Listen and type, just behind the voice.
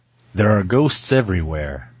There are ghosts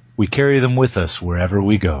everywhere. We carry them with us wherever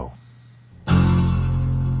we go.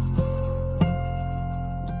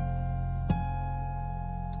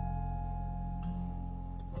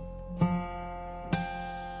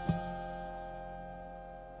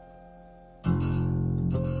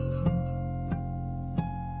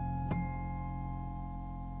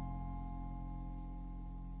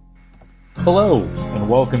 Hello, and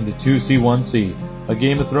welcome to 2C1C, a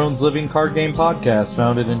Game of Thrones living card game podcast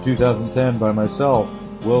founded in 2010 by myself,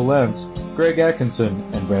 Will Lentz, Greg Atkinson,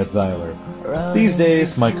 and Brad Zeiler. These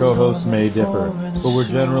days, my co-hosts may differ, but we're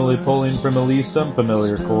generally pulling from at least some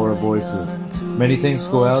familiar core voices. Many thanks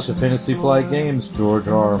go out to Fantasy Flight Games, George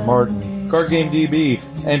R. R. Martin, Card Game DB,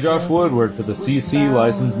 and Josh Woodward for the CC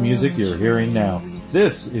licensed music you're hearing now.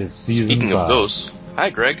 This is Season 5. Speaking of ghosts, hi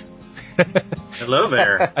Greg. Hello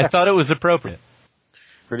there. I thought it was appropriate.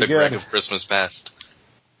 Pretty the good. Greg of Christmas past.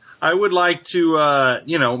 I would like to,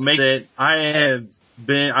 make that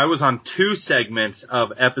I was on 2 segments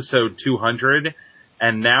of episode 200,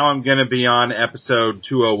 and now I'm going to be on episode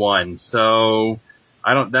 201. So,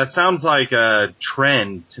 that sounds like a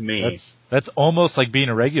trend to me. That's almost like being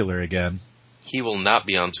a regular again. He will not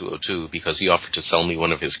be on 202 because he offered to sell me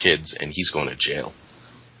one of his kids, and he's going to jail.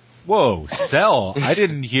 Whoa, sell? I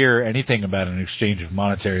didn't hear anything about an exchange of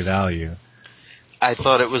monetary value. I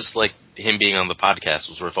thought it was like him being on the podcast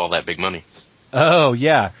was worth all that big money. Oh,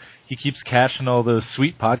 yeah. He keeps cashing all those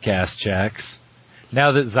sweet podcast checks.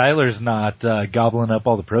 Now that Zeiler's not gobbling up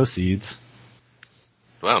all the proceeds.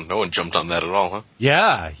 Wow, no one jumped on that at all, huh?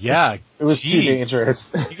 Yeah. It was too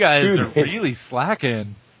dangerous. You guys are really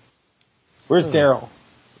slacking. Where's Daryl?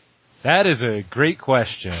 That is a great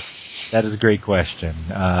question. He would have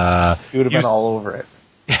been all over it.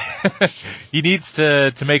 He needs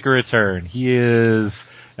to make a return. He is,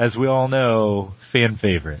 as we all know, fan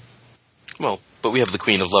favorite. Well, but we have the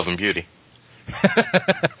Queen of Love and Beauty.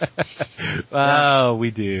 Oh, we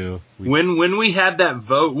do. When we had that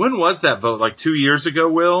vote, when was that vote? Like 2 years ago,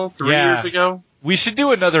 Will? 3 years ago? We should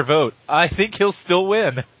do another vote. I think he'll still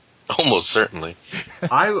win. Almost certainly.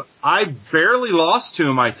 I barely lost to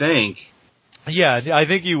him, I think. Yeah, I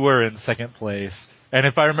think you were in second place. And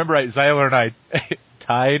if I remember right, Zeiler and I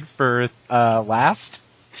tied for last.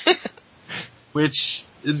 Which,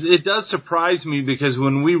 it does surprise me because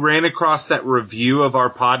when we ran across that review of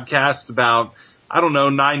our podcast about,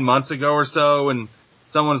 9 months ago or so, and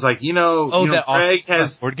someone's like, Greg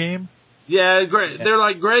has... board game? Yeah, they're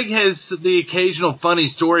like, Greg has the occasional funny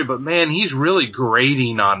story, but man, he's really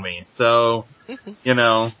grating on me. So,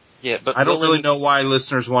 Yeah, but I don't really know why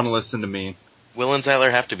listeners want to listen to me. Will and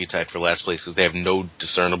Zeiler have to be tied for last place because they have no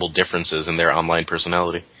discernible differences in their online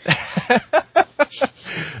personality.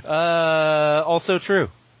 Also true.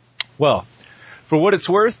 Well, for what it's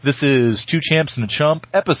worth, this is Two Champs and a Chump,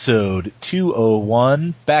 episode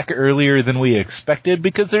 201, back earlier than we expected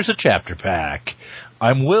because there's a chapter pack.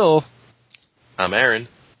 I'm Will. I'm Aaron.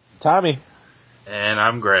 Tommy. And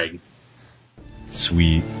I'm Greg.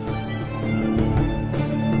 Sweet.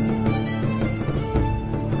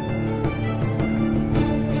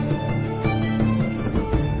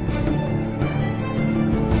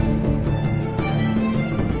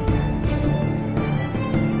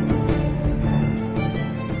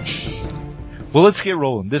 Well, let's get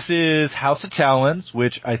rolling. This is House of Talons,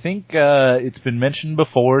 which I think it's been mentioned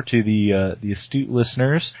before to the astute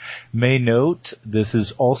listeners may note. This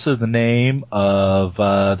is also the name of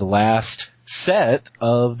the last set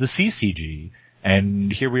of the CCG,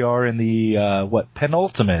 and here we are in the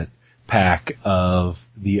penultimate pack of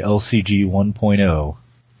the LCG 1.0.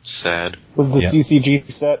 Sad. Was the CCG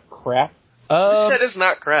set crap? This set is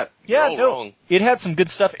not crap. Yeah, no, wrong. It had some good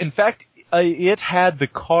stuff. In fact, it had the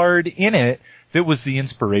card in it that was the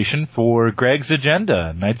inspiration for Greg's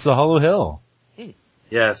agenda, Knights of the Hollow Hill.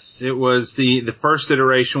 Yes, it was the first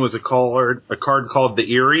iteration was a card called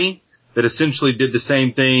the Eerie that essentially did the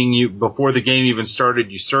same thing. Before the game even started,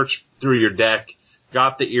 you searched through your deck,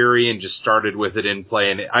 got the Eerie, and just started with it in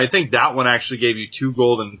play. And I think that one actually gave you 2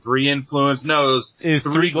 gold and 3 influence. No, it was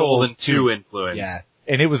 3 gold and 2 influence. Yeah,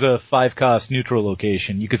 and it was a 5-cost neutral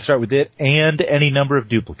location. You could start with it and any number of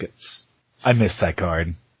duplicates. I missed that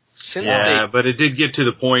card. But it did get to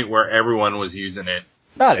the point where everyone was using it.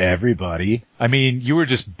 Not everybody. I mean, you were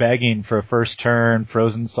just begging for a first turn,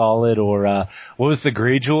 Frozen Solid, or what was the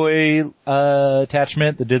Greyjoy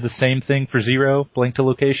attachment that did the same thing for 0, blank to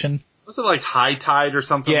location? Was it like High Tide or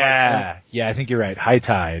something like that? Yeah, I think you're right. High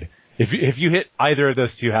Tide. If you hit either of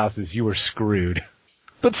those 2 houses, you were screwed.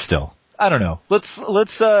 But still, I don't know. Let's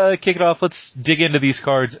kick it off. Let's dig into these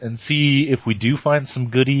cards and see if we do find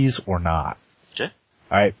some goodies or not. Okay.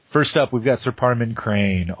 All right, first up, we've got Sir Parman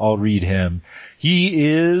Crane. I'll read him. He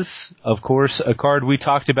is, of course, a card we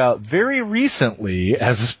talked about very recently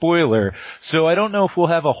as a spoiler, so I don't know if we'll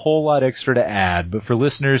have a whole lot extra to add, but for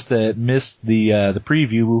listeners that missed the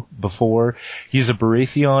preview before, he's a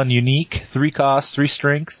Baratheon unique, 3 cost, 3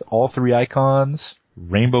 strength, all 3 icons,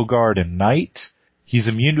 Rainbow Guard and Knight. He's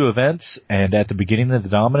immune to events, and at the beginning of the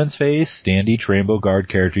dominance phase, stand each Rainbow Guard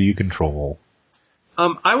character you control.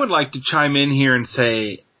 I would like to chime in here and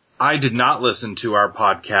say I did not listen to our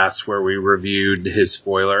podcast where we reviewed his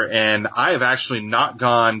spoiler, and I have actually not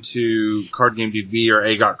gone to Card Game DB or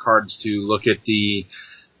AGOT Cards to look at the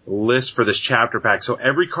list for this chapter pack. So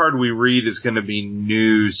every card we read is going to be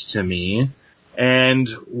news to me. And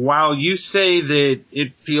while you say that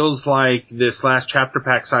it feels like this last chapter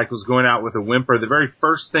pack cycle is going out with a whimper, the very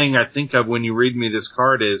first thing I think of when you read me this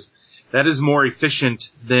card is that is more efficient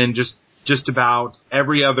than just about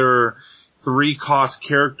every other 3-cost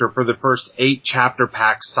character for the first 8 chapter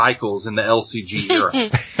pack cycles in the LCG era.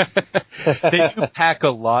 They do pack a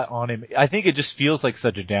lot on him. I think it just feels like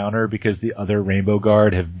such a downer because the other Rainbow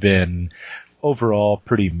Guard have been overall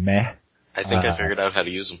pretty meh. I think I figured out how to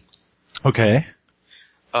use them. Okay.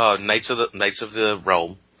 Knights of the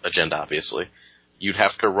Realm agenda, obviously. You'd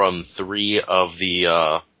have to run 3 of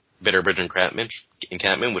the Bitterbridge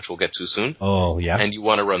encampment, which we'll get to soon. Oh, yeah. And you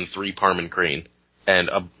want to run 3 Parman Crane. And,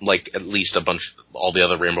 at least a bunch, all the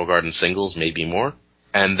other Rainbow Garden singles, maybe more.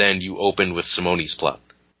 And then you open with Simone's Plot.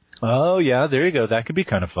 Oh, yeah, there you go. That could be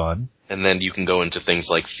kind of fun. And then you can go into things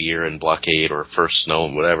like Fear and Blockade or First Snow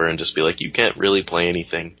and whatever and just be like, you can't really play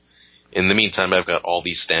anything. In the meantime, I've got all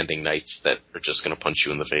these standing knights that are just going to punch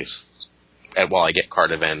you in the face. While I get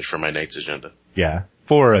card advantage for my knight's agenda. Yeah,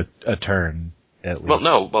 for a turn, at least.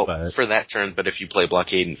 Well, for that turn, but if you play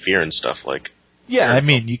Blockade and Fear and stuff, like... Yeah, I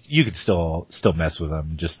mean, you could still mess with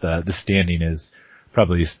them. Just the standing is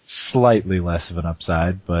probably slightly less of an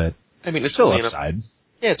upside, but I mean, it's still only upside.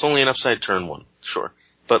 Yeah, it's only an upside turn 1, sure.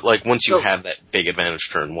 But, once you have that big advantage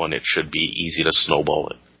turn 1, it should be easy to snowball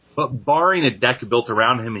it. But barring a deck built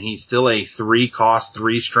around him, he's still a 3-cost,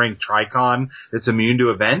 3-strength Tricon that's immune to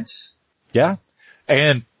events? Yeah.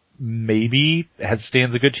 And maybe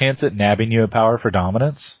stands a good chance at nabbing you a power for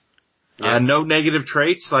dominance. Yeah. No negative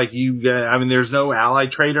traits, there's no ally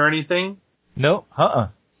trait or anything? No,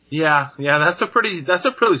 Yeah, that's a pretty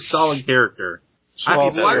solid character. Why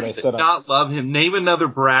would you not love him? Name another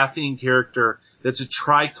Baratheon character that's a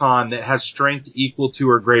Tricon that has strength equal to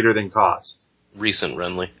or greater than cost. Recent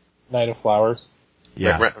Renly. Knight of Flowers.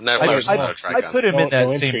 Yeah. Knight of Flowers is not a Tricon. I put him in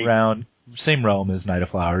that same realm as Knight of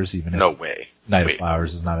Flowers, even No way. Knight of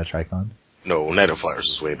Flowers is not a Tricon. No, Knight of Flowers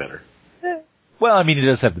is way better. Well, I mean, he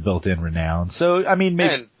does have the built-in renown, so, I mean,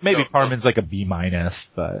 maybe Parman's like a B-,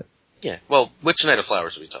 but... Yeah, well, which Knight of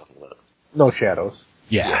Flowers are we talking about? No shadows.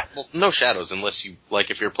 Yeah. Well, no shadows unless you,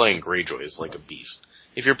 if you're playing Greyjoy is like a beast.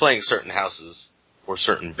 If you're playing certain houses or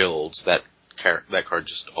certain builds, that card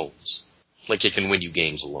just owns. It can win you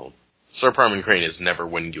games alone. Sir Parman Crane is never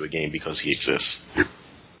winning you a game because he exists.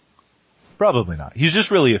 Probably not. He's just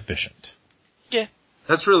really efficient. Yeah.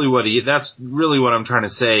 That's really what I'm trying to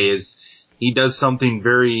say is he does something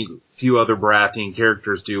very few other Baratheon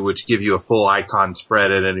characters do, which give you a full icon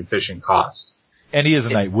spread at an efficient cost. And he is a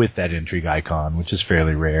knight with that intrigue icon, which is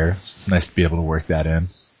fairly rare. So it's nice to be able to work that in.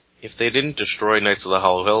 If they didn't destroy Knights of the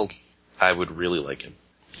Hollow Hill, I would really like him.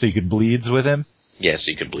 So you could bleeds with him? Yes,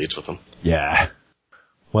 you could bleeds with him. Yeah.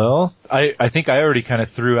 Well, I think I already kind of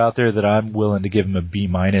threw out there that I'm willing to give him a B-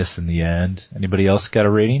 in the end. Anybody else got a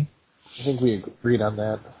rating? I think we agreed on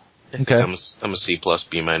that. Okay. I'm a C+,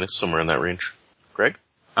 B-, somewhere in that range. Greg?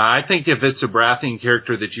 I think if it's a Baratheon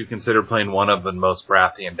character that you consider playing one of in most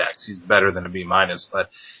Baratheon decks, he's better than a B-, but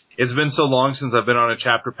it's been so long since I've been on a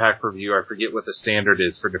chapter pack review, I forget what the standard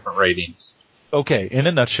is for different ratings. Okay, in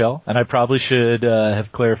a nutshell, and I probably should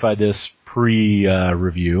have clarified this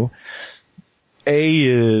pre-review, A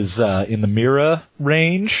is in the Mira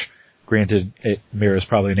range. Granted, Mira is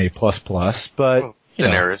probably an A++, but...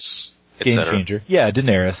 Daenerys. Game changer. Yeah,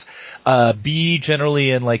 Daenerys. B,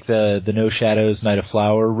 generally in the No Shadows, Knight of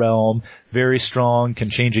Flower realm. Very strong,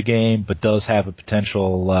 can change a game, but does have a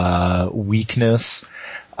potential weakness.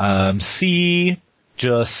 C,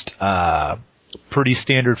 just pretty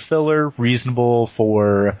standard filler, reasonable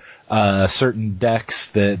for certain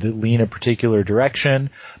decks that lean a particular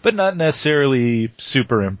direction, but not necessarily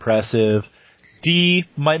super impressive. D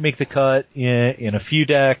might make the cut in a few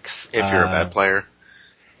decks. If you're a bad player.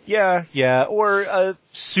 Yeah, or a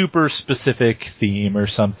super specific theme or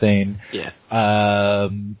something. Yeah.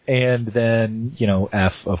 And then,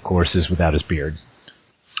 F, of course, is without his beard.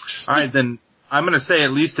 Alright, then I'm going to say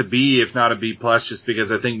at least a B, if not a B plus, just because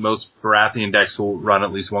I think most Baratheon decks will run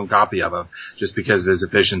at least one copy of him, just because of his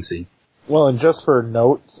efficiency. Well, and just for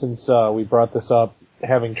note, since we brought this up,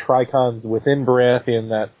 having Tricons within Baratheon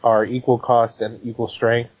that are equal cost and equal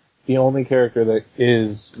strength, the only character that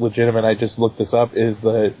is legitimate, I just looked this up, is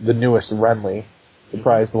the newest Renly, the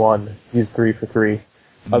prized one. He's 3 for 3.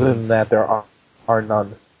 Mm-hmm. Other than that, there are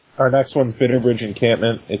none. Our next one's Bitterbridge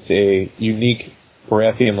Encampment. It's a unique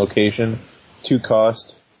Baratheon location, 2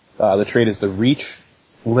 cost. The trait is the Reach.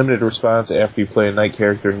 Limited response after you play a knight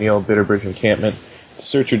character, kneel Bitterbridge Encampment.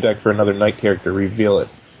 Search your deck for another knight character, reveal it,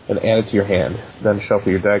 and add it to your hand. Then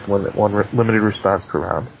shuffle your deck, one limited response per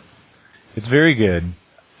round. It's very good.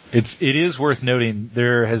 It is worth noting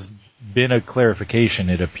there has been a clarification,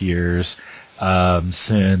 it appears,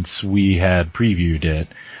 since we had previewed it.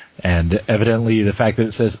 And evidently the fact that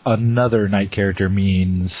it says another knight character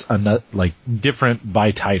means different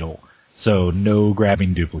by title. So no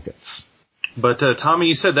grabbing duplicates. But Tommy,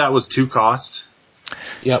 you said that was 2 cost?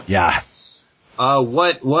 Yep. Yeah.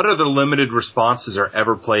 What other limited responses are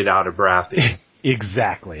ever played out of Baratheon?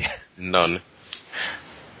 Exactly. None.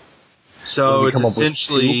 So it's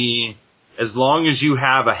essentially, as long as you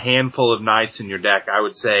have a handful of knights in your deck, I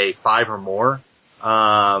would say 5 or more,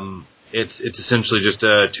 it's essentially just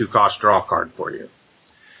a 2-cost draw card for you.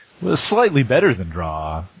 Well, slightly better than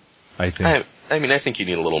draw, I think. I think you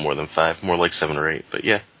need a little more than 5, more like 7 or 8, but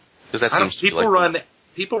yeah. Because that seems to be like...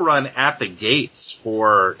 People run at the gates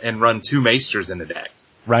and run 2 maesters in a deck.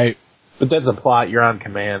 Right. But that's a plot, you're on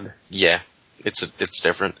command. Yeah. It's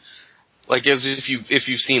different. Like, as if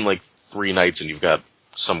you've seen, like, 3 knights and you've got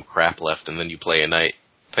some crap left and then you play a knight,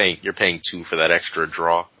 you're paying 2 for that extra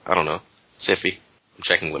draw. I don't know. It's iffy. I'm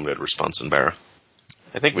checking limited response in Barra.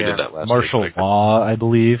 I think we did that last Martial week. Law, I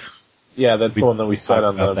believe. Yeah, that's the one that we said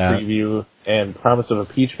on the preview. And Promise of a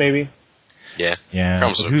Peach, maybe? Yeah.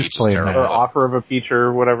 Promise of a Peach is terrible. Or Offer of a Peach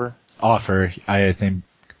or whatever. Offer, I think.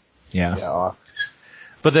 Yeah. Yeah, Offer.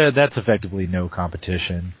 But that's effectively no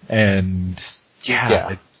competition. And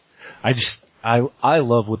I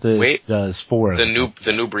love what this does for the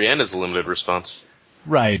new Brienne is a limited response.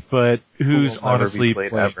 Right, but who's honestly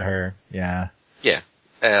playing her? Yeah. Yeah.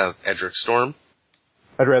 Edric Storm.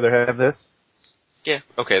 I'd rather have this. Yeah.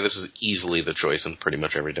 Okay, this is easily the choice in pretty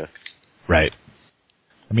much every deck. Right.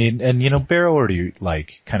 I mean, and Barrow already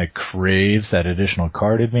kind of craves that additional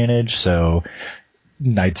card advantage, so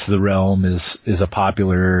Knights of the Realm is a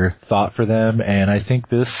popular thought for them, and I think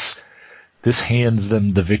this hands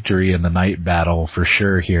them the victory in the Knight battle for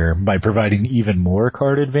sure here by providing even more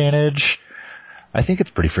card advantage. I think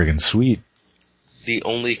it's pretty friggin' sweet. The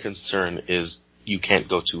only concern is you can't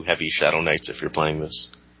go too heavy Shadow Knights if you're playing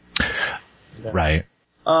this. Right.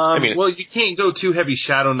 Well, you can't go too heavy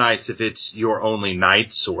Shadow Knights if it's your only Knight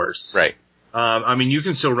source. Right. You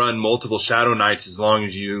can still run multiple Shadow Knights as long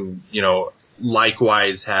as you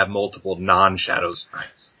likewise have multiple non-Shadows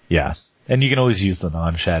Knights. Yeah. And you can always use the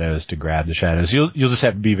non-shadows to grab the shadows. You'll just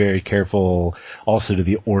have to be very careful also to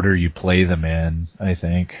the order you play them in, I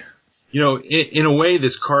think. In a way,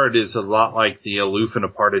 this card is a lot like the Aloof and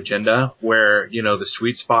Apart agenda, where, the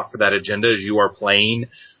sweet spot for that agenda is you are playing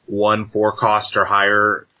 1 4-cost or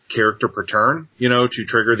higher character per turn, to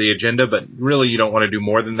trigger the agenda, but really you don't want to do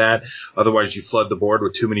more than that. Otherwise you flood the board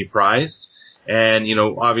with too many prized. And,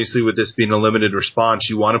 obviously with this being a limited response,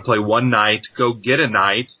 you want to play 1 knight, go get a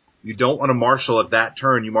knight. You don't want to marshal at that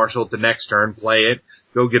turn. You marshal at the next turn, play it,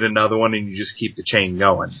 go get another one, and you just keep the chain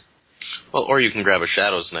going. Well, or you can grab a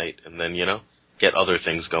Shadows Knight and then, get other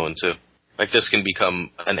things going too. Like this can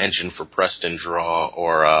become an engine for Preston Draw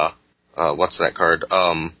or, what's that card?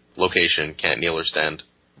 Location, can't kneel or stand.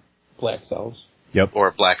 Black Cells. Yep.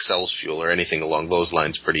 Or Black Cells Fuel or anything along those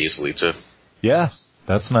lines pretty easily too. Yeah,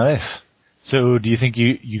 that's nice. So do you think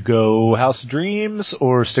you go House of Dreams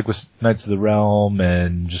or stick with Knights of the Realm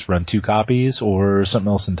and just run 2 copies or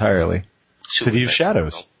something else entirely? City of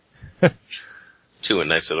Shadows. 2 in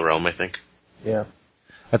Knights of the Realm, I think. Yeah.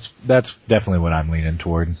 That's definitely what I'm leaning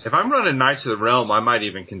toward. If I'm running Knights of the Realm, I might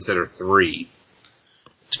even consider 3.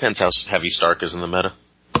 Depends how heavy Stark is in the meta.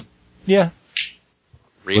 Yeah.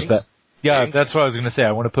 Ratings? What's that? Yeah, Rating? That's what I was going to say.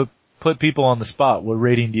 I want to put people on the spot. What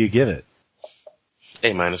rating do you give it?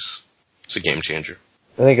 A-. It's a game changer.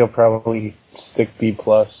 I think I'll probably stick B+,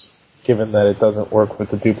 given that it doesn't work with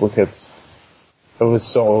the duplicates. It was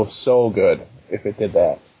so good if it did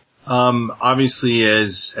that. Obviously,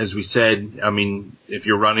 as we said, if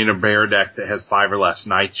you're running a bear deck that has 5 or less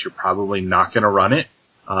knights, you're probably not going to run it.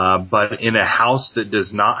 But in a house that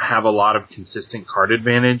does not have a lot of consistent card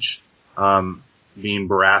advantage, being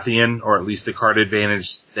Baratheon, or at least the card advantage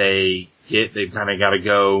they get. They've kind of got to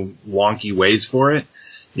go wonky ways for it.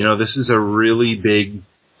 You know, this is a really big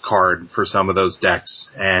card for some of those decks.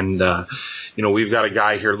 And, you know, we've got a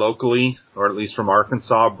guy here locally, or at least from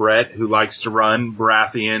Arkansas, Brett, who likes to run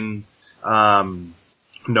Baratheon,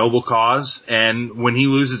 Noble Cause. And when he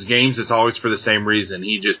loses games, it's always for the same reason.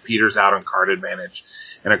 He just peters out on card advantage.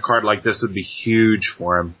 And a card like this would be huge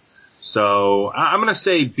for him. So I'm going to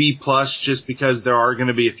say B+, just because there are going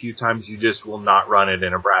to be a few times you just will not run it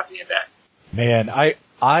in a Baratheon deck. Man,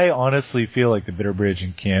 I honestly feel like the Bitterbridge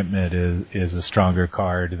Encampment is a stronger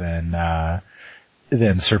card than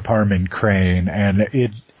Sir Parman Crane, and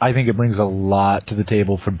I think it brings a lot to the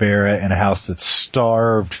table for Barra in a house that's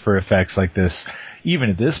starved for effects like this, even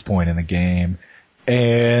at this point in the game.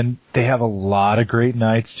 And they have a lot of great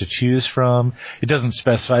knights to choose from. It doesn't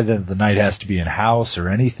specify that the knight has to be in house or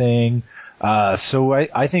anything. So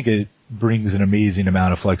I think it brings an amazing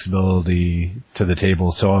amount of flexibility to the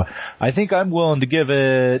table. So I think I'm willing to give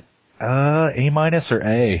it A- or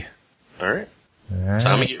A. All right.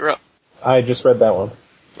 Tommy, you're up. I just read that one.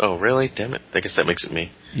 Oh, really? Damn it. I guess that makes it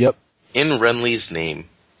me. Yep. In Renly's name,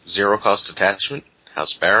 0 cost attachment,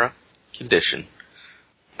 House Barra, condition.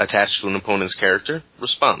 Attached to an opponent's character,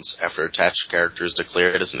 response. After attached character is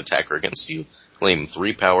declared as an attacker against you, claim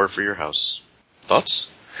 3 power for your house. Thoughts?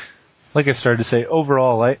 Like I started to say,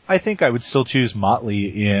 overall, I think I would still choose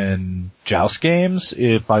Motley in Joust games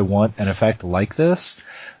if I want an effect like this.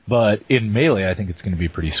 But in Melee, I think it's going to be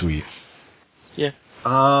pretty sweet. Yeah.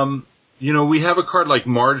 You know, we have a card like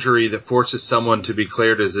Marjorie that forces someone to be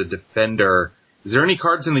declared as a defender. Is there any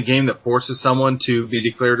cards in the game that forces someone to be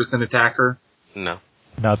declared as an attacker? No.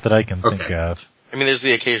 Not that I can think of. I mean, there's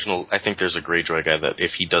the occasional, I think there's a Greyjoy guy that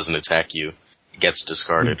if he doesn't attack you, gets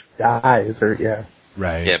discarded. He dies, or, yeah.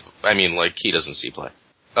 Right. Yeah, I mean, like, he doesn't see play.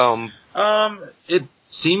 It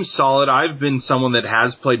seems solid. I've been someone that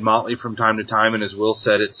has played Motley from time to time, and as Will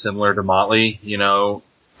said, it's similar to Motley. You know,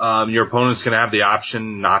 your opponent's going to have the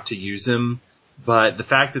option not to use him, but the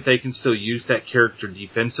fact that they can still use that character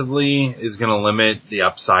defensively is going to limit the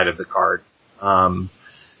upside of the card.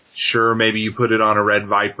 Sure, maybe you put it on a Red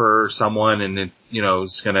Viper or someone and it, you know,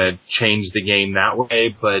 is going to change the game that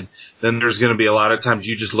way, but then there's going to be a lot of times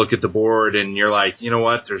you just look at the board and you're like, you know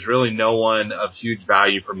what, there's really no one of huge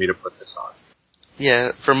value for me to put this on.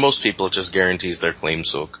 Yeah, for most people it just guarantees their claim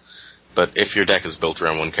soak. But if your deck is built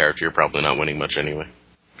around one character, you're probably not winning much anyway.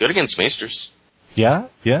 Good against Maesters. Yeah,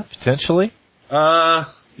 potentially.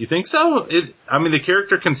 You think so? I mean, the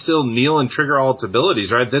character can still kneel and trigger all its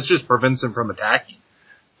abilities, right? That just prevents him from attacking.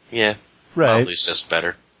 Yeah, right. Probably just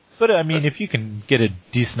better. But, I mean, if you can get a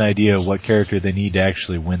decent idea of what character they need to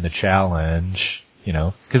actually win the challenge, you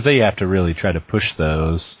know, because they have to really try to push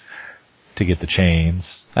those to get the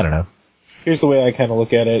chains. I don't know. Here's the way I kind of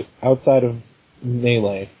look at it. Outside of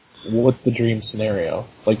Melee, what's the dream scenario?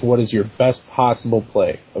 Like, what is your best possible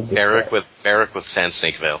play of this Barrack with Sand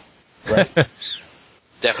Snake Veil. Right.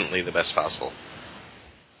 Definitely the best possible.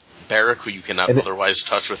 Barrack, who you cannot otherwise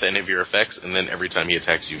touch with any of your effects, and then every time he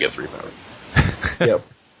attacks, you get 3 power. Yep.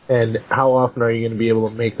 And how often are you going to be able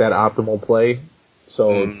to make that optimal play? So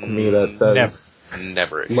to me, that says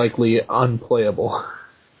never. Likely unplayable.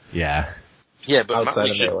 Yeah. Yeah, but outside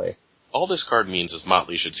Motley of Melee. All this card means is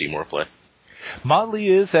Motley should see more play. Motley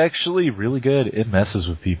is actually really good. It messes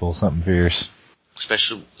with people, something fierce.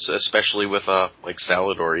 Especially with like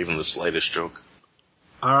Salad or even the slightest joke.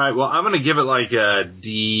 All right, well, I'm going to give it like a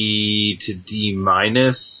D to D-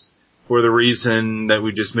 for the reason that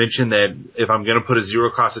we just mentioned, that if I'm going to put a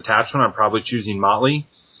 0 cost attachment, I'm probably choosing Motley.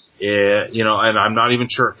 You know, and I'm not even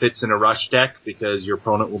sure it fits in a rush deck because your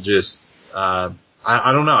opponent will just, I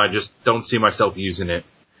don't know, I just don't see myself using it.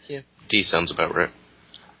 Yeah, D sounds about right.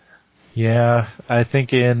 Yeah, I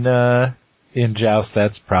think in Joust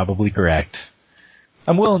that's probably correct.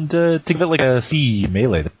 I'm willing to give it like a C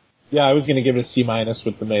Melee. Yeah, I was going to give it a C-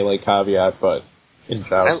 with the Melee caveat, but in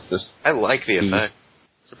Joust, I like the effect.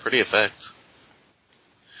 It's a pretty effect.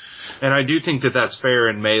 And I do think that that's fair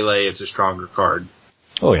in Melee. It's a stronger card.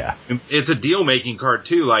 Oh, yeah. It's a deal-making card,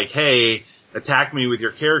 too. Like, hey, attack me with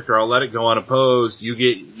your character. I'll let it go unopposed. You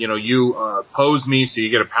get, you oppose me, so you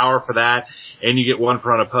get a power for that, and you get 1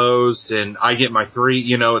 for unopposed, and I get my 3.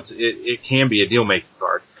 It can be a deal-making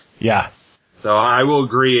card. Yeah. So I will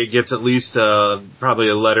agree it gets at least probably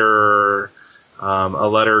a letter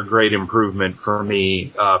grade improvement for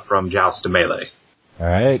me from Joust to Melee. All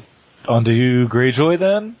right. On to Greyjoy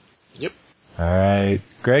then? Yep. All right.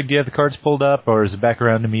 Greg, do you have the cards pulled up, or is it back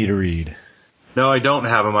around to me to read? No, I don't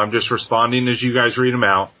have them. I'm just responding as you guys read them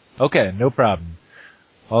out. Okay, no problem.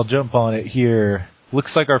 I'll jump on it here.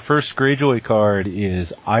 looks like our first Greyjoy card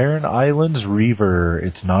is Iron Islands Reaver.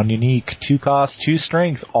 It's non-unique, 2 cost, 2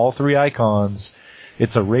 strength, all 3 icons.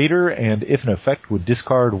 It's a raider, and if an effect would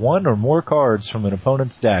discard 1 or more cards from an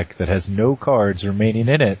opponent's deck that has no cards remaining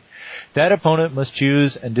in it, that opponent must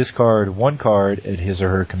choose and discard 1 card at his or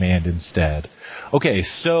her command instead. Okay,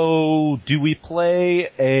 so do we play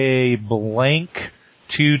a blank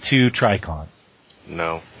 2/2 Tricon?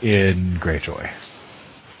 No. In Greyjoy.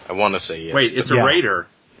 I want to say yes. Wait, it's a raider.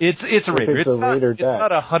 It's a raider. It's a raider It's deck.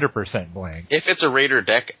 not 100% blank. If it's a raider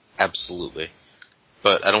deck, absolutely.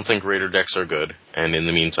 But I don't think raider decks are good, and in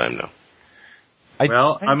the meantime, no.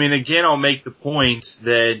 Again, I'll make the point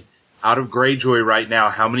that out of Greyjoy right now,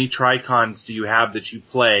 how many Tricons do you have that you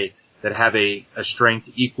play that have a strength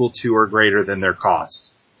equal to or greater than their cost?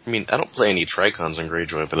 I mean, I don't play any Tricons in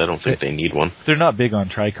Greyjoy, but I don't think they need one. They're not big on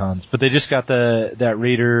Tricons, but they just got that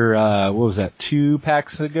Raider, what was that, 2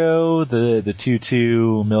 packs ago? The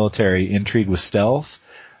 2/2 military intrigue with stealth.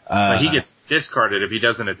 He gets discarded if he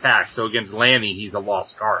doesn't attack, so against Lanny, he's a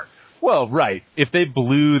lost card. Well, right. If they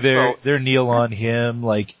blew their kneel on him,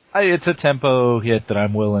 it's a tempo hit that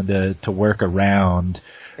I'm willing to work around.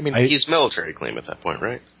 I mean, he's military claim at that point,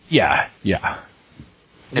 right? Yeah. You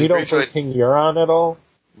don't play King Euron at all?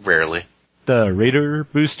 Rarely. The Raider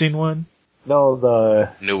boosting one? No, the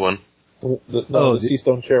new one. The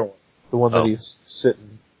Seastone Chair one. The one that he's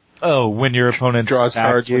sitting. Oh, when your opponent draws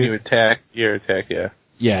cards when you attack, yeah.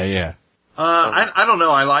 Yeah. I don't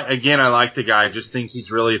know. I like the guy. I just think he's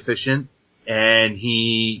really efficient, and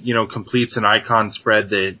he, completes an icon spread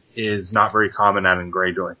that is not very common out in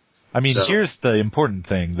Greyjoy. I mean, here's the important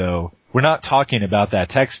thing, though. We're not talking about that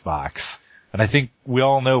text box, and I think we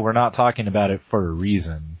all know we're not talking about it for a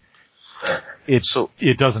reason.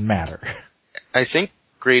 It doesn't matter. I think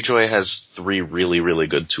Greyjoy has 3 really, really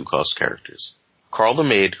good 2-cost characters. Carl the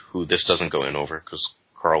Maid, who this doesn't go in over, because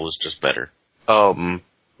Carl is just better.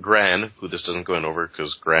 Gran, who this doesn't go in over,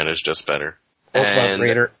 because Gran is just better. And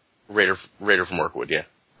Raider from Orkwood, yeah.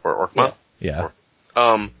 Or Orkmont? Yeah.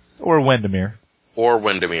 Or Wendemir. Or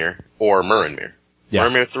Murinmir. Yeah.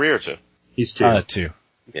 Murinmir 3 or 2? He's 2. 2.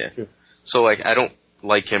 Yeah. 2. So, I don't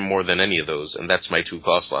like him more than any of those, and that's my 2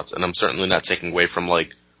 cost slots. And I'm certainly not taking away from,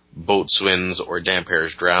 Boatswinds or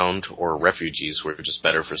Dampairs Drowned or Refugees, who are just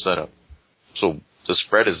better for setup. So, the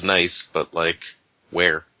spread is nice, but,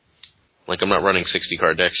 where? I'm not running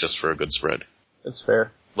 60-card decks just for a good spread. That's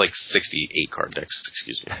fair. 68-card decks,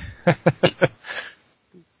 excuse me.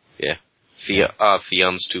 Yeah.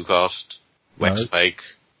 Theon's 2-cost. Wexpike.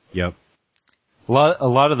 Yep. A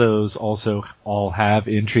lot of those also all have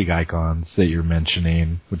intrigue icons that you're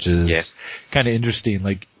mentioning, which is kind of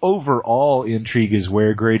interesting. Overall, intrigue is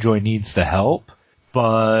where Greyjoy needs the help,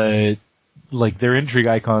 but, their intrigue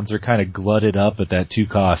icons are kind of glutted up at that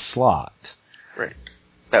 2-cost slot. Right.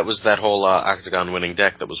 That was that whole Octagon winning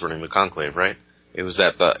deck that was running the Conclave, right? It was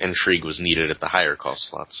that the intrigue was needed at the higher cost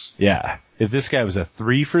slots. Yeah. If this guy was a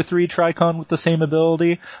 3-for-3 Tricon with the same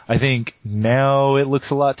ability, I think now it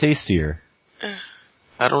looks a lot tastier.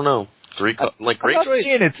 I don't know. Greyjoy. I'm not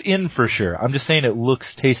saying it's in for sure. I'm just saying it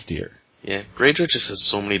looks tastier. Yeah, Greyjoy just has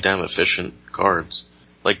so many damn efficient cards.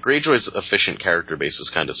 Greyjoy's efficient character base is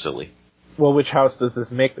kind of silly. Well, which house does this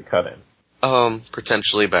make the cut in?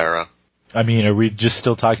 Potentially Barra. I mean, are we just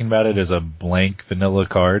still talking about it as a blank vanilla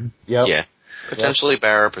card? Yep. Yeah. Potentially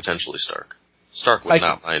Barra, potentially Stark. Stark would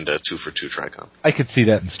not mind a 2-for-2 Tricon. I could see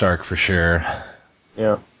that in Stark for sure.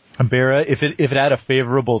 Yeah. Barra, if it had a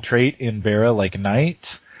favorable trait in Barra like Knight,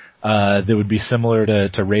 that would be similar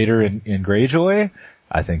to Raider in Greyjoy,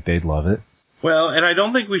 I think they'd love it. Well, and I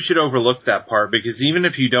don't think we should overlook that part, because even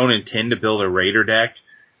if you don't intend to build a Raider deck,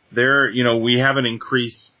 we have an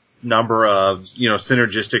increased number of,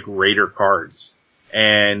 synergistic Raider cards.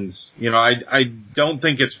 And, I don't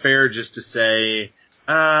think it's fair just to say,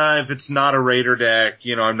 if it's not a Raider deck,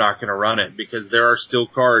 I'm not going to run it, because there are still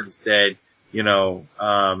cards that,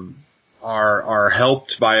 are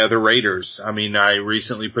helped by other Raiders. I mean, I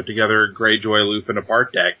recently put together a Greyjoy Lupin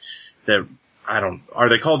Apart deck that, are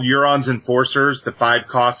they called Euron's Enforcers, the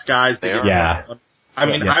 5-cost guys? Yeah.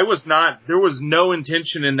 There was no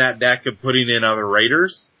intention in that deck of putting in other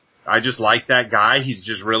Raiders. I just like that guy. He's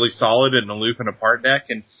just really solid in the Lupin Apart deck,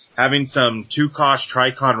 and having some 2-cost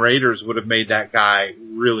Tricon Raiders would have made that guy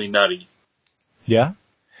really nutty. Yeah.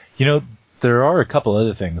 There are a couple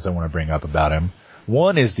other things I want to bring up about him.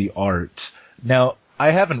 One is the art. Now,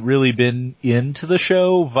 I haven't really been into the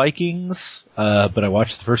show Vikings, but I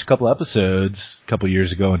watched the first couple episodes a couple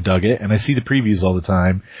years ago and dug it, and I see the previews all the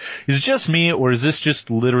time. Is it just me, or is this just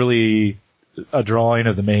literally a drawing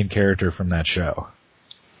of the main character from that show?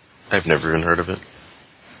 I've never even heard of it.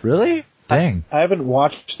 Really? Dang. I haven't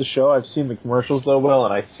watched the show. I've seen the commercials though, Will,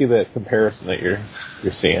 and I see the comparison that you're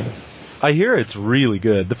seeing. I hear it's really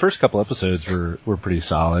good. The first couple episodes were pretty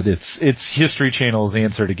solid. It's History Channel's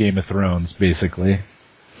answer to Game of Thrones, basically.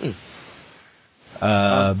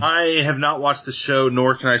 I have not watched the show,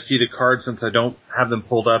 nor can I see the cards since I don't have them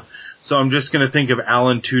pulled up. So I'm just going to think of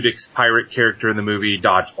Alan Tudyk's pirate character in the movie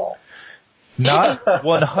Dodgeball. Not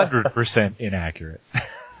 100% inaccurate.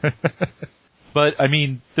 But, I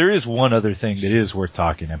mean, there is one other thing that is worth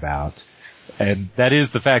talking about. And that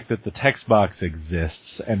is the fact that the text box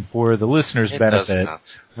exists, and for the listener's benefit,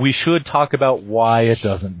 we should talk about why it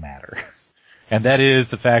doesn't matter. And that is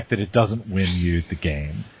the fact that it doesn't win you the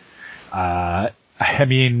game. I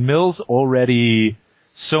mean, Mill's already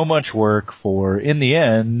so much work for, in the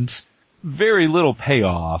end, very little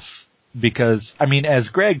payoff, because, I mean, as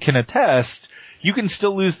Greg can attest, you can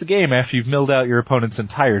still lose the game after you've milled out your opponent's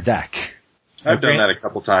entire deck. I've done that a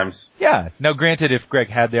couple times. Yeah. Now, granted, if Greg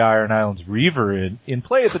had the Iron Islands Reaver in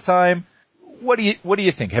play at the time, what do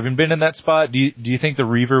you think? Having been in that spot, do you think the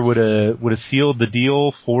Reaver would have sealed the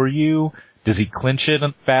deal for you? Does he clinch it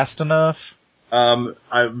fast enough?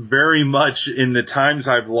 I very much in the times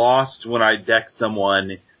I've lost when I decked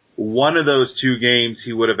someone, one of those two games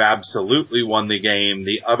he would have absolutely won the game.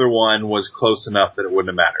 The other one was close enough that it wouldn't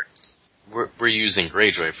have mattered. We're using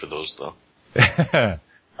Greyjoy for those though.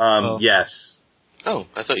 Yes. Oh,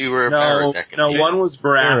 I thought you were a Barrett deck. No, one was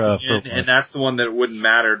Baratheon, and that's the one that wouldn't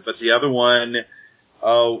matter. But the other one,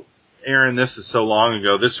 Aaron, this is so long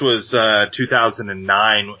ago. This was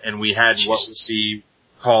 2009, and we had what would be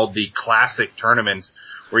called the classic tournaments,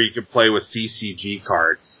 where you could play with CCG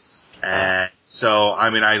cards. And so,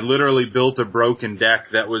 I mean, I literally built a broken deck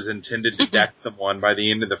that was intended to deck someone by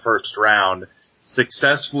the end of the first round.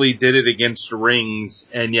 Successfully did it against rings,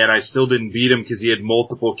 and yet I still didn't beat him because he had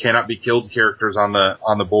multiple cannot be killed characters on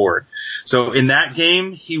the board. So in that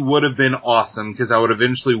game, he would have been awesome because I would have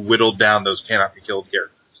eventually whittled down those cannot be killed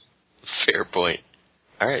characters. Fair point.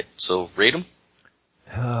 All right, so rate him.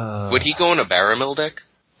 Would he go in a Barrowmill deck?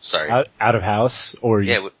 Sorry, out of house or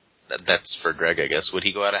yeah. That's for Greg, I guess. Would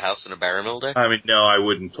he go out of house in a Barrowmill deck? I mean, no, I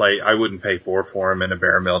wouldn't pay 4 for him in a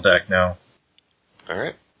Barrowmill deck. No. All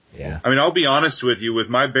right. Yeah. I mean, I'll be honest with you, with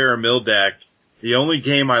my Barrowmill deck, the only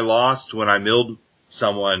game I lost when I milled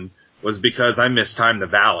someone was because I mistimed the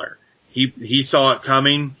Valor. He saw it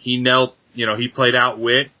coming, he knelt, he played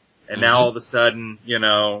Outwit, and now all of a sudden,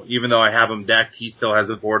 even though I have him decked, he still has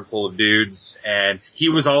a board full of dudes, and he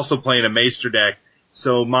was also playing a Maester deck,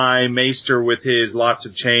 so my Maester with his lots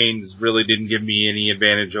of chains really didn't give me any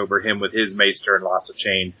advantage over him with his Maester and lots of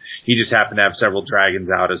chains. He just happened to have several dragons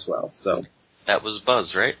out as well, so. That was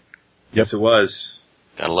Buzz, right? Yes, it was.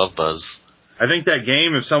 Gotta love Buzz. I think that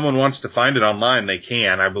game, if someone wants to find it online, they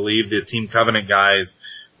can. I believe the Team Covenant guys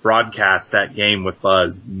broadcast that game with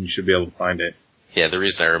Buzz, and you should be able to find it. Yeah, the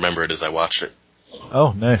reason I remember it is I watched it.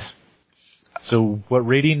 Oh, nice. So what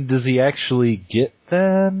rating does he actually get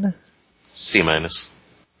then? C-.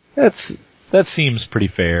 That seems pretty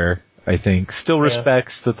fair, I think. Still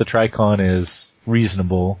respects that the Tricon is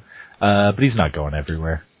reasonable, but he's not going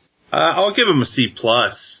everywhere. I'll give him a C+.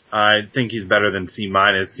 I think he's better than C-.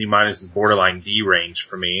 C- is borderline D range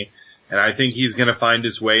for me. And I think he's going to find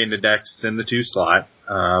his way into decks in the 2 slot.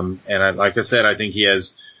 Like I said, I think he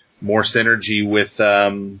has more synergy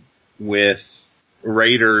with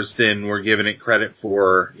Raiders than we're giving it credit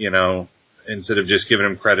for, instead of just giving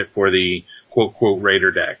him credit for the quote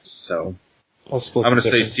Raider decks. So I'm going to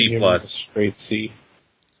say C+. Straight C.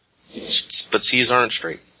 But C's aren't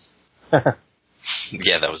straight.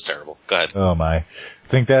 Yeah, that was terrible. Go ahead. Oh my. I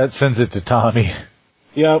think that sends it to Tommy.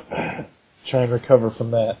 Yep. Try and recover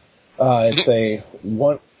from that. It's a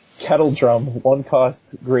kettle drum, 1 cost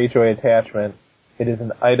Greyjoy attachment. It is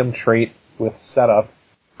an item trait with setup.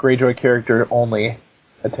 Greyjoy character only.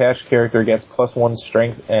 Attached character gets +1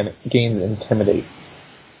 strength and gains intimidate.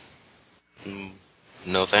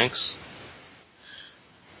 No thanks.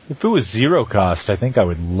 If it was 0 cost, I think I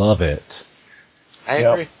would love it. I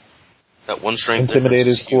agree. That 1 strength Intimidate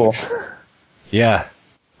is cool. Yeah.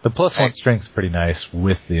 The +1 strength's pretty nice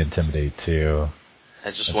with the Intimidate too. I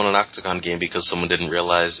just won an Octagon game because someone didn't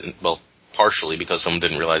realize, partially because someone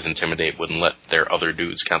didn't realize Intimidate wouldn't let their other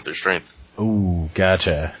dudes count their strength. Ooh,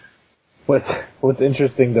 gotcha. What's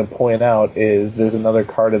interesting to point out is there's another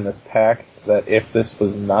card in this pack that if this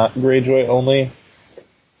was not Greyjoy only,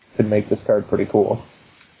 could make this card pretty cool.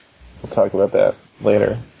 We'll talk about that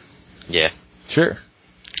later. Yeah. Sure.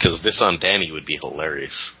 Because this on Danny would be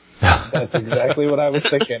hilarious. That's exactly what I was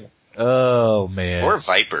thinking. Oh man. Or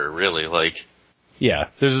Viper, really, Yeah,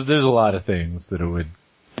 there's a lot of things that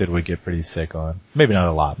that would get pretty sick on. Maybe not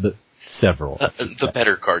a lot, but several. The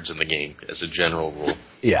better cards in the game, as a general rule.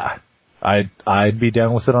 Yeah. I'd be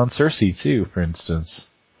down with it on Cersei, too, for instance.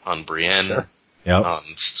 On Brienne, Sure. Yep. on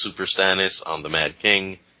Super Stannis, on the Mad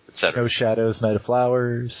King, etc. No Shadows, Knight of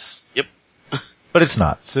Flowers. Yep. But it's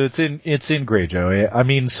not. So it's in Greyjoy. I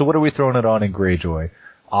mean, so what are we throwing it on in Greyjoy?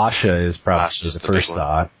 Asha is probably Asha's the the first big one.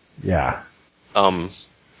 thought. Yeah.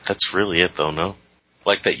 That's really it, though, no?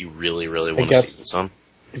 Like that you really, really want to guess- see this on?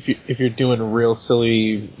 If you're doing real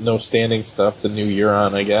silly, no standing stuff, the new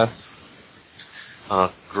Euron, I guess.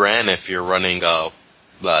 Gran, if you're running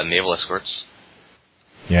naval escorts.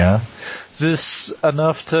 Yeah. Is this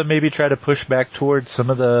enough to maybe try to push back towards some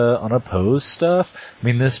of the unopposed stuff? I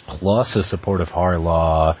mean, this plus a support of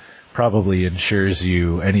Harlaw probably ensures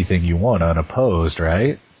you anything you want unopposed,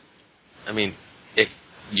 right? I mean, if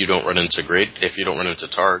you don't run into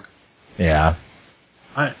Targ. Yeah.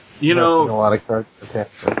 I've seen a lot of cards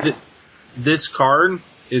attached. This card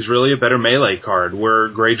is really a better melee card, where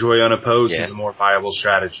Greyjoy unopposed Yeah. is a more viable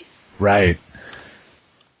strategy. Right.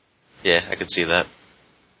 Yeah, I could see that.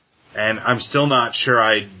 And I'm still not sure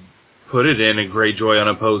I'd put it in a Greyjoy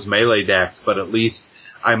unopposed melee deck, but at least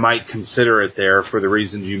I might consider it there for the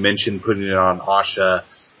reasons you mentioned, putting it on Asha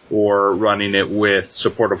or running it with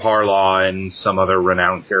support of Harlaw and some other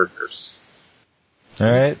renowned characters. All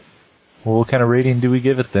right. Well, what kind of rating do we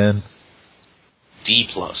give it then? D+.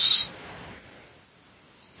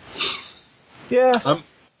 Yeah.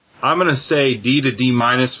 I'm gonna say D to D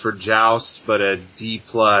minus for Joust, but a D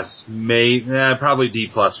plus, probably D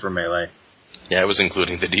plus for Melee. Yeah, I was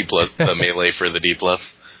including the D+, the melee for the D+.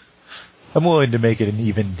 I'm willing to make it an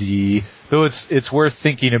even D, though it's worth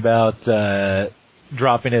thinking about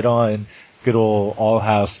dropping it on good old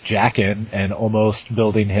All-House Jaqen and almost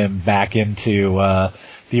building him back into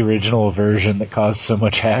the original version that caused so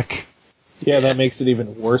much heck. Yeah, that makes it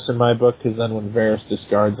even worse in my book, because then when Varys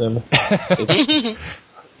discards him,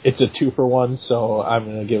 it's a 2-for-1, so I'm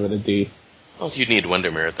going to give it a D. Well, you need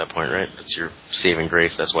Windermere at that point, right? That's your saving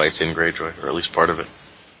grace. That's why it's in Greyjoy, or at least part of it.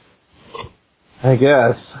 I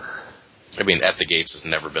guess. I mean, At the Gates has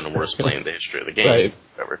never been a worse play in the history of the game. Right.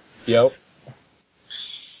 Ever. Yep.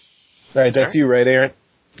 Alright, that's you, right, Aaron?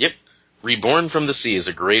 Yep. Reborn from the Sea is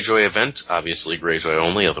a Greyjoy event, obviously Greyjoy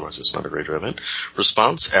only, otherwise it's not a Greyjoy event.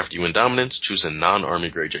 Response, after you win dominance, choose a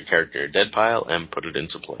non-army Greyjoy character in your dead pile and put it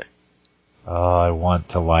into play. Oh, I want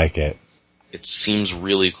to like it. It seems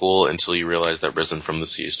really cool until you realize that Risen from the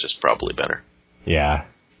Sea is just probably better. Yeah.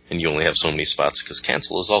 And you only have so many spots because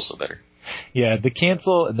Cancel is also better. Yeah, the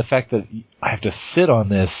cancel and the fact that I have to sit on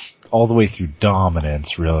this all the way through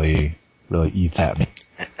dominance really eats at me.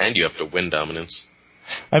 And you have to win dominance.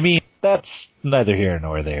 I mean, that's neither here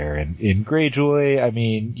nor there. In Greyjoy, I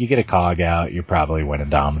mean, you get a cog out, you're probably winning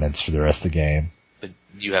dominance for the rest of the game. But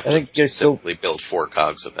you have I to think you're still- specifically build 4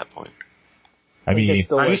 cogs at that point. I think mean, it's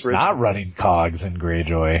still who's like not Risen. running cogs in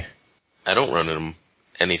Greyjoy? I don't run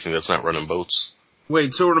anything that's not running boats.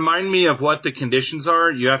 Wait, so remind me of what the conditions are.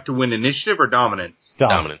 You have to win initiative or dominance?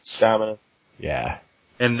 Dominance. Dominance. Yeah.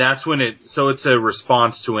 And that's when it's a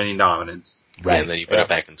response to winning dominance. Right. And then you put it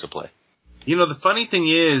back into play. You know, the funny thing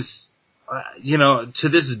is, to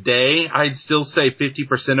this day, I'd still say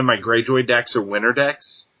 50% of my Greyjoy decks are winner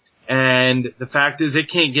decks. And the fact is, it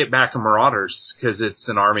can't get back a Marauders because it's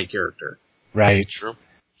an army character. Right. True.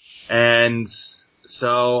 And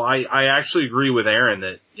so I actually agree with Aaron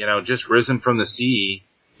that, just Risen from the Sea,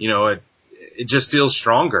 it just feels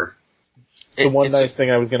stronger. The one nice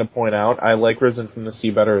thing I was going to point out, I like Risen from the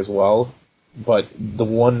Sea better as well, but the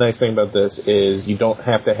one nice thing about this is you don't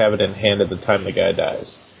have to have it in hand at the time the guy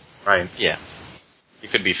dies. Right. Yeah.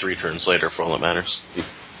 It could be 3 turns later for all that matters.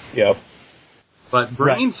 Yep. But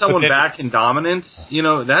bringing Right. someone But then back in dominance,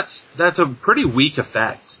 that's a pretty weak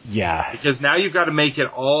effect. Yeah. Because now you've got to make it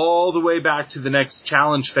all the way back to the next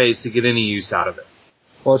challenge phase to get any use out of it.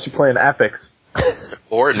 Unless you're playing epics.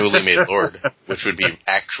 Or Newly Made Lord, which would be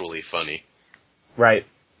actually funny. Right.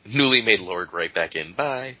 Newly Made Lord right back in.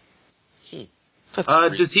 Bye.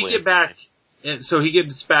 That's Does he get back, so he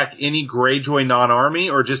gets back any Greyjoy non-army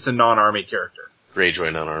or just a non-army character?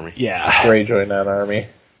 Greyjoy non-army. Yeah. Greyjoy, not army.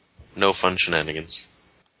 No fun shenanigans.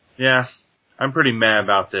 Yeah, I'm pretty mad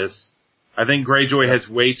about this. I think Greyjoy has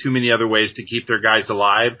way too many other ways to keep their guys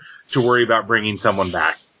alive to worry about bringing someone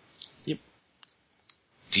back. Yep.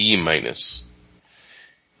 D-.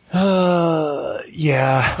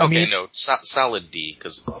 Yeah. I Okay, mean, no, solid D,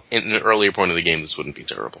 because in an earlier point of the game, this wouldn't be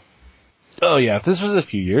terrible. oh yeah, if this was a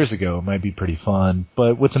few years ago, it might be pretty fun.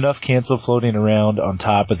 But with enough cancel floating around on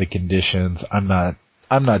top of the conditions, I'm not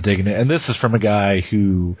I'm not digging it. And this is from a guy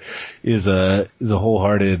who is a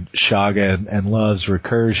wholehearted Shaga and loves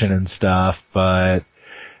recursion and stuff, but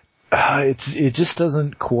it just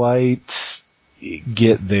doesn't quite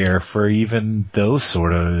get there for even those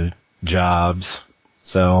sort of jobs.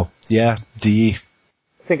 So yeah, D.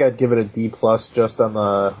 I think I'd give it a D plus just on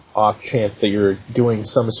the off chance that you're doing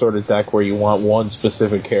some sort of deck where you want one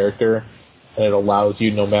specific character and it allows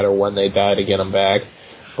you no matter when they die to get them back.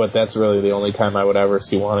 But that's really the only time I would ever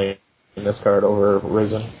see wanting this card over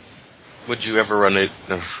Risen. Would you ever run it?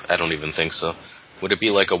 I don't even think so. Would it be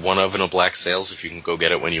like a one of in a Black Sails if you can go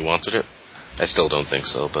get it when you wanted it? I still don't think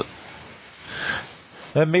so, but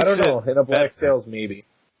that makes I don't know. In a Black Sails, maybe.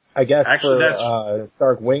 I guess actually, for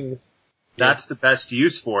Dark Wings. That's the best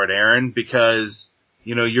use for it, Aaron, because,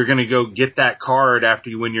 you know, you're going to go get that card after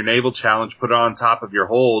you win your Naval Challenge, put it on top of your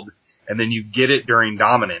hold, and then you get it during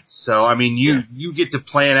Dominance. So, I mean, you get to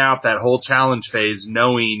plan out that whole challenge phase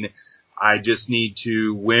knowing I just need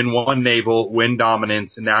to win one Naval, win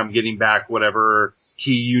Dominance, and now I'm getting back whatever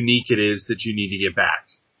key unique it is that you need to get back.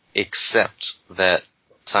 Except that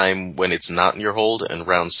time when it's not in your hold, and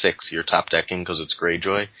round 6 you're top decking because it's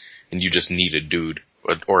Greyjoy, and you just need a dude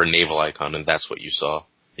or a naval icon, and that's what you saw,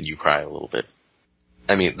 and you cry a little bit.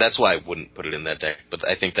 I mean, that's why I wouldn't put it in that deck, but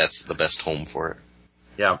I think that's the best home for it.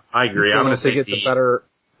 Yeah, I agree. I'm going to say it's a better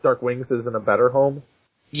Dark Wings isn't a better home.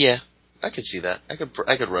 Yeah, I could see that. I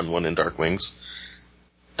could run one in Dark Wings.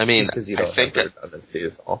 I mean, you don't have redundancy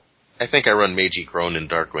is all. I think I run Meiji Crone in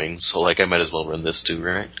Dark Wings, so like I might as well run this too,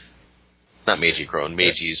 right? Not Meiji Crone,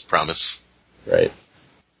 Meiji's Promise. Right.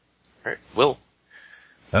 All right, Will.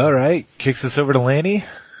 All right, kicks us over to Lanny.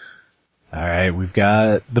 All right, we've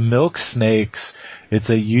got the Milk Snakes. It's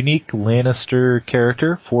a unique Lannister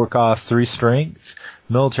character, 4 cost, 3 strength,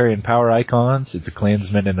 military and power icons. It's a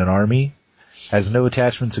clansman in an army. Has no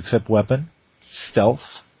attachments except weapon,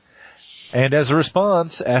 stealth. And as a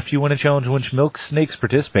response, after you win a challenge in which Milk Snakes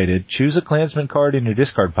participated, choose a clansman card in your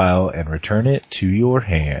discard pile and return it to your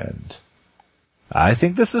hand. I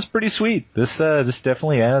think this is pretty sweet. This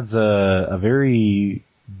definitely adds a very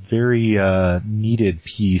needed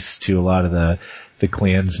piece to a lot of the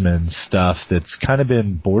Klansman stuff that's kind of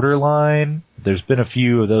been borderline. There's been a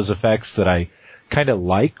few of those effects that I kind of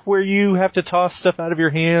like where you have to toss stuff out of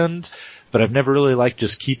your hand, but I've never really liked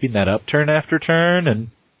just keeping that up turn after turn, and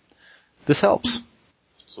this helps.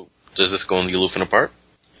 So, does this go in the Alufin apart?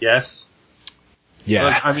 Yes. Yeah.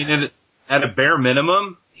 Look, I mean, at a bare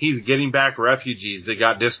minimum, he's getting back refugees that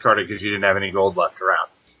got discarded because you didn't have any gold left around.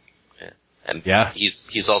 And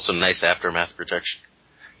he's also nice aftermath protection.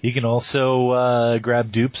 He can also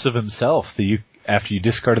grab dupes of himself after you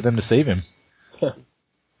discarded them to save him.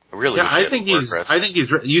 Really? Yeah, I think he's.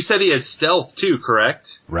 You said he has stealth too, correct?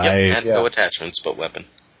 Right. Yep, and no attachments, but weapon.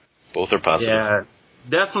 Both are positive. Yeah,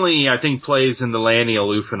 definitely. I think plays in the Lanny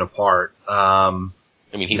Alufin apart. I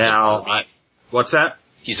mean, he's now. an army. What's that?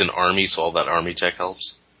 He's an army, so all that army tech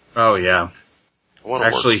helps. Oh yeah.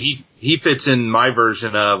 Actually, he fits in my version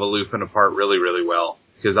of Alufin apart really, really well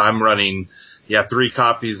because I'm running 3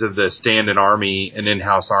 copies of the stand-in army and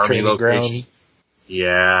in-house army Training location. grounds.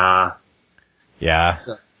 Yeah. Yeah.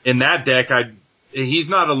 In that deck, he's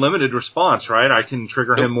not a limited response, right? I can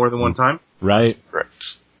trigger him more than one time. Right. Correct.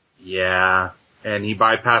 Yeah, and he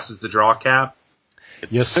bypasses the draw cap.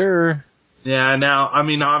 Yes, sir. Yeah, now, I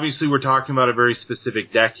mean, obviously we're talking about a very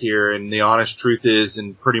specific deck here, and the honest truth is,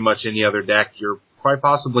 in pretty much any other deck, you're quite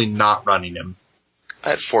possibly not running him.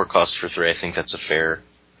 At 4 costs for 3, I think that's a fair.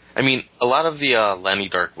 I mean, a lot of the Lanny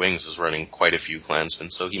Dark Wings is running quite a few clansmen,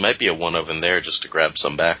 so he might be a one of in there just to grab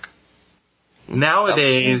some back.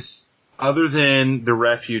 Nowadays, other than the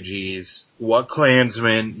refugees, what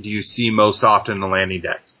clansmen do you see most often in the Lanny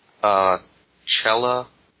deck? Chella,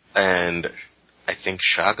 and I think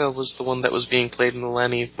Shaga was the one that was being played in the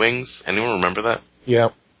Lanny Wings. Anyone remember that?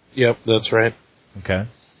 Yep, that's right. Okay.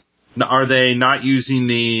 Now, are they not using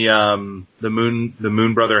the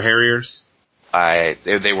Moon Brother Harriers?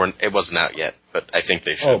 They weren't. It wasn't out yet, but I think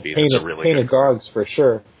they should be. It's a really Painted good card. Dogs for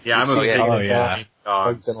sure. Yeah, I'm a big Painted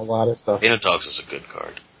Dogs and a lot of stuff. Painted Dogs is a good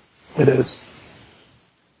card. It is.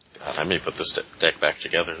 God, I may put this deck back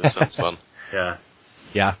together. This sounds fun. Yeah.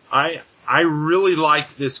 Yeah. I really like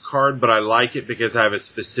this card, but I like it because I have a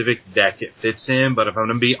specific deck it fits in. But if I'm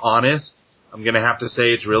going to be honest, I'm going to have to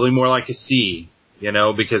say it's really more like a C,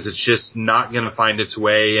 because it's just not going to find its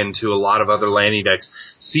way into a lot of other Lanny decks.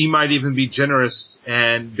 C might even be generous,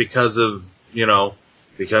 and because of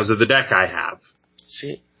the deck I have.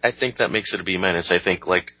 See, I think that makes it a B-. I think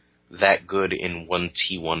that good in one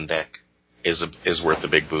T1 deck is worth a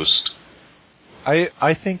big boost.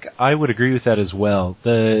 I think I would agree with that as well.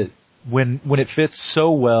 The when it fits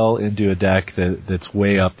so well into a deck that's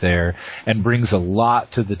way up there and brings a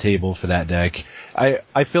lot to the table for that deck,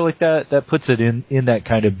 I feel like that puts it in that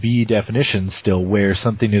kind of B definition still, where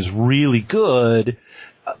something is really good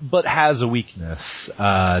but has a weakness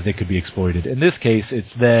that could be exploited. In this case,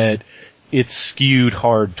 it's that it's skewed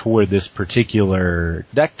hard toward this particular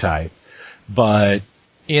deck type, but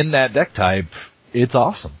in that deck type, it's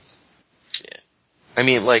awesome. Yeah. I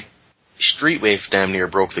mean, like, Streetwave damn near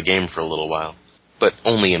broke the game for a little while, but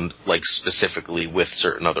only in, like, specifically with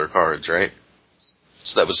certain other cards, right?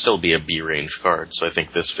 So that would still be a B-range card, so I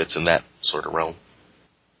think this fits in that sort of realm.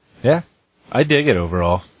 Yeah, I dig it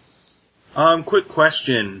overall. Quick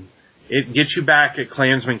question. It gets you back a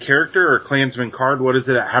Klansman character or a Klansman card? What is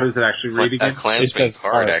it? How does it actually read again? A Klansman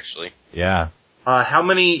card, actually. Yeah. How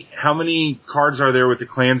many cards are there with the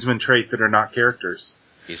Klansman trait that are not characters?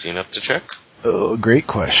 Easy enough to check. Oh, great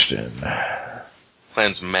question.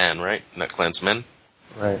 Klansman, right? Not Klansmen?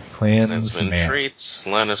 Right. Klansman traits,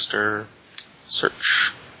 Lannister,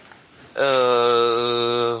 search.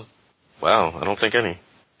 Wow, I don't think any.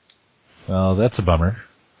 Well, that's a bummer.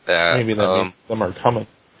 Maybe that means some are coming.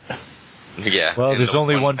 Yeah. Well, there's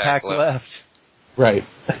only one pack left. Right.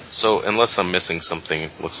 So, unless I'm missing something,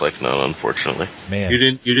 looks like no, unfortunately. Man.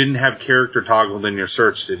 You didn't have character toggled in your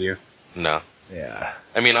search, did you? No. Yeah.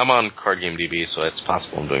 I mean, I'm on Card Game DB, so it's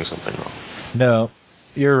possible I'm doing something wrong. No,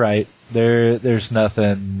 you're right. There's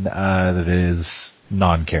nothing that is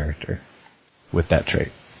non-character with that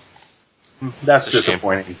trait. That's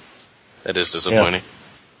disappointing. That is disappointing.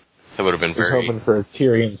 Yeah. That would have been I was very... hoping for a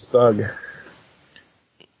Tyrion's Thug.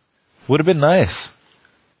 Would have been nice.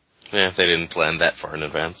 Yeah, they didn't plan that far in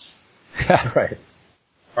advance. Right.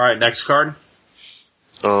 Alright, next card.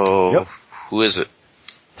 Oh, Yep. Who is it?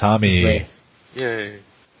 Tommy. Yay.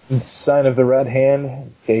 Sign of the Red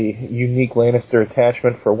Hand. It's a unique Lannister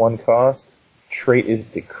attachment for 1 cost. Trait is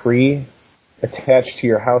Decree. Attached to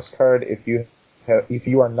your house card, if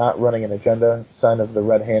you are not running an agenda, Sign of the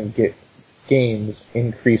Red Hand gains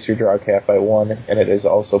increase your draw cap by 1, and it is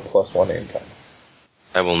also +1 income.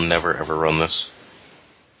 I will never ever run this.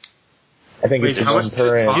 I think it's how 1 much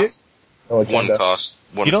per did it end. cost? No agenda. One cost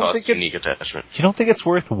You don't think unique attachment. You don't think it's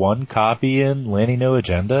worth 1 copy in Lanny No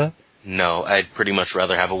Agenda? No, I'd pretty much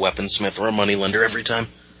rather have a weaponsmith or a moneylender every time.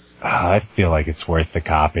 I feel like it's worth the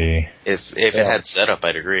copy. If it had setup,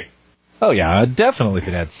 I'd agree. Oh yeah, definitely if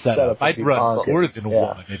it had setup. Setup would I'd be run pockets, more than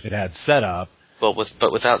yeah. 1 if it had setup. But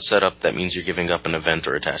without setup, that means you're giving up an event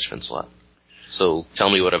or attachment slot. So tell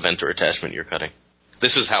me what event or attachment you're cutting.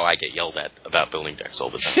 This is how I get yelled at about building decks all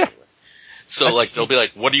the time. Anyway. So like they'll be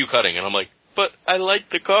like, "What are you cutting?" And I'm like, "But I like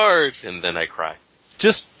the card," and then I cry.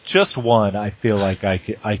 Just 1, I feel like I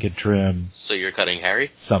could trim So you're cutting Harry?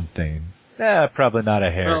 something. Probably not a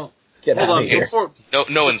hair. Well, Get hold out on. of here. Before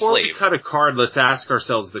No we enslave. cut a card, let's ask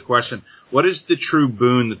ourselves the question, what is the true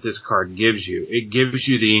boon that this card gives you? It gives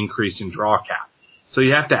you the increase in draw cap. So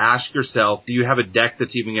you have to ask yourself, do you have a deck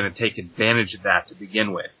that's even going to take advantage of that to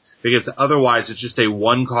begin with? Because otherwise it's just a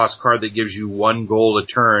 1-cost card that gives you 1 gold a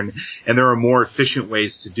turn, and there are more efficient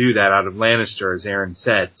ways to do that out of Lannister, as Aaron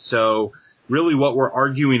said. So really what we're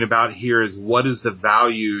arguing about here is what is the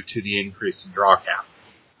value to the increase in draw cap?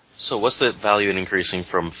 So what's the value in increasing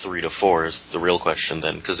from 3 to 4 is the real question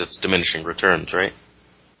then, because it's diminishing returns, right?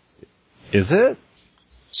 Is it?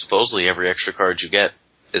 Supposedly every extra card you get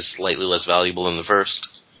is slightly less valuable than the first.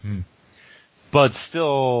 But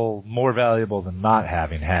still more valuable than not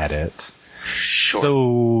having had it. Sure.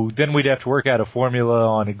 So then we'd have to work out a formula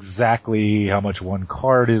on exactly how much 1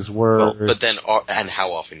 card is worth. Well, but then, and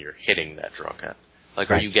how often you're hitting that draw cap.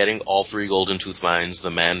 Like, are you getting all 3 Golden Tooth Mines,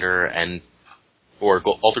 the Mander, or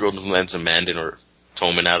all 3 Golden Tooth Mines, the Mandan, or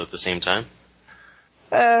Toman out at the same time?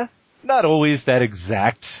 Not always that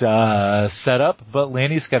exact setup, but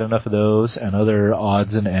Lanny's got enough of those and other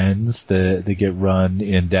odds and ends that get run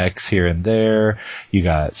in decks here and there. You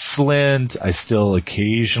got Slint. I still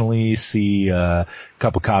occasionally see a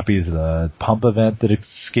couple copies of the Pump event that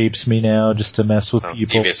escapes me now just to mess with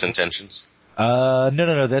people. Devious Intentions?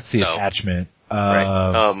 No, that's the attachment.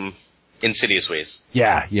 Right. Insidious Ways.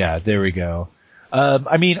 Yeah, there we go.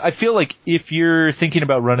 I mean, I feel like if you're thinking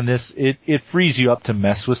about running this, it frees you up to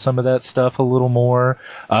mess with some of that stuff a little more.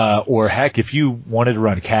 Or heck, if you wanted to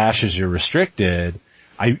run cash as your restricted,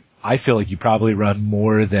 I feel like you probably run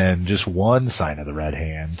more than just 1 Sign of the Red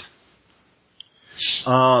Hand.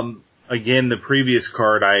 Again, the previous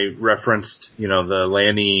card I referenced, the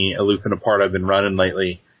Lanny Aloof and Apart I've been running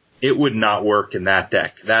lately. It would not work in that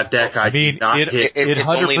deck. That deck I did not hit. It it's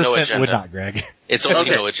only no 100% agenda. would not, Greg. It's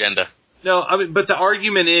only no agenda. No, I mean, but the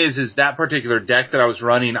argument is that particular deck that I was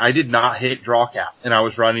running, I did not hit draw cap, and I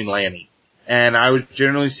was running Lanny. And I was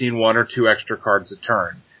generally seeing 1 or 2 extra cards a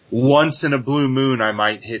turn. Once in a blue moon, I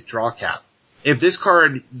might hit draw cap. If this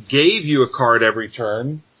card gave you a card every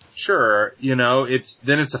turn, sure, it's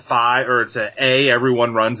a 5 or it's a A,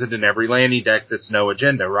 everyone runs it in every Lanny deck that's no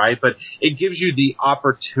agenda, right? But it gives you the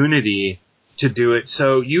opportunity to do it.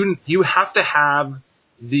 So you have to have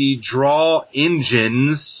the draw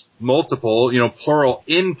engines, multiple, plural,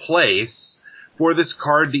 in place for this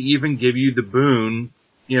card to even give you the boon,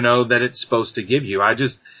 that it's supposed to give you. At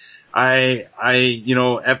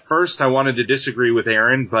first I wanted to disagree with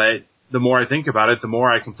Aaron, but the more I think about it, the more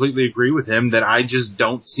I completely agree with him that I just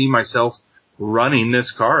don't see myself running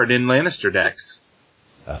this card in Lannister decks.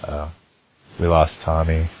 Uh-oh. We lost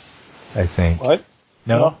Tommy, I think. What?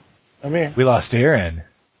 No? I'm here. We lost Aaron.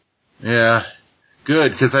 Yeah.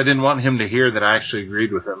 Good, because I didn't want him to hear that I actually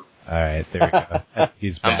agreed with him. Alright, there we go.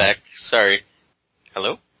 He's back. I'm back. Sorry.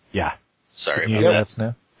 Hello? Yeah. Sorry Can you about hear that. us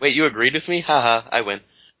now? Wait, you agreed with me? Haha, I win.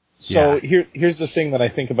 So Yeah. here's the thing that I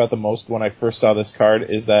think about the most when I first saw this card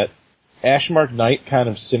is that Ashmark Knight kind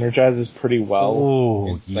of synergizes pretty well. Oh,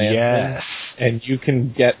 in Landsman, yes. and you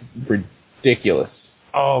can get ridiculous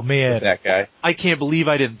Oh, man. with that guy. I can't believe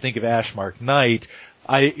I didn't think of Ashmark Knight.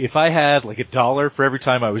 If I had like $1 for every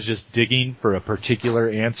time I was just digging for a particular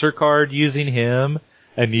answer card using him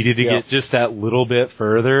and needed to get just that little bit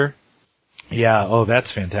further. Yeah,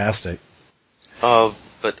 that's fantastic. But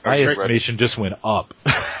My are you ready? estimation just went up.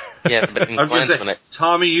 Yeah, but in I was going to say, Clansman,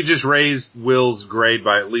 Tommy, you just raised Will's grade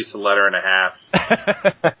by at least a letter and a half.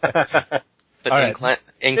 but All in, right.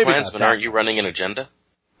 in Maybe not Clansman, that. aren't you running an agenda?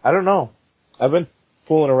 I don't know. I've been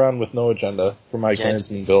fooling around with no agenda for my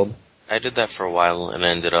Clansman build. I did that for a while and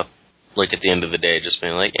ended up, at the end of the day, just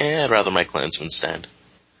being like, I'd rather my Clansman stand.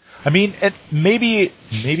 I mean, maybe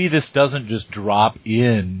this doesn't just drop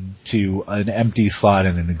in to an empty slot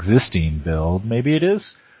in an existing build. Maybe it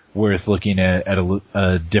is worth looking at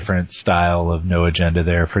a different style of no agenda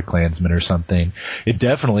there for Clansmen or something. It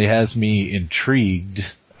definitely has me intrigued,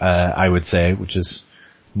 I would say, which is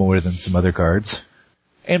more than some other cards.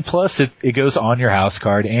 And plus, it goes on your house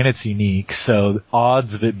card, and it's unique, so the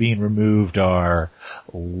odds of it being removed are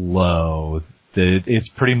low. It's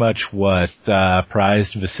pretty much what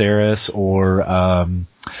Prized Viserys or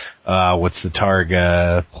what's the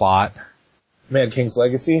Targa plot? Mad King's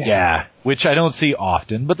Legacy? Yeah, which I don't see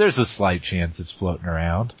often, but there's a slight chance it's floating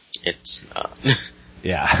around. It's not.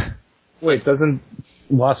 Yeah. Wait, doesn't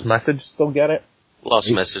Lost Message still get it? Lost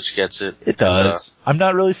Message gets it. It does. I'm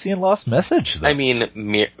not really seeing Lost Message, though. I mean,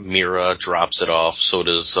 Mira drops it off, so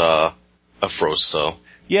does Afrosto.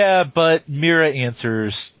 Yeah, but Mira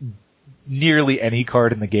answers nearly any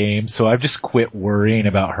card in the game, so I've just quit worrying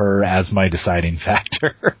about her as my deciding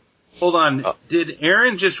factor. Hold on. Did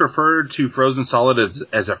Aaron just refer to Frozen Solid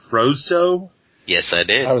as a Frozo? Yes, I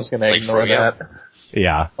did. I was going to ignore Froyo. that.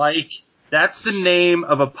 Yeah. Like, that's the name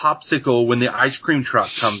of a popsicle when the ice cream truck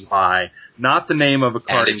comes by, not the name of a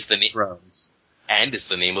card in it's the Thrones. And it's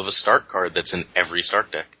the name of a Stark card that's in every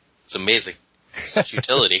Stark deck. It's amazing. Such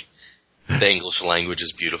utility. The English language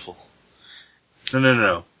is beautiful.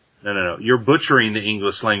 No. You're butchering the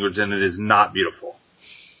English language and it is not beautiful.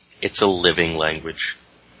 It's a living language.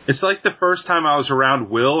 It's like the first time I was around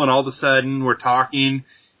Will and all of a sudden we're talking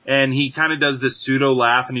and he kind of does this pseudo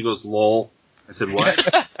laugh and he goes, lol. I said, what?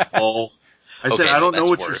 Lol. I said, I don't know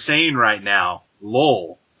what you're saying right now.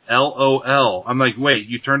 Lol. L-O-L. I'm like, wait,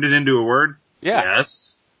 you turned it into a word? Yeah.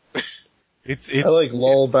 Yes. It's I like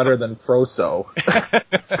LOL better than Froso.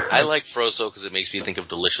 I like Frozo because it makes me think of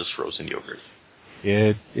delicious frozen yogurt.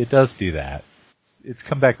 It does do that. It's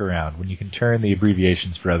come back around. When you can turn the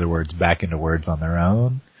abbreviations for other words back into words on their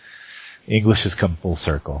own, English has come full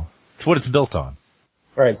circle. It's what it's built on.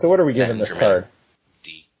 Alright, so what are we giving this card?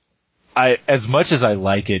 D. As much as I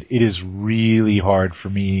like it, it is really hard for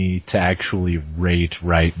me to actually rate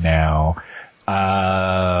right now.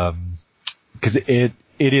 Because it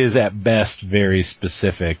is at best very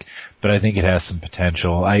specific, but I think it has some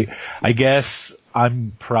potential. I guess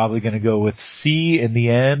I'm probably going to go with C in the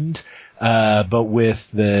end, but with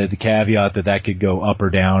the caveat that could go up or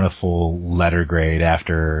down a full letter grade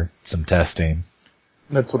after some testing.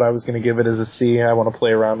 That's what I was going to give it as a C. I want to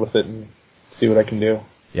play around with it and see what I can do.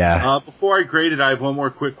 Yeah. Before I grade it, I have one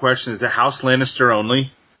more quick question. Is it House Lannister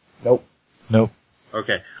only? Nope.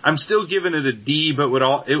 Okay. I'm still giving it a D, but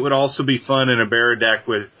it would also be fun in a bearer deck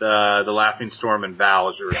with the Laughing Storm and Val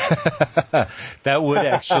as your That would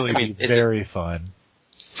actually be is very fun.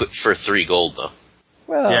 For 3 gold, though.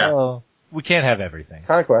 Well, we can't have everything.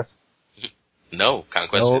 Conquest. No,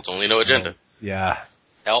 Conquest, Nope. it's only no agenda. Yeah.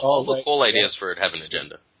 All the right, cool yeah. ideas for it have an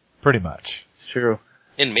agenda. Pretty much. True.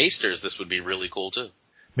 In Maesters, this would be really cool too.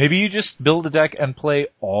 Maybe you just build a deck and play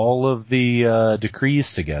all of the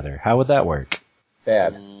decrees together. How would that work?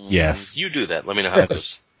 Bad. Yes. You do that. Let me know how it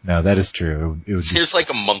goes. No, that is true. It would be... There's like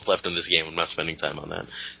a month left in this game. I'm not spending time on that.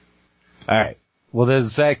 All right. Well,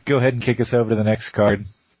 does Zach go ahead and kick us over to the next card?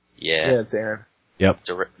 Yeah. Yeah, it's Aaron. Yep.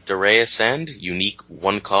 Dareya Sand, unique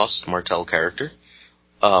 1-cost Martel character.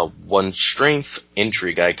 1 strength,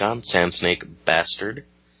 intrigue icon, Sand Snake Bastard.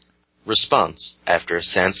 Response. After a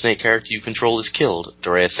Sand Snake character you control is killed,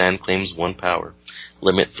 Dareya Sand claims 1 power.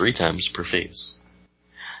 Limit 3 times per phase.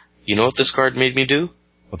 You know what this card made me do?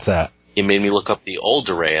 What's that? It made me look up the old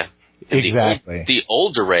Dareya. Exactly. The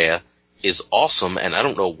old Dareya is awesome, and I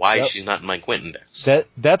don't know why she's not in my Quentin decks.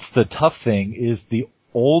 That's the tough thing, is the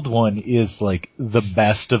old one is like the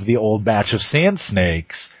best of the old batch of Sand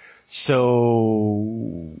Snakes.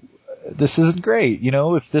 So this isn't great. You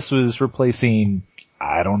know, if this was replacing,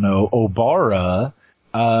 I don't know, Obara,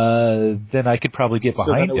 then I could probably get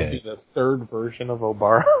behind so then it would be the third version of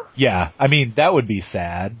Obara. Yeah, I mean, that would be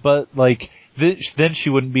sad, but like, then she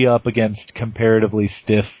wouldn't be up against comparatively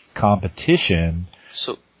stiff competition.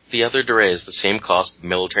 So the other Dareya is the same cost,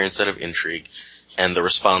 military instead of intrigue, and the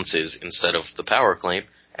response is, instead of the power claim,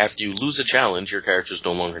 after you lose a challenge, your characters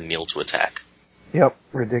no longer kneel to attack. Yep,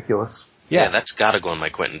 ridiculous. Yeah, that's gotta go in my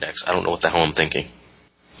Quentin decks. I don't know what the hell I'm thinking.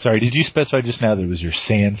 Sorry, did you specify just now that it was your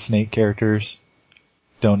Sand Snake characters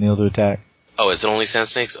don't kneel to attack? Oh, is it only Sand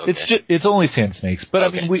Snakes? Okay. It's only Sand Snakes, but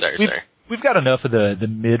Okay, I mean, sorry. we've got enough of the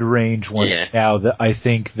mid-range ones now that I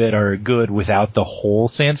think that are good without the whole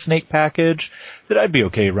Sand Snake package, that I'd be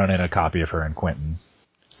okay running a copy of her in Quentin.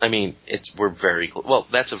 I mean, we're very well,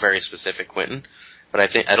 that's a very specific Quentin, but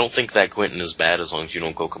I don't think that Quentin is bad as long as you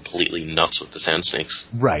don't go completely nuts with the Sand Snakes.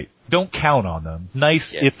 Right. Don't count on them.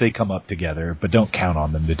 Nice if they come up together, but don't count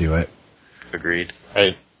on them to do it. Agreed.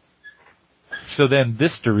 Right. So then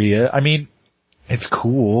this Dareya, I mean, it's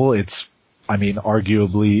cool. It's, I mean,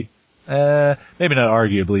 arguably, maybe not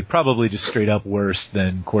arguably, probably just straight up worse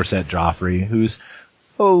than Corset Joffrey, who's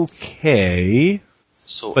okay.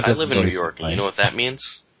 So but I live in New York, and you know what that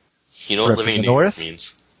means? You know what living in New York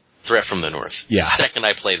means? Threat from the North. Yeah. The second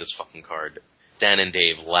I play this fucking card, Dan and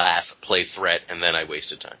Dave laugh, play Threat, and then I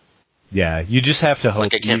wasted time. Yeah, you just have to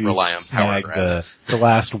hope I can't rely on power snag the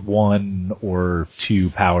last 1 or 2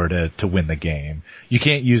 power to win the game. You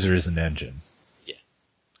can't use her as an engine. Yeah.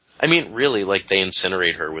 I mean, really, like, they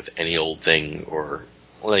incinerate her with any old thing, or,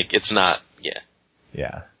 like, it's not, Yeah.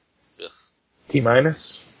 Ugh. T-?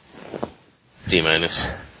 D-.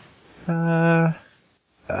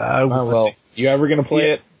 Well, you ever gonna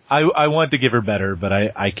play it? I want to give her better, but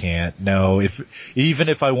I can't. No, even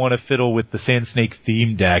if I want to fiddle with the Sand Snake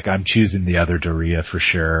theme deck, I'm choosing the other Dareya for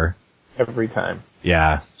sure. Every time.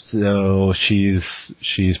 Yeah, so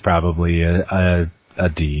she's probably a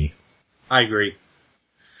D. I agree.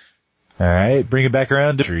 All right, bring it back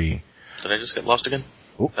around to Tree. Did I just get lost again?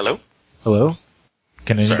 Oh. Hello? Hello?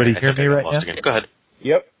 Can anybody Sorry, hear me right now? Again. Go ahead.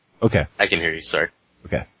 Yep. Okay. I can hear you, sorry.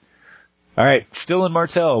 Okay. All right, still in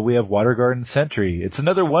Martel, we have Water Garden Sentry. It's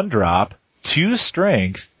another 1-drop, 2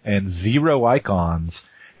 strength, and 0 icons.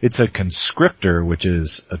 It's a conscriptor, which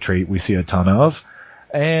is a trait we see a ton of,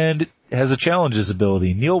 and it has a challenges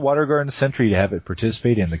ability. Kneel Water Garden Sentry to have it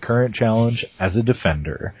participate in the current challenge as a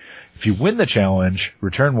defender. If you win the challenge,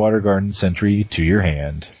 return Water Garden Sentry to your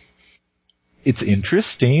hand. It's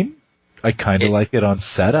interesting. I kind of like it on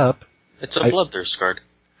setup. It's a Bloodthirst card.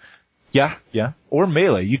 Yeah. Or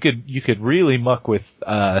melee. You could really muck with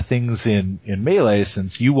things in melee,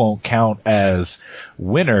 since you won't count as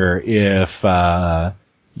winner if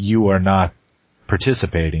you are not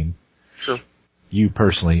participating. True. You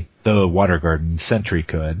personally, the Water Garden Sentry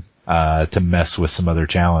could to mess with some other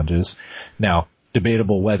challenges. Now,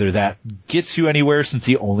 debatable whether that gets you anywhere, since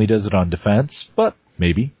he only does it on defense, but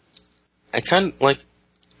maybe. I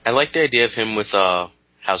like the idea of him with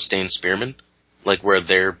House Dane Spearman. Like, where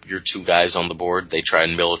they're your 2 guys on the board, they try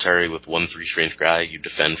in military with 1 3-strength guy, you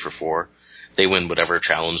defend for 4. They win whatever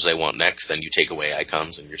challenge they want next, then you take away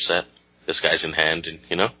icons and you're set. This guy's in hand, and,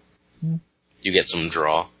 you know? You get some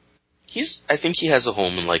draw. I think he has a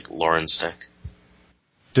home in, like, Lauren's deck.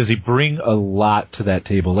 Does he bring a lot to that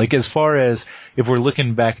table? Like, as far as, if we're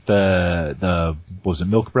looking back what was it,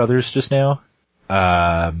 Milk Brothers just now?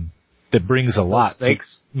 That brings a lot.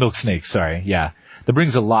 Milk Snakes, sorry, yeah. That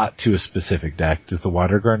brings a lot to a specific deck. Does the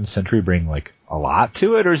Water Garden Sentry bring, like, a lot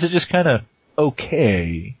to it, or is it just kind of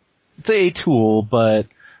okay? It's a tool, but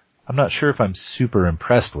I'm not sure if I'm super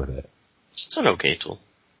impressed with it. It's an okay tool.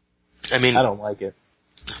 I mean, I don't like it.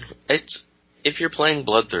 if you're playing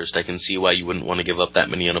Bloodthirst, I can see why you wouldn't want to give up that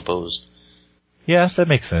many unopposed. Yeah, that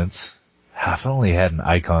makes sense. If only had an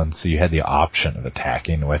icon so you had the option of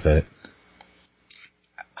attacking with it.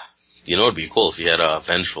 You know, it'd be cool if you had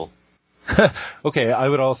Vengeful. Okay, I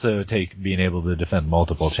would also take being able to defend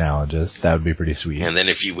multiple challenges. That would be pretty sweet. And then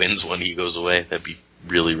if he wins one, he goes away. That'd be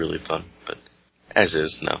really, really fun. But as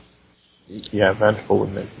is, no. Yeah, Vengeful would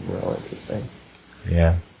make it real interesting.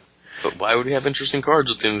 Yeah. But why would we have interesting cards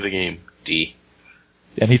at the end of the game? D.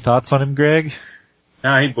 Any thoughts on him, Greg?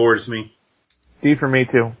 Nah, he bores me. D for me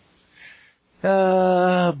too.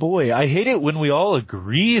 Boy, I hate it when we all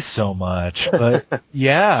agree so much, but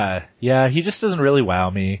yeah, he just doesn't really wow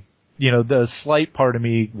me. You know, the slight part of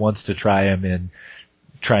me wants to try him and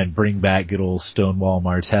try and bring back good old Stonewall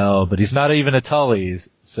Martell, but he's not even a Tully's,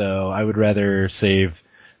 so I would rather save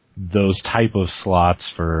those type of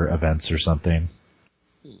slots for events or something.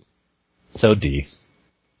 So D.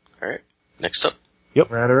 Alright, next up.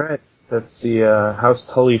 Yep. Right. That's the House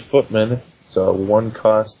Tully Footman. It's a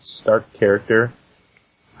 1-cost start character.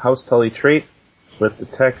 House Tully trait with the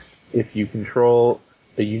text, if you control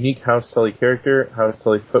a unique House Tully character, House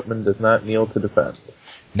Tully Footman does not kneel to defend.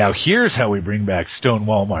 Now here's how we bring back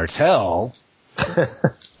Stonewall Martell.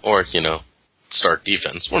 Or, start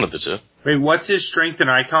defense. One of the two. Wait, what's his strength and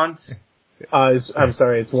icons? I'm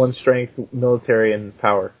sorry, it's 1 strength, military, and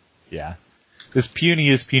power. Yeah. As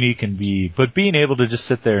puny can be, but being able to just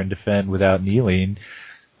sit there and defend without kneeling,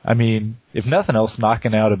 I mean, if nothing else,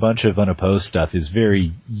 knocking out a bunch of unopposed stuff is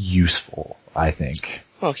very useful, I think.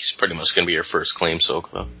 Well, he's pretty much going to be your first claim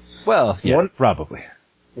soak, though. Well, yeah, probably.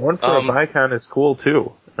 1 for a Vicon is cool,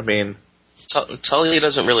 too. I mean... Tully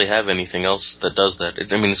doesn't really have anything else that does that.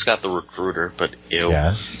 It's got the Recruiter, but ew.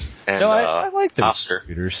 Yeah. And, no, I like the Hoster.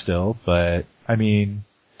 Recruiter still, but, I mean...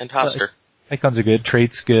 And Hoster. Icons are good,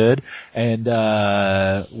 traits good, and,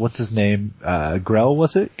 what's his name? Grell,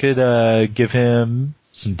 was it? Could, give him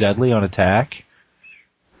some deadly on attack.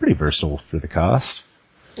 Pretty versatile for the cost.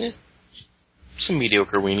 Yeah. Some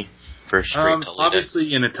mediocre weenie for a straight Tully obviously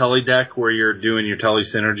deck. In a Tully deck where you're doing your Tully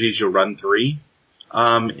synergies, you'll run 3.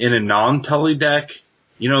 In a non-Tully deck,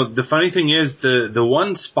 the funny thing is the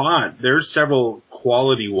one spot, there's several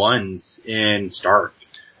quality ones in Stark.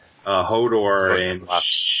 Hodor and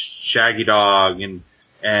Shaggy Dog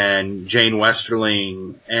and Jane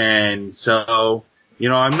Westerling, and so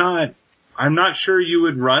I'm not sure you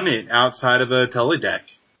would run it outside of a Tully deck.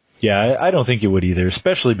 Yeah, I don't think you would either,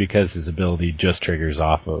 especially because his ability just triggers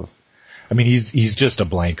off of. I mean, he's just a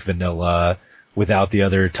blank vanilla without the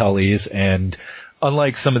other Tullys, and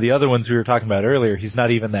unlike some of the other ones we were talking about earlier, he's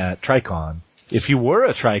not even that Tricon. If he were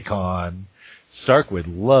a Tricon, Stark would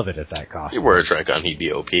love it at that cost. If he were a Tricon, he'd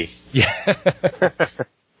be OP. Yeah.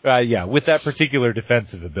 Yeah, with that particular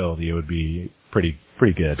defensive ability, it would be pretty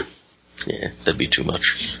good. Yeah, that'd be too much.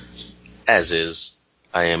 As is,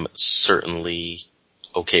 I am certainly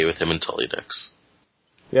okay with him in Tully decks.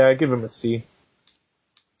 Yeah, I give him a C.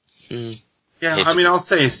 Yeah, I'll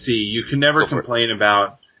say a C. You can never complain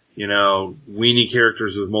about, weenie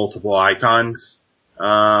characters with multiple icons.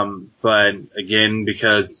 But again,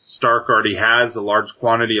 because Stark already has a large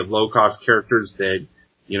quantity of low-cost characters that,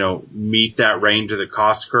 meet that range of the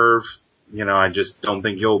cost curve, I just don't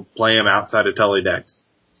think you'll play him outside of Tully decks.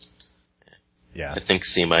 Yeah. I think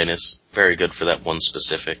C-. Very good for that one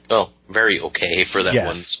specific. Well, very okay for that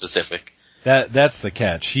one specific. That's the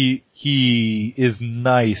catch. He is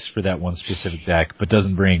nice for that one specific deck, but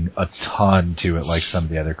doesn't bring a ton to it like some of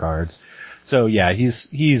the other cards. So yeah,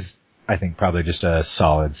 he's I think probably just a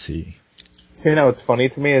solid C. See, now what's funny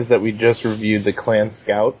to me is that we just reviewed the Clan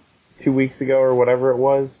Scout 2 weeks ago or whatever it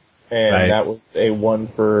was, and that was a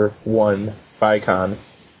 1-for-1 Vicon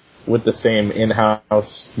with the same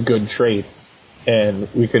in-house good trait, and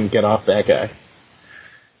we couldn't get off that guy.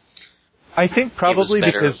 I think probably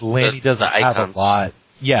because Lanny doesn't have a lot.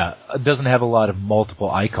 Yeah, doesn't have a lot of multiple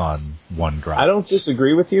icon 1-drops. I don't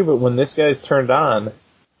disagree with you, but when this guy's turned on,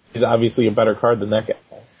 he's obviously a better card than that guy.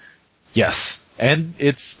 Yes, and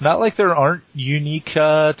it's not like there aren't unique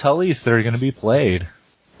Tullys that are going to be played.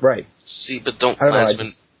 Right. See, but don't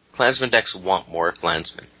Clansman decks want more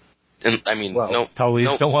Clansmen. And no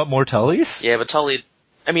Tullys don't want more Tullys? Yeah, but Tully,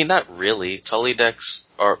 not really. Tully decks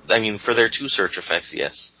are, for their 2 search effects,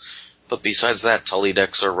 yes. But besides that, Tully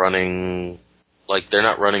decks are running, they're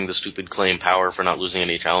not running the stupid claim power for not losing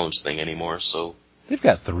any challenge thing anymore, so. They've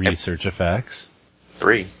got 3 search effects.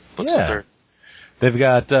 3? What's the third? They've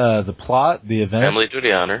got the plot, the event. Family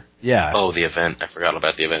Duty Honor. Yeah. Oh, the event. I forgot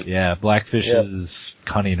about the event. Yeah, Blackfish's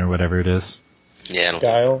Cunning or whatever it is. Yeah, I don't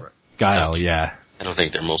Guile. Guile, yeah. I don't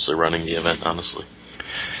think they're mostly running the event, honestly.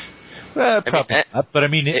 Probably not. But I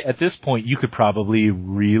mean, at this point, you could probably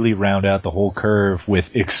really round out the whole curve with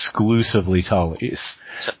exclusively Tullys.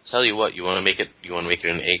 Tell you what, you want to make it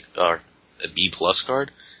an A or a B plus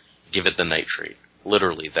card? Give it the nitrate.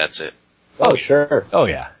 Literally, that's it. Oh, sure. Oh,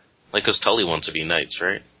 yeah. Like, because Tully wants to be knights,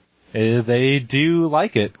 right? They do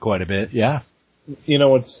like it quite a bit, yeah. You know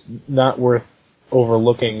what's not worth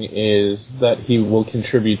overlooking is that he will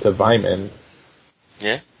contribute to Vyman.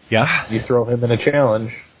 Yeah? Yeah. You throw him in a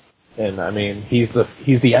challenge, and I mean, he's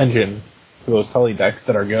the engine for those Tully decks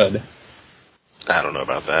that are good. I don't know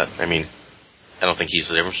about that. I mean, I don't think he's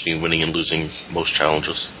the difference between winning and losing most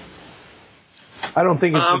challenges. I don't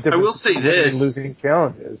think it's the difference I will say between this. losing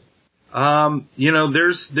challenges.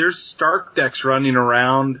 There's Stark decks running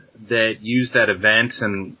around that use that event,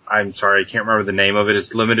 and I'm sorry, I can't remember the name of it.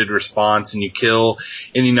 It's limited response, and you kill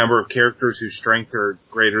any number of characters whose strength are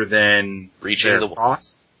greater than Reaching their the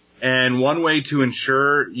cost. And one way to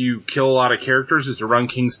ensure you kill a lot of characters is to run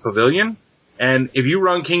King's Pavilion. And if you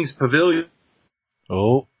run King's Pavilion,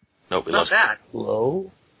 Oh. Nope, we not lost bad.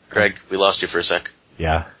 Hello? Greg, we lost you for a sec.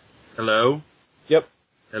 Yeah. Hello? Yep.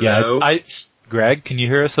 Hello? Yeah, Greg, can you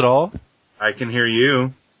hear us at all? I can hear you.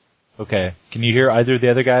 Okay. Can you hear either of the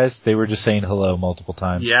other guys? They were just saying hello multiple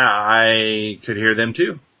times. Yeah, I could hear them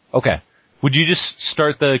too. Okay. Would you just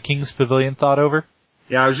start the King's Pavilion thought over?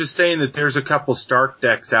 Yeah, I was just saying that there's a couple Stark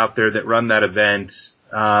decks out there that run that event,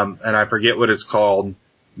 and I forget what it's called.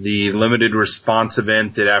 The limited response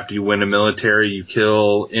event that after you win a military, you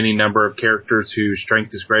kill any number of characters whose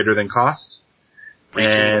strength is greater than cost.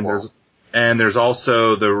 Reaching the wall. And there's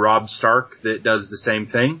also the Rob Stark that does the same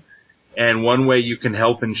thing. And one way you can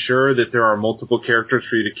help ensure that there are multiple characters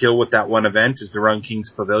for you to kill with that one event is to run King's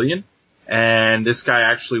Pavilion. And this guy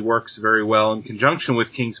actually works very well in conjunction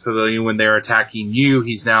with King's Pavilion when they're attacking you.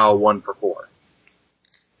 He's now a 1-for-4.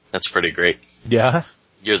 That's pretty great. Yeah.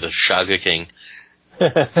 You're the Shaga King.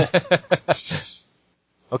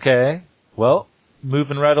 Okay. Well,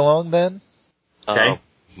 moving right along then. Okay.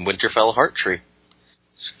 Winterfell Heart Tree.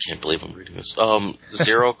 Can't believe I'm reading this.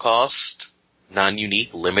 0 cost,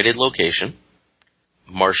 non-unique, limited location.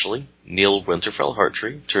 Marshally, Neil Winterfell Heart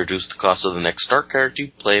Tree to reduce the cost of the next Stark character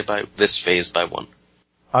you play by this phase by 1.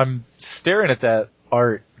 I'm staring at that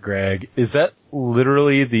art, Greg. Is that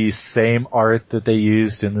literally the same art that they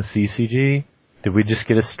used in the CCG? Did we just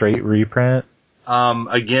get a straight reprint?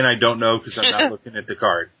 Again, I don't know because I'm not looking at the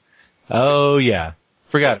card. Oh, yeah.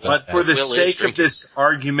 Forgot about But for the Will is sake of drinking. this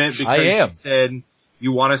argument, because I am. you said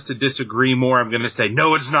you want us to disagree more, I'm going to say,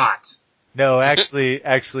 no, it's not. No, actually,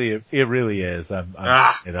 it really is. I'm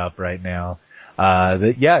looking it up right now.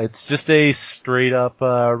 It's just a straight up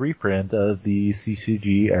reprint of the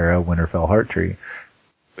CCG era Winterfell Heart Tree.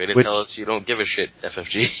 Way to tell us you don't give a shit,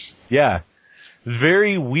 FFG. Yeah.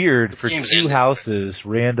 Very weird for Seems two ended. houses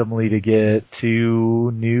randomly to get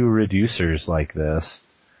 2 new reducers like this.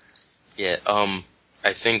 Yeah,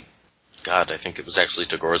 I think it was actually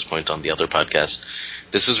Tagora's point on the other podcast.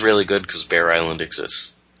 This is really good because Bear Island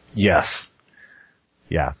exists. Yes.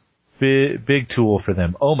 Yeah. Big tool for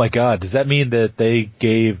them. Oh my god, does that mean that they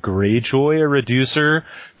gave Greyjoy a reducer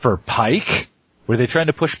for Pike? Were they trying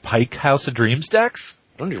to push Pike House of Dreams decks?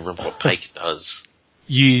 I don't even remember what Pike does.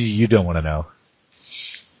 You don't want to know.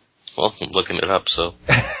 Well, I'm looking it up, so.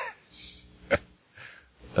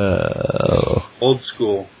 Old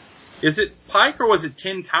school. Is it Pike or was it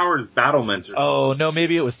 10 Towers Battlements? Or Oh, no,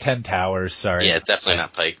 maybe it was 10 Towers, sorry. Yeah, it's definitely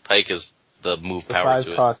not Pike. Pike is the move The power 5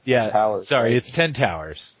 to it. cost Yeah, towers. sorry, right? it's 10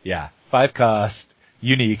 Towers. Yeah. 5 cost,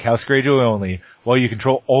 unique, House Greyjoy only. While you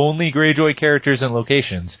control only Greyjoy characters and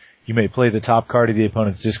locations, you may play the top card of the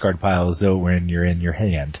opponent's discard pile as though when you're in your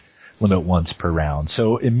hand. Limit once per round.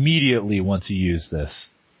 So immediately once you use this,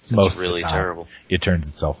 most really of the time, terrible. it turns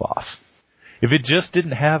itself off. If it just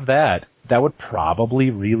didn't have that, that would probably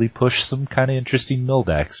really push some kind of interesting mill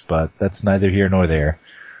decks, but that's neither here nor there.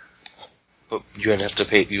 But you would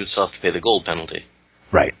still have to pay the gold penalty.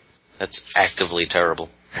 Right. That's actively terrible.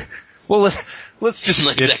 Well, let's just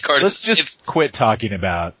Like, that card let's is- just quit talking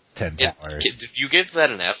about 10 Towers. Did you give that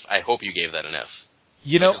an F? I hope you gave that an F.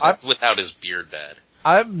 You know, Because that's without his beard bad.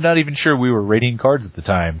 I'm not even sure we were rating cards at the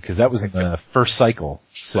time because that was in the first cycle.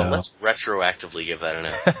 So Well, let's retroactively give that an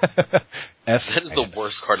F. F That is the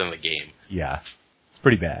worst card in the game. Yeah, it's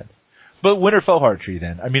pretty bad. But Winterfell Heart Tree,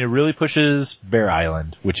 then. I mean, it really pushes Bear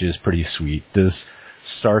Island, which is pretty sweet. Does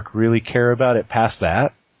Stark really care about it past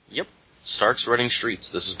that? Yep. Stark's running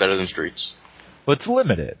Streets. This is better than Streets. Well, it's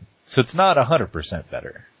limited, so it's not 100%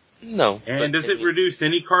 better. No. and but does it reduce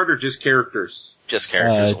any card or just characters? Just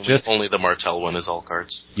characters. just- only the Martell one is all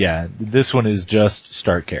cards. Yeah, this one is just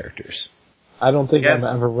Stark characters. I don't think Yeah. I'm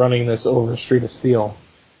ever running this over Street of Steel.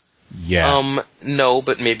 Yeah. No,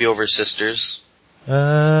 but maybe over Sisters.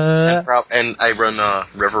 Uh, And I run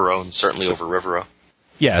Rivero, and certainly over Rivero.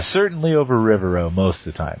 yeah, certainly over Rivero most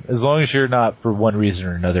of the time. As long as you're not, for one reason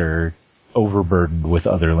or another, overburdened with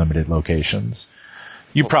other limited locations.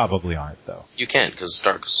 You probably aren't, though. You can, because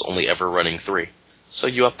Stark's only ever running 3. So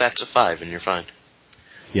you up that to 5, and you're fine.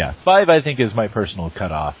 Yeah, 5 I think is my personal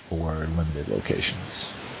cutoff for limited locations.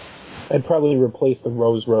 I'd probably replace the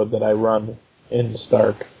Rose Road that I run in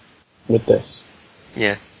Stark with this.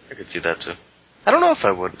 Yeah, I could see that too. I don't know if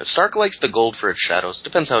I would. Stark likes the gold for its shadows.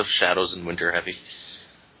 Depends how shadows in winter heavy.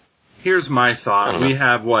 Here's my I thought. don't know. We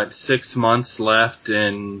have, 6 months left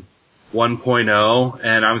in 1.0,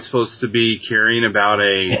 and I'm supposed to be carrying about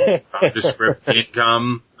a nondescript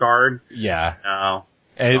income card. Yeah. No.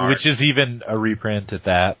 Which is even a reprint at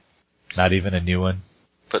that. Not even a new one.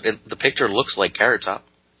 But the picture looks like Carrot Top.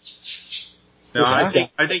 No, I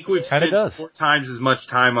think we've Kinda spent does. 4 times as much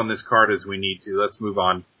time on this card as we need to. Let's move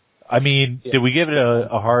on. I mean, Yeah. did we give it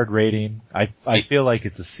a hard rating? I feel like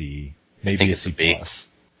it's a C. Maybe think a it's C a B. plus.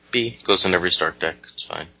 B goes in every Stark deck. It's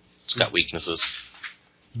fine. It's got weaknesses.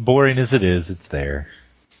 As boring as it is, it's there.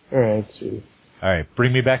 Alright, sweet. Alright,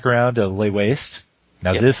 bring me back around to Lay Waste.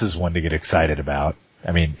 Now Yep. this is one to get excited about.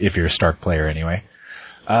 I mean, if you're a Stark player anyway.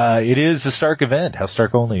 It is a Stark event, House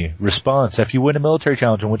Stark only. Response: after you win a military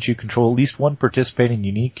challenge in which you control at least one participating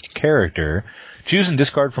unique character, choose and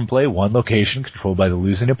discard from play one location controlled by the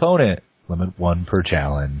losing opponent. Limit 1 per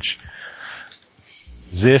challenge.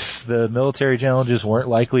 As if the military challenges weren't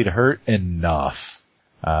likely to hurt enough.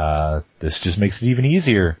 This just makes it even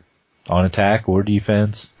easier. On attack or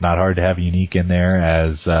defense, not hard to have a unique in there,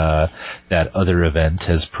 as that other event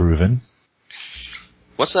has proven.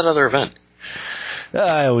 What's that other event?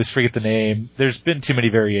 I always forget the name. There's been too many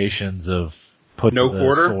variations of put No to the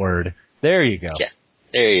quarter? sword. There you go. Yeah.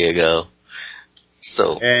 There you go.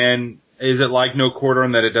 So, And is it like No Quarter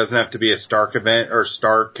in that it doesn't have to be a Stark event or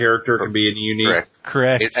Stark character? It can be a unique. correct.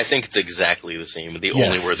 Correct. I think it's exactly the same. The Yes.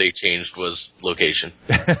 only where they changed was location.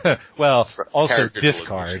 Well, also character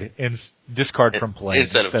discard. Discard from play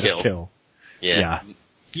Instead of kill. Yeah.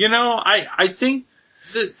 You know, I think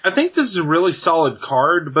this is a really solid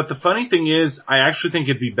card, but the funny thing is, I actually think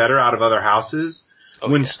it'd be better out of other houses.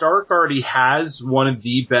 Oh, When yeah. Stark already has one of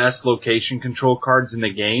the best location control cards in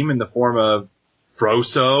the game in the form of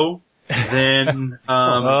Froso, then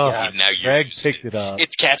now you're Greg using picked it up.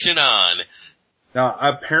 It's catching on. now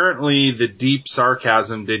apparently the deep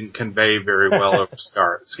sarcasm didn't convey very well over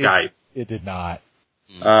Skype. It did not.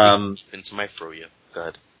 Into my Froyo. Go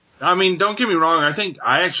ahead. I mean, don't get me wrong.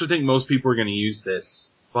 I actually think most people are going to use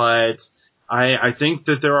this, but I think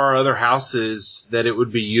that there are other houses that it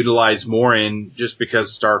would be utilized more in just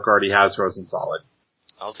because Stark already has Frozen Solid.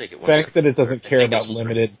 I'll take it The one fact that it doesn't care about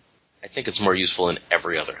limited. I think it's more useful in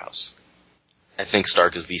every other house. I think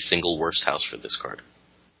Stark is the single worst house for this card.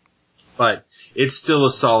 But it's still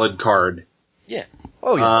a solid card. Yeah.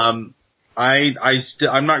 Oh yeah.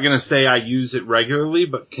 I'm not going to say I use it regularly,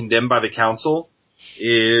 but Condemned by the Council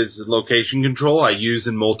is location control I use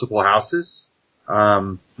in multiple houses.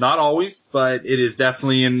 Not always, but it is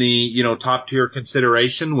definitely in the, top tier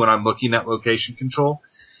consideration when I'm looking at location control.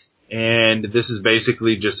 And this is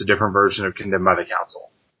basically just a different version of Condemned by the Council.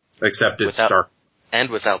 Except it's Stark. And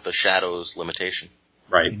without the shadows limitation.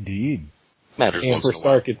 Right. Indeed. Matters And once for in a while.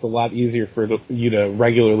 Stark, it's a lot easier for you to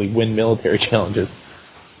regularly win military challenges.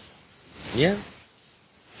 Yeah.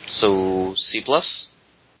 So, C+?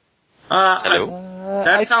 That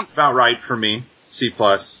Hello? sounds about right for me. C+.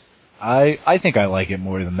 I think I like it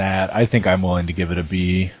more than that. I think I'm willing to give it a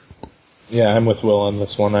B. Yeah, I'm with Will on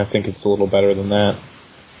this one. I think it's a little better than that.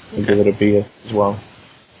 I'll give it a B as well.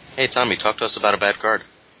 Hey, Tommy, talk to us about a bad card.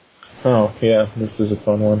 Oh, yeah, this is a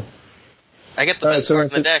fun one. I get the Alright, best so card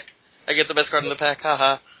in we're the deck. I get the best card in the pack.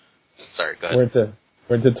 Haha. Sorry, go We're ahead.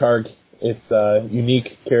 into Targ. It's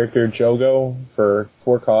unique character Jogo for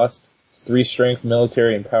 4 cost, 3 strength,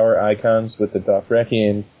 military, and power icons with the Dothraki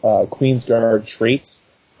and Queensguard traits.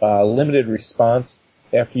 Limited response.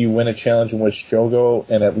 After you win a challenge in which Jogo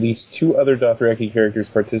and at least 2 other Dothraki characters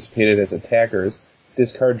participated as attackers,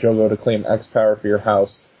 discard Jogo to claim X power for your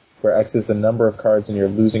house, where X is the number of cards in your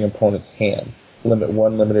losing opponent's hand. Limit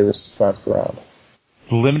 1 limited response per round.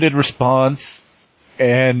 Limited response,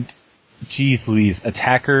 and geez Louise,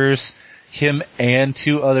 attackers, him and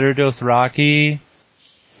 2 other Dothraki.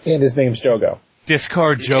 And his name's Jogo.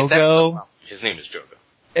 Discard Jogo, His name is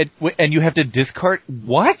Jogo. and you have to discard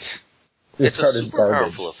what? This It's card a is super garbage.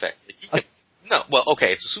 powerful effect.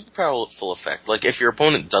 It's a super powerful effect. Like, if your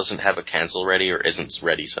opponent doesn't have a cancel ready or isn't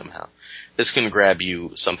ready somehow, this can grab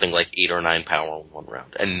you something like 8 or 9 power in one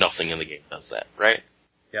round, and nothing in the game does that, right?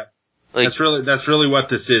 Yep. Like, That's really what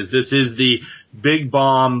this is. This is the big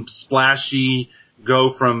bomb, splashy,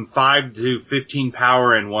 go from 5 to 15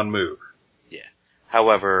 power in one move. yeah.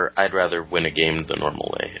 However, I'd rather win a game the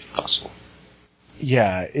normal way, if possible.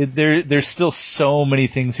 Yeah, there's still so many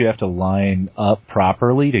things you have to line up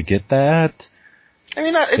properly to get that. I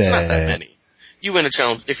mean, it's not that many. You win a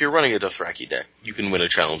challenge, if you're running a Dothraki deck, you can win a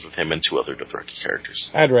challenge with him and 2 other Dothraki characters.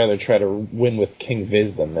 I'd rather try to win with King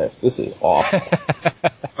Viz than this. This is awful.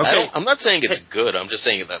 Okay. I'm not saying it's good, I'm just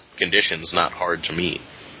saying that condition's not hard to meet.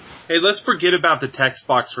 Hey, let's forget about the text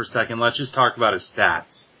box for a second. Let's just talk about his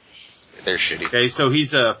stats. They're shitty. Okay, so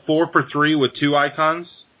he's a 4 for 3 with 2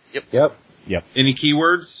 icons. Yep. Any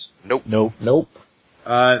keywords? Nope. Nope.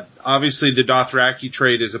 Obviously the Dothraki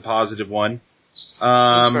trait is a positive one. This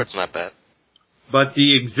card's not bad. But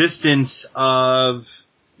the existence of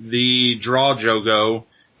the Draw Jogo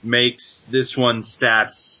makes this one's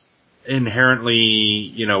stats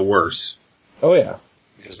inherently, worse. Oh yeah.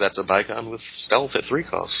 Because that's a Bicon with stealth at 3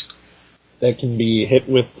 cost. That can be hit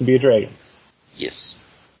with to be a dragon. Yes.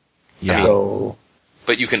 Yeah. So,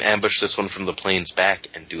 But you can ambush this one from the plane's back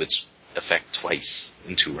and do its effect twice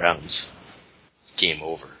in 2 rounds. Game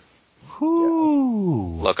over.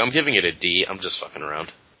 Whoo. Look, I'm giving it a D, I'm just fucking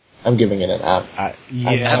around. I'm giving it an F. I'm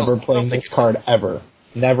Yeah. never playing think this so. card ever.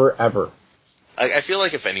 Never ever. I feel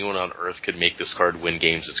like if anyone on Earth could make this card win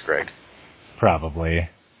games, it's Greg. Probably.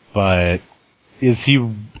 But is he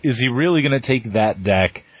really going to take that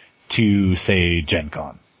deck to, say, Gen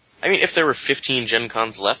Con? I mean, if there were 15 Gen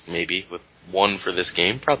Cons left, maybe, with 1 for this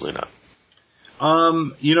game, probably not.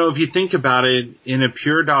 If you think about it, in a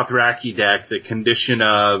pure Dothraki deck, the condition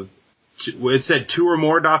of, it said 2 or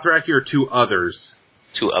more Dothraki or 2 others?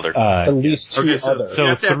 2 other. At least two Okay, others. so you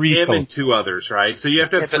have to have 3 him total. and 2 others, right? So you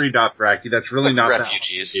have to have 3 Dothraki. That's really not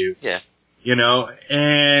refugees. that. Yeah.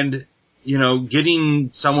 And, getting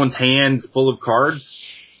someone's hand full of cards,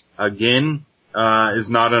 again, is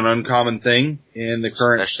not an uncommon thing in the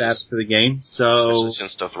current stats of the game. So, Especially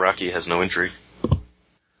since Dothraki has no intrigue.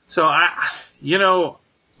 so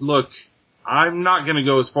look, I'm not going to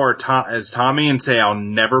go as far as Tommy and say I'll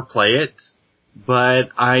never play it, but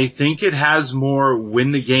I think it has more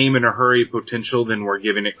win the game in a hurry potential than we're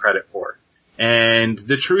giving it credit for. And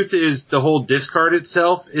the truth is, the whole discard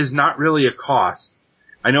itself is not really a cost.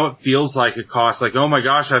 I know it feels like a cost, like, oh my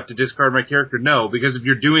gosh, I have to discard my character. No, because if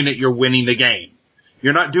you're doing it, you're winning the game.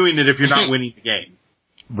 You're not doing it if you're not winning the game.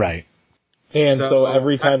 Right. And So, so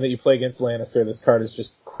every time that you play against Lannister, this card is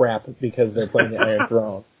just crap because they're playing the Iron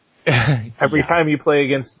Throne. Every time you play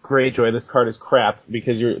against Greyjoy, this card is crap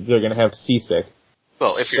because they're going to have Seasick.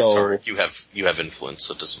 Well, if you're So- Tarek, you have influence,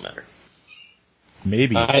 so it doesn't matter.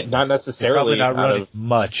 Maybe. Not Probably necessarily not out running of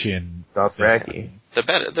much in Dothraki. The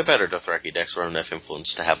better Dothraki decks run enough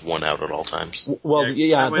influence to have 1 out at all times. Well,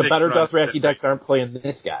 Yeah, that way the they better can run Dothraki Sith. decks aren't playing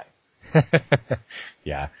this guy.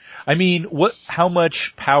 Yeah. I mean, how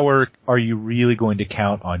much power are you really going to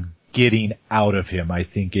count on getting out of him, I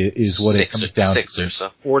think is what it comes down 6 to. or so.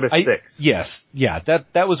 4 to 6. Yes. Yeah,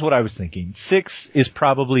 that was what I was thinking. 6 is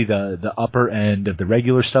probably the upper end of the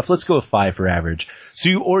regular stuff. Let's go with 5 for average. So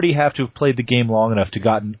you already have to have played the game long enough to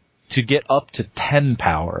get up to 10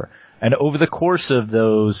 power. And over the course of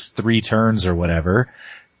those 3 turns or whatever,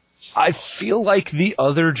 I feel like the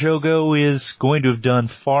other Jogo is going to have done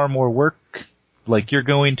far more work. Like, you're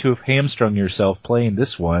going to have hamstrung yourself playing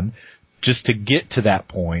this one just to get to that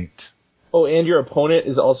point. Oh, and your opponent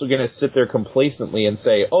is also going to sit there complacently and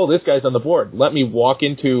say, oh, this guy's on the board. Let me walk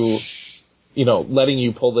into, letting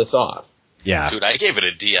you pull this off. Yeah. Dude, I gave it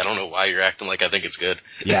a D. I don't know why you're acting like I think it's good.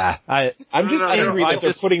 Yeah. I'm just angry that they're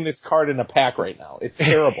just putting this card in a pack right now. It's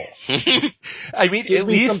terrible. I mean, Give at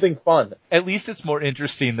me least something fun. At least it's more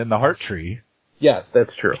interesting than the Heart Tree. Yes,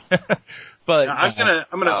 that's true. But I'm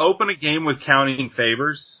gonna open a game with counting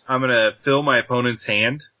favors. I'm gonna fill my opponent's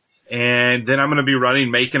hand, and then I'm gonna be running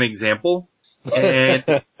Make an Example.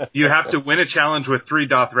 And you have to win a challenge with 3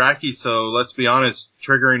 Dothraki, so let's be honest,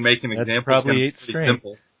 triggering Make an That's Example is probably gonna be 8 pretty strength.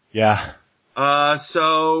 simple. yeah.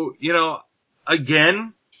 So,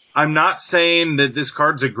 again, I'm not saying that this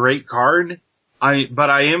card's a great card, but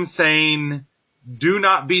I am saying do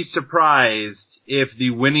not be surprised if the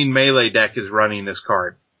winning melee deck is running this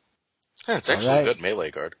card. Yeah, it's actually Alright. a good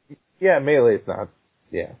melee card. Yeah, melee's not.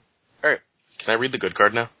 Yeah. Alright, can I read the good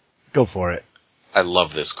card now? Go for it. I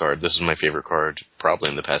love this card. This is my favorite card, probably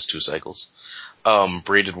in the past 2 cycles.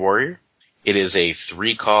 Braided Warrior. It is a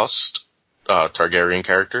 3-cost Targaryen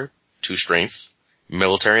character, 2 strength,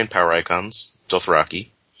 military and power icons, Dothraki.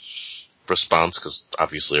 Response, because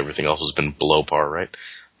obviously everything else has been below par, right?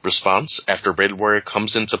 Response, after Braided Warrior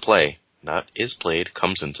comes into play, not is played,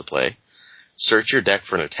 comes into play, Search your deck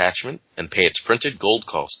for an attachment and pay its printed gold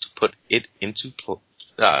cost to put it into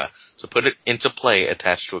play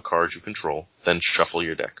attached to a card you control, then shuffle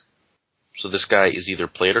your deck. So this guy is either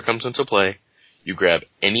played or comes into play. You grab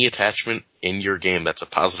any attachment in your game that's a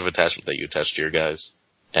positive attachment that you attach to your guys,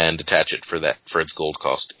 and attach it for its gold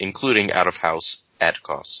cost, including out of house at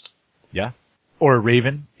cost. Yeah. Or a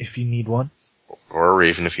Raven, if you need one. Or a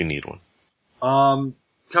Raven if you need one.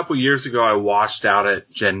 A couple years ago, I washed out at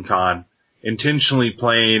Gen Con, intentionally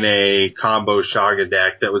playing a combo Shaga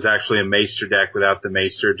deck that was actually a Maester deck without the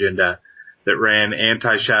Maester agenda that ran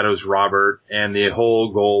Anti-Shadows Robert, and the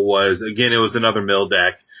whole goal was, again, it was another mill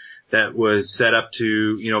deck that was set up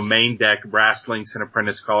to, main deck Brass Links and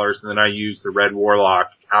Apprentice Colors, and then I used the Red Warlock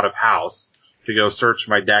out of house to go search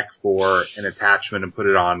my deck for an attachment and put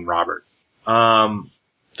it on Robert.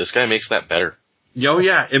 This guy makes that better. Oh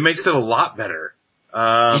yeah, it makes it a lot better.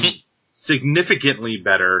 Significantly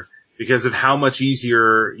better because of how much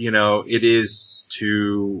easier, it is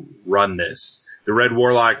to run this. The Red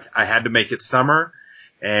Warlock, I had to make it summer,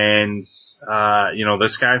 and,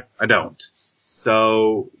 this guy, I don't.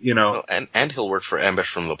 So, And he'll work for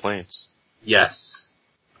Ambush from the Plains. Yes.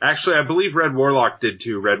 Actually, I believe Red Warlock did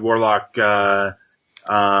too. Red Warlock,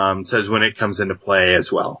 says when it comes into play as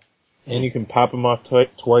well. And you can pop him off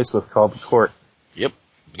twice with Call to Court. Yep.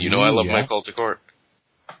 I love my Call to Court.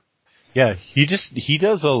 Yeah, he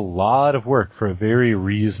does a lot of work for a very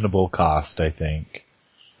reasonable cost, I think.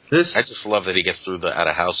 I just love that he gets through the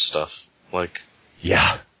out-of-house stuff.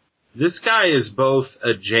 Yeah. This guy is both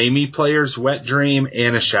a Jamie player's wet dream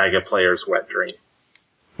and a Shaga player's wet dream.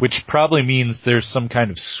 Which probably means there's some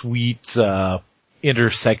kind of sweet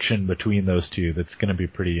intersection between those two that's going to be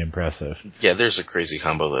pretty impressive. Yeah, there's a crazy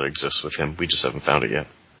combo that exists with him. We just haven't found it yet.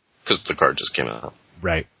 Because the card just came out.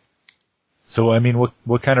 Right. So,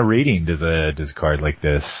 what kind of rating does a card like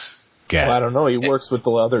this get? Well, I don't know. He works with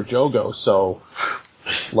the other Jogo, so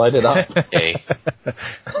light it up. Hey.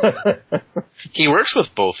 He works with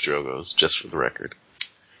both Jogos, just for the record.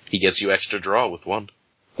 He gets you extra draw with one.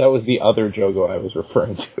 That was the other Jogo I was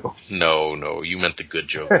referring to. No, you meant the good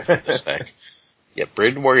Jogo from this deck. Yeah,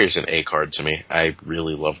 Braden Warrior's an A card to me. I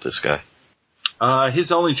really love this guy.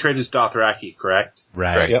 His only trait is Dothraki, correct?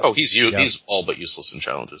 Right. Yep. Oh, he's all but useless in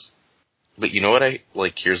challenges. But you know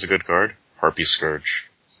what here's a good card? Harpy Scourge.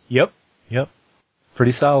 Yep.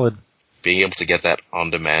 Pretty solid. Being able to get that on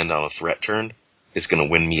demand on a threat turn is going to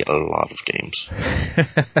win me a lot of games.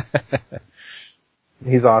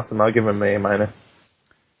 He's awesome. I'll give him an A-.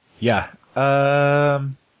 Yeah.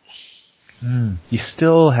 You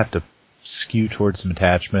still have to skew towards some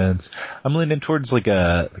attachments. I'm leaning towards like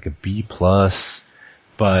a B+,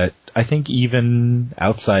 but I think even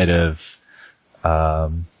outside of,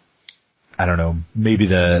 I don't know, maybe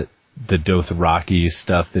the Dothraki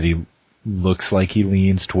stuff that he looks like he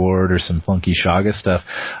leans toward, or some funky Shaga stuff.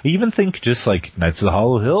 I even think just like Knights of the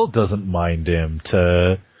Hollow Hill doesn't mind him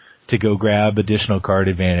to go grab additional card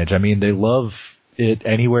advantage. I mean, they love it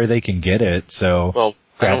anywhere they can get it, so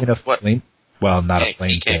grabbing a flame. Well, not a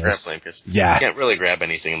flame. He can't grab flame pierce. Yeah. You can't really grab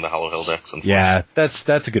anything in the Hollow Hill decks. Yeah, that's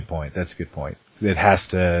a good point. It has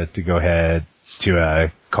to go ahead to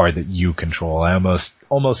a card that you control. I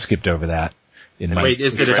almost skipped over that. Wait,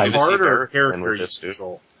 is it a card or a character you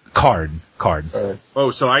control? Card.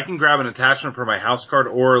 Oh, so I can grab an attachment for my house card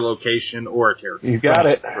or a location or a character. You got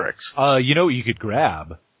it. Correct. You know what you could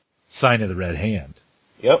grab? Sign of the Red Hand.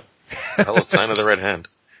 Yep. Hell, a Sign of the Red Hand.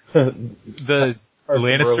 The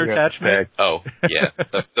Lannister attachment? Oh, yeah.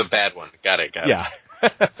 The bad one. Got it. Yeah.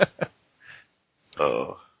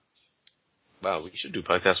 Oh. Wow, we should do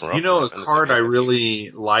podcast more often. A card I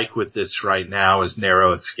really like with this right now is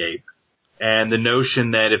Narrow Escape. And the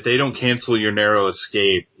notion that if they don't cancel your Narrow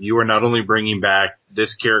Escape, you are not only bringing back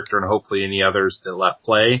this character and hopefully any others that left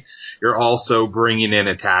play, you're also bringing in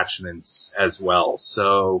attachments as well.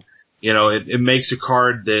 So, it makes a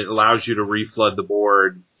card that allows you to reflood the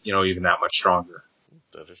board, even that much stronger.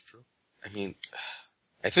 That is true. I mean,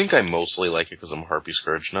 I think I mostly like it because I'm a Harpy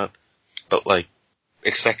Scourge nut. But,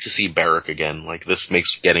 expect to see Barrack again. This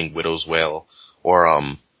makes getting Widow's Wail or,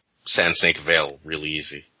 Sandsnake Veil really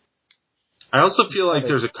easy. I also feel like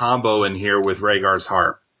there's a combo in here with Rhaegar's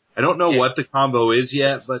Harp. I don't know what the combo is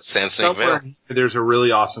yet, but somewhere there's a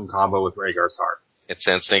really awesome combo with Rhaegar's Harp. It's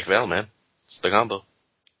Sandsnake Veil, man. It's the combo.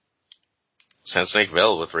 Sandsnake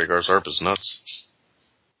Veil with Rhaegar's Harp is nuts.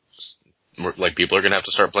 People are gonna have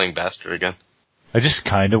to start playing Bastard again. I just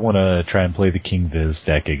kind of want to try and play the King Viz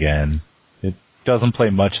deck again. It doesn't play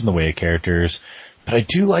much in the way of characters, but I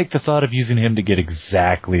do like the thought of using him to get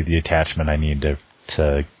exactly the attachment I need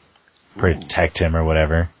to protect him or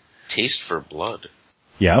whatever. Taste for Blood.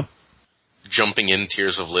 Yep. jumping in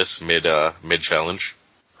Tears of Lys mid challenge.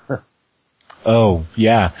 Oh,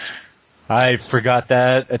 yeah. I forgot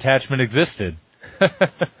that attachment existed.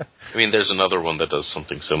 I mean, there's another one that does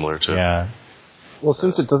something similar too. Yeah. Well,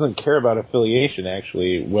 since it doesn't care about affiliation,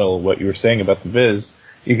 actually, what you were saying about the Viz,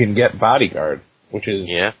 you can get Bodyguard, which is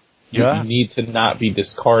Yeah. you need to not be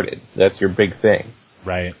discarded. That's your big thing.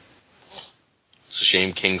 Right. It's a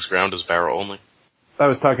shame King's Ground is barrel only. I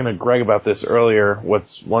was talking to Greg about this earlier.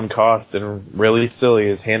 What's one cost and really silly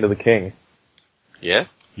is Hand of the King. Yeah?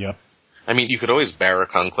 Yep. I mean, you could always Barra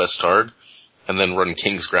Conquest Targ, and then run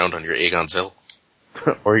King's Ground on your Aegon's Hill.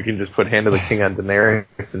 Or you can just put Hand of the King on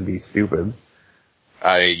Daenerys and be stupid.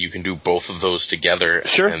 You can do both of those together.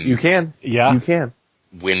 Sure, and you can. Yeah. You can.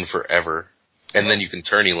 win forever. And then you can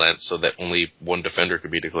tourney lance so that only one defender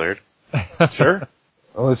could be declared. Sure.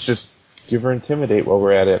 Well, let's just give her Intimidate while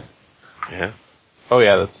we're at it. Yeah. Oh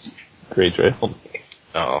yeah, that's Greyjoy.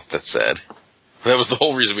 Oh, that's sad. That was the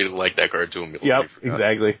whole reason we didn't like that card too. Yep,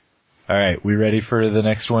 exactly. All right, we ready for the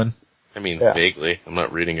next one? I mean, Yeah. vaguely. I'm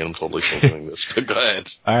not reading it. I'm totally still doing this. But go ahead.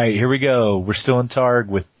 All right, here we go. We're still in Targ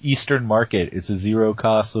with Eastern Market. It's a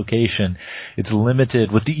zero-cost location. It's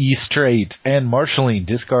limited with the East trait and marshalling.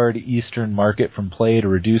 Discard Eastern Market from play to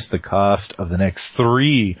reduce the cost of the next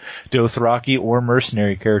 3 Dothraki or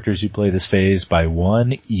mercenary characters who play this phase by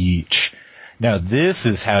 1 each. Now, this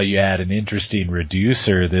is how you add an interesting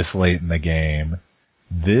reducer this late in the game.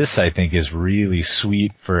 This, I think, is really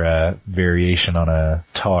sweet for a variation on a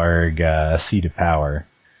Targ Seat of Power.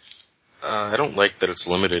 I don't like that it's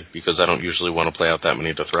limited because I don't usually want to play out that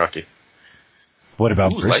many Dothraki. What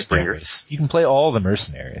about Ooh, mercenaries? You can play all the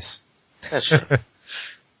mercenaries. That's true.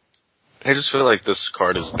 I just feel like this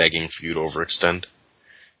card is begging for you to overextend.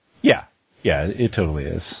 Yeah, it totally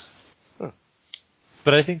is.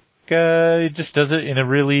 But I think it just does it in a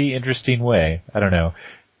really interesting way. I don't know.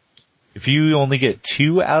 If you only get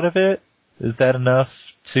 2 out of it, is that enough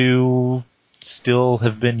to still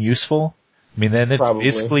have been useful? I mean, then it's Probably.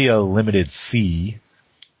 basically a limited C.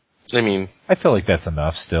 I mean, I feel like that's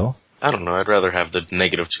enough still. I don't know. I'd rather have the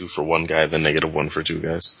 -2 for one guy than -1 for 2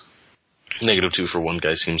 guys. -2 for one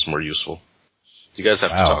guy seems more useful. You guys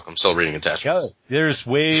have to talk. I'm still reading attachments. Yeah, there's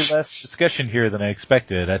way less discussion here than I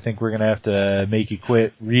expected. I think we're going to have to make you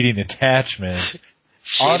quit reading attachments.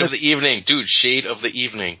 Shade of the evening. Dude, shade of the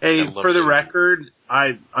evening. Hey, I love for the shade. record,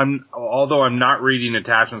 although I'm not reading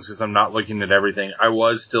attachments because I'm not looking at everything, I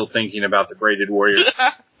was still thinking about the Braided Warriors.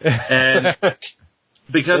 And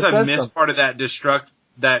because I've missed part of that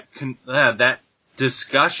that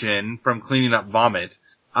discussion from cleaning up vomit,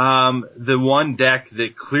 the one deck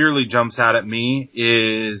that clearly jumps out at me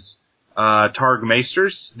is Targ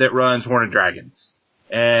Maesters that runs Horn of Dragons.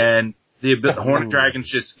 And the Horn of Dragons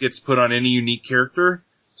just gets put on any unique character,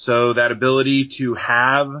 so that ability to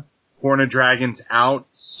have Horn of Dragons out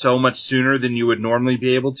so much sooner than you would normally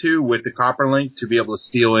be able to with the Copper Link to be able to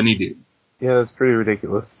steal any dude. Yeah, that's pretty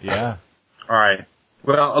ridiculous. Yeah. Alright.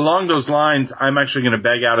 Well, along those lines, I'm actually going to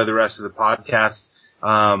beg out of the rest of the podcast.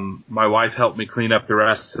 My wife helped me clean up the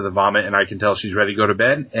rest of the vomit, and I can tell she's ready to go to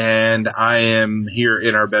bed, and I am here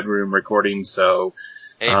in our bedroom recording, so...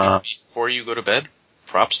 Hey, before you go to bed,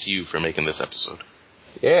 props to you for making this episode.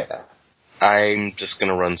 Yeah. I'm just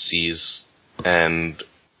gonna run C's, and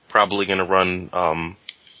probably gonna run,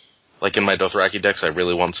 like in my Dothraki decks, I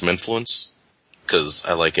really want some influence, because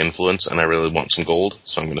I like influence, and I really want some gold,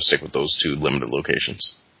 so I'm gonna stick with those 2 limited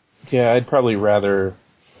locations. Yeah, I'd probably rather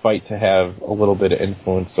fight to have a little bit of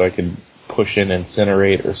influence so I could push in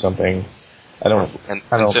Incinerate or something. I don't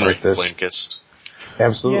Incinerate like this. Flamekist.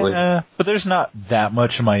 Absolutely. Yeah, but there's not that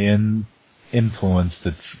much of my influence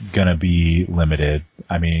that's gonna be limited.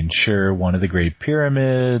 I mean, sure, one of the Great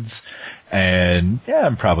Pyramids, and yeah,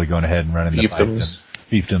 I'm probably going ahead and running Fiefdoms.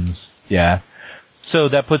 the Fiefdoms. Yeah. So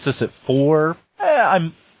that puts us at 4.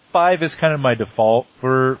 5 is kind of my default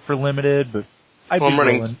for limited, but I'd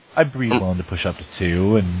be willing to push up to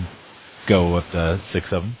 2 and go up to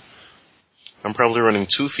 6 of them. I'm probably running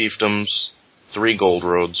 2 Fiefdoms, 3 Gold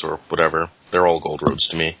Roads, or whatever. They're all Gold Roads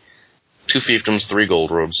to me. 2 Fiefdoms, 3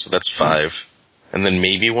 Gold Roads, so that's 5. And then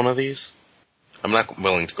maybe one of these? I'm not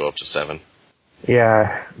willing to go up to 7.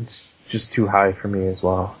 Yeah, it's just too high for me as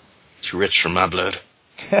well. Too rich for my blood.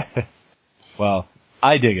 Well,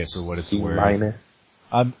 I dig it for what it's C-. worth.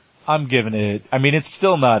 I'm giving it, I mean, it's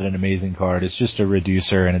still not an amazing card. It's just a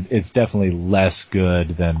reducer, and it's definitely less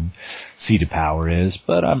good than Seat of Power is,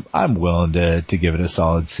 but I'm willing to give it a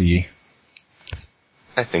solid C.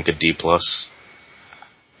 I think a D+.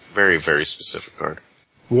 Very, very specific card.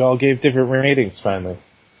 We all gave different ratings finally.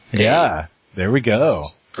 Yeah, there we go.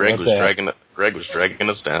 Greg was dragging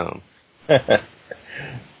us down.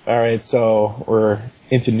 All Alright, so we're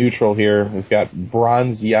into neutral here. We've got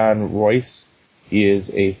Bronze Jan Royce. He is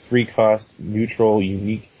a 3-cost neutral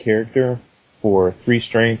unique character for 3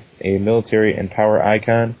 strength, a military and power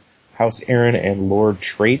icon, House Aaron and Lord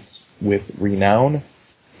traits with renown,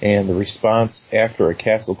 and the response after a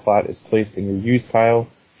castle plot is placed in your use pile,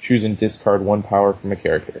 choose and discard 1 power from a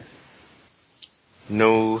character.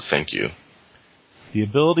 No, thank you. The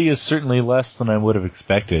ability is certainly less than I would have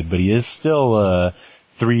expected, but he is still a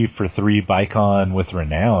 3-for-3 Bicon with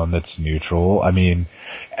renown that's neutral. I mean,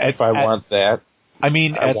 want that. I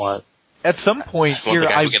mean, at some point Want here, the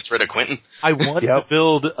guy who gets rid of Quentin? I want to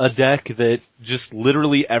build a deck that just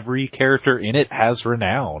literally every character in it has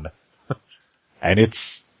renown. And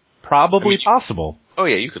it's probably possible. Oh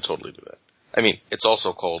yeah, you could totally do that. I mean, it's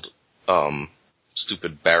also called,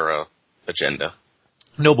 stupid Barra agenda.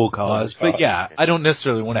 Noble cause, but yeah, I don't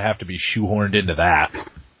necessarily want to have to be shoehorned into that.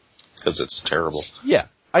 Because it's terrible. Yeah.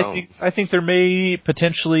 I think there may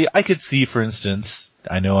potentially, I could see, for instance,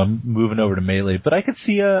 I know I'm moving over to Melee, but I could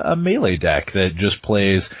see a Melee deck that just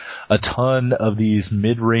plays a ton of these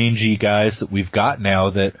mid-rangey guys that we've got now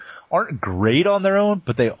that aren't great on their own,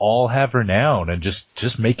 but they all have renown, and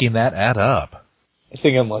just making that add up. I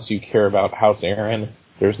think unless you care about House Aaron,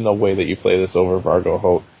 there's no way that you play this over Vargo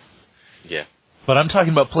Hoat. Yeah. But I'm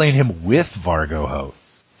talking about playing him with Vargo Hoat.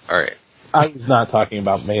 Alright. I was not talking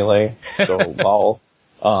about Melee, so lol.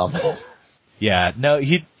 Yeah, no,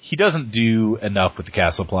 he doesn't do enough with the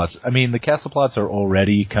castle plots. I mean, the castle plots are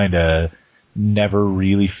already kind of never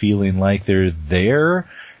really feeling like they're there,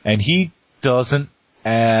 and he doesn't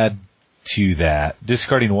add to that.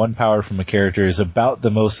 Discarding 1 power from a character is about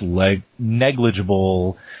the most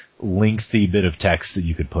negligible, lengthy bit of text that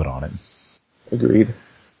you could put on it. Agreed.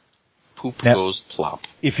 Poop Now, goes plop.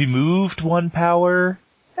 If he moved 1 power,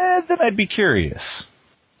 then I'd be curious.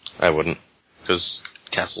 I wouldn't, because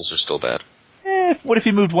castles are still bad. What if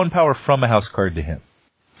he moved 1 power from a house card to him?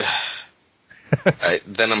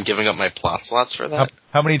 Then I'm giving up my plot slots for that?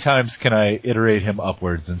 How many times can I iterate him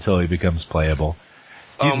upwards until he becomes playable?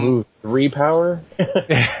 You moved 3 power?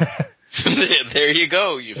 There you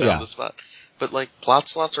go, you found the spot. But, like, plot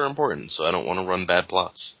slots are important, so I don't want to run bad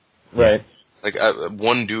plots. Right. Like,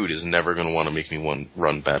 one dude is never going to want to make me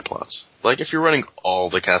run bad plots. Like, if you're running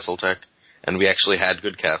all the castle tech, and we actually had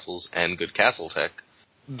good castles and good castle tech,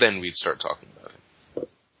 then we'd start talking about it.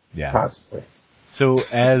 Yeah. Possibly. So,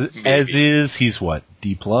 as is, he's what,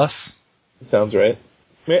 D+? Sounds right.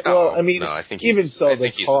 Well, I mean, no, I think even so,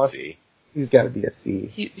 the cost, he's a C. He's got to be a C.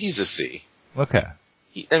 He's a C. Okay.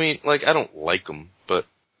 I mean, like, I don't like him, but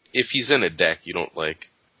if he's in a deck you don't like...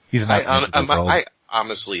 He's not I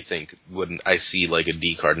honestly think when I see, like, a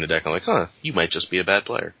D card in a deck, I'm like, huh, you might just be a bad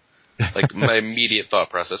player. Like, my immediate thought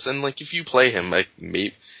process. And, like, if you play him,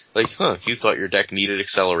 you thought your deck needed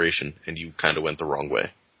acceleration, and you kind of went the wrong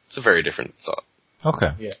way. It's a very different thought.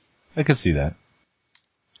 Okay. Yeah. I can see that.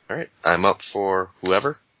 Alright, I'm up for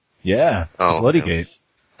whoever? Yeah. Bloodygate.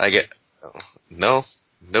 Nope.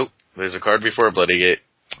 There's a card before Bloodygate.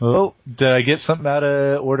 Oh, did I get something out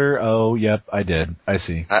of order? Oh, yep, I did. I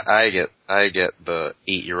see. I get the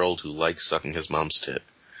 8-year-old who likes sucking his mom's tit.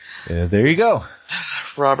 There you go.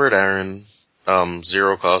 Robert Aaron,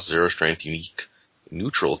 0 cost, 0 strength, unique,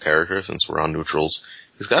 neutral character, since we're on neutrals.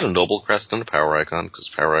 He's got a noble crest and a power icon, because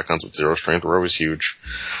power icons with 0 strength were always huge.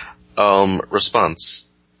 Response.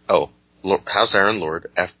 House Aaron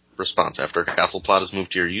Lord, response. After a castle plot is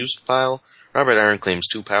moved to your used pile, Robert Aaron claims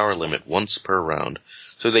 2 power, limit once per round.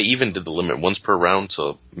 So they even did the limit once per round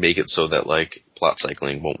to make it so that, like, plot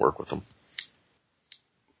cycling won't work with them.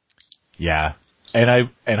 Yeah. And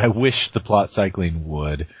I wish the plot cycling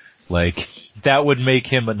would. Like, that would make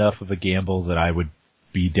him enough of a gamble that I would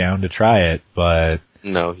be down to try it, but...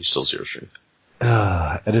 No, he's still 0 strength.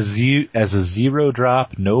 As a 0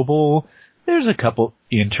 drop noble, there's a couple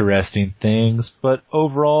interesting things, but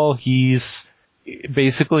overall he's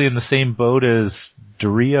basically in the same boat as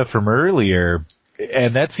Daria from earlier,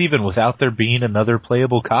 and that's even without there being another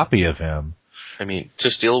playable copy of him. I mean, to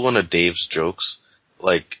steal one of Dave's jokes,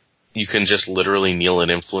 like, you can just literally kneel and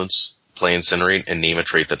influence, play Incinerate, and name a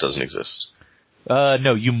trait that doesn't exist.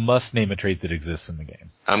 No, you must name a trait that exists in the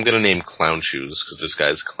game. I'm gonna name Clown Shoes, because this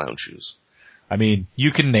guy's Clown Shoes. I mean,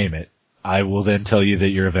 you can name it. I will then tell you that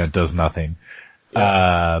your event does nothing.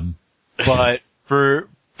 Yeah. But for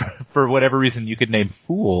whatever reason, you could name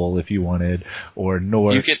Fool if you wanted, or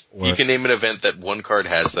North. You can name an event that one card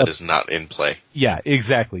has that is not in play. Yeah,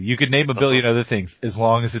 exactly. You could name a billion other things, as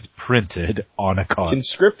long as it's printed on a card.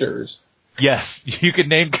 Conscriptors. Yes, you could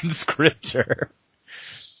name Conscriptor.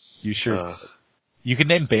 You sure? You could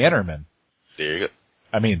name Bannerman. There you go.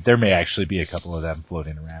 I mean, there may actually be a couple of them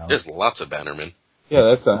floating around. There's lots of Bannermen. Yeah,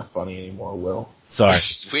 that's not funny anymore, Will. Sorry.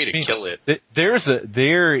 Way to kill it. There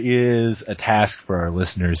is a task for our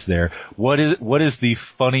listeners there. What is the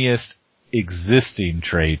funniest existing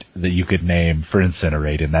trait that you could name for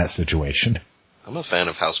Incinerate in that situation? I'm a fan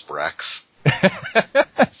of House Brax.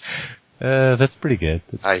 That's pretty good.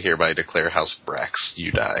 I hereby declare House Brax,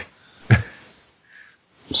 you die.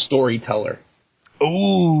 Storyteller.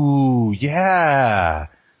 Ooh, yeah.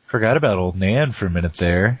 Forgot about old Nan for a minute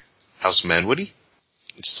there. House Manwoody?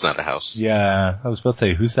 It's not a house. Yeah, I was about to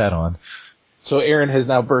say, who's that on? So Aaron has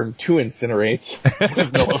now burned 2 Incinerates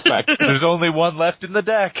with no effect. There's only one left in the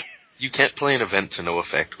deck. You can't play an event to no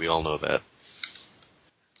effect, we all know that.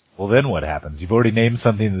 Well, then what happens? You've already named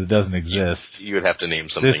something that doesn't exist. You would have to name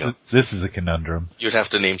something else. This is a conundrum. You'd have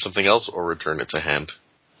to name something else or return it to hand.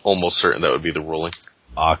 Almost certain that would be the ruling.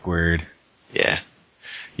 Awkward. Yeah.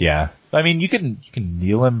 Yeah. I mean, you can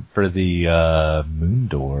kneel him for the Moon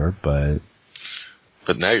Door, but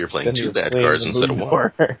now you're playing Then 2 you're bad playing cards the instead of Moon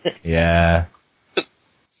 1. Door. yeah.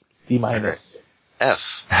 D-. F.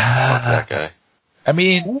 Fuck that guy. I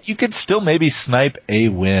mean, you could still maybe snipe a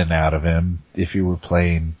win out of him if you were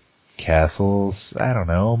playing castles. I don't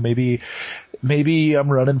know. Maybe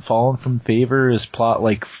I'm running Fallen from Favor as plot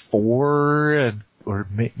like 4 or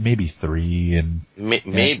maybe 3 and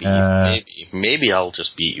maybe I'll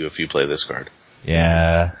just beat you if you play this card.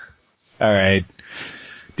 Yeah. All right.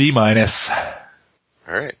 D-.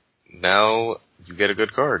 Alright. Now you get a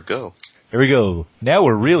good card. Go. Here we go. Now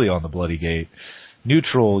we're really on the bloody gate.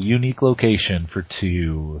 Neutral, unique location for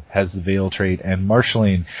 2. Has the Veil trait and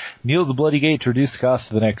marshalling. Kneel the bloody gate to reduce the cost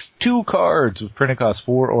of the next 2 cards. With printed cost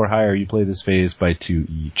 4 or higher, you play this phase by 2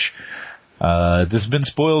 each. This has been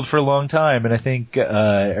spoiled for a long time, and I think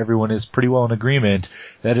everyone is pretty well in agreement.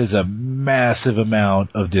 That is a massive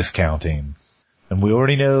amount of discounting. And we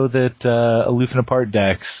already know that Aloof and Apart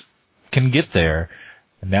decks can get there.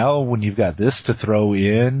 And now when you've got this to throw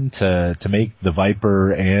in to make the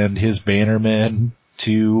Viper and his Bannerman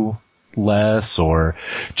 2 less, or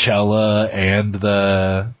Chella and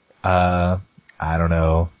the I don't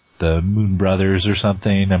know, the Moon Brothers or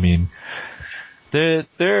something, I mean,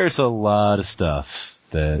 there's a lot of stuff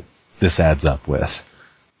that this adds up with.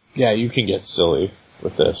 Yeah, you can get silly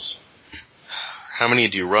with this. How many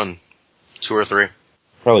do you run? 2 or 3?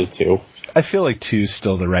 Probably 2. I feel like 2 is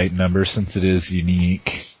still the right number since it is unique.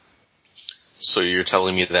 So you're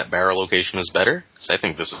telling me that barrel location is better? Because I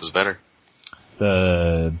think this is better.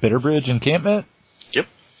 The Bitterbridge encampment? Yep.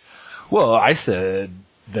 Well, I said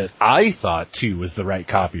that I thought 2 was the right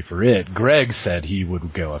copy for it. Greg said he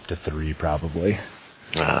would go up to 3 probably.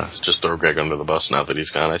 Just throw Greg under the bus now that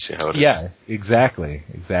he's gone. I see how it is. Yeah, exactly.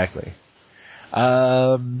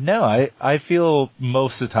 No, I feel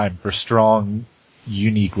most of the time for strong,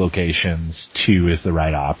 unique locations, 2 is the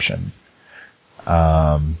right option.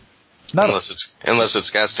 Unless it's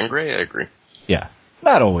Gaston Grey, I agree. Yeah,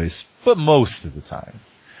 not always, but most of the time.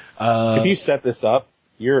 If you set this up,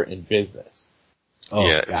 you're in business. Oh,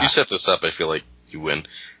 yeah, God. if you set this up, I feel like you win.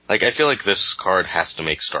 Like, I feel like this card has to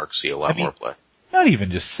make Stark see a lot more play. Not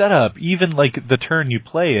even just set up, even like the turn you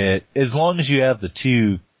play it, as long as you have the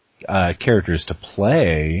 2 characters to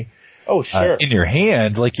play Oh, sure. in your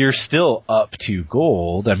hand, like you're still up 2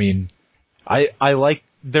 gold. I mean, I like,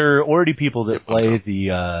 there are already people that play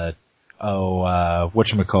the,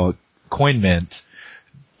 whatchamacallit, Coin Mint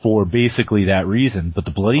for basically that reason, but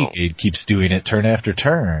the Bloody Gate keeps doing it turn after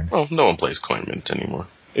turn. Well, no one plays Coin Mint anymore.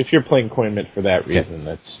 If you're playing Coin Mint for that reason,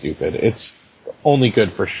 that's stupid. It's only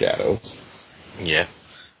good for shadows. Yeah.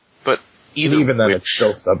 But Even then, it's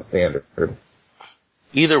still substandard.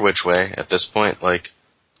 Either which way, at this point, like,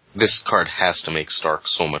 this card has to make Stark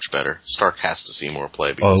so much better. Stark has to see more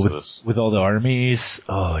play because of this. With all the armies?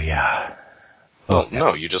 Oh, yeah. Well,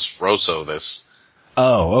 no, you just Rosso this.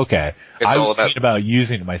 Oh, okay. I was all thinking about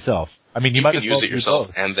using it myself. I mean, you might can as well use it yourself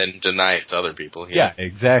both. and then deny it to other people. Yeah,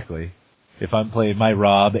 exactly. If I'm playing my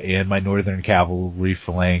Rob and my Northern Cavalry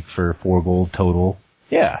flank for 4 gold total,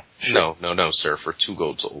 yeah. Sure. No, sir, for 2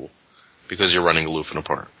 gold total. Because you're running Aloof and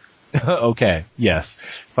Apart. Okay, yes.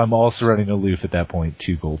 If I'm also running Aloof at that point,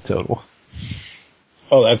 2 gold total.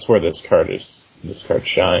 Oh, that's where this card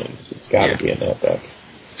shines. It's gotta be in that deck.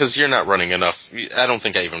 Because you're not running enough. I don't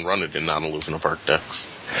think I even run it in non-Aloof and Apart decks.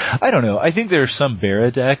 I don't know. I think there are some Barra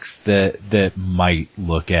decks that might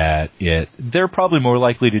look at it. They're probably more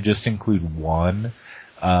likely to just include 1.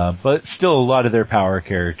 But still a lot of their power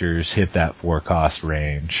characters hit that 4 cost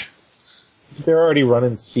range. They're already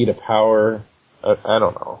running Seat of Power. I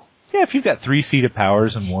don't know. Yeah, if you've got 3 Seat of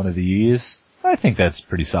Powers in one of these, I think that's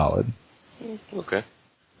pretty solid. Okay.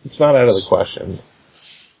 It's not out of the question.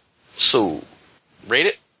 So, rate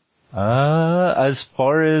it? As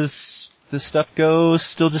far as this stuff goes,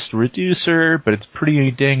 still just a reducer, but it's pretty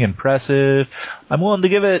dang impressive. I'm willing to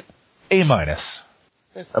give it A-. I'm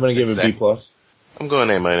gonna give it B+. I'm going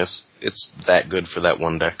A-. It's that good for that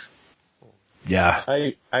one deck. Yeah.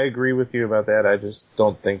 I agree with you about that. I just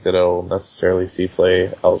don't think that it'll necessarily see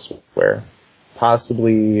play elsewhere.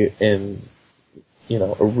 Possibly in,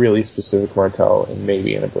 a really specific Martell and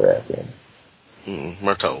maybe in a Baratheon.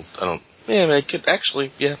 Martell, it could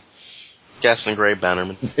actually, yeah. Ghastly Gray,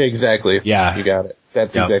 Bannerman. Exactly. Yeah. You got it.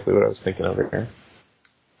 That's exactly what I was thinking over here.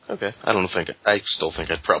 Okay. I still think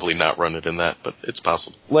I'd probably not run it in that, but it's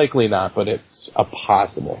possible. Likely not, but it's a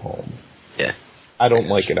possible home. Yeah. I don't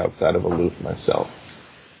like it outside of Aloof myself.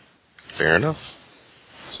 Fair enough.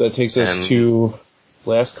 So that takes us to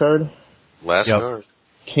last card. Last card.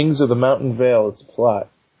 Kings of the Mountain Vale. It's a plot.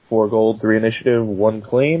 4 gold, 3 initiative, 1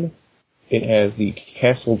 claim. It has the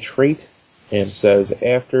castle trait and says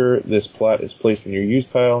after this plot is placed in your use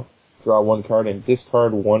pile, draw 1 card and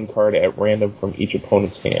discard 1 card at random from each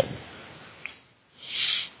opponent's hand.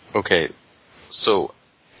 Okay. So,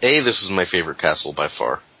 A, this is my favorite castle by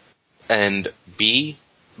far. And B,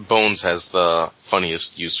 Bones has the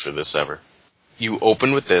funniest use for this ever. You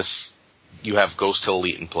open with this, you have Ghost Hill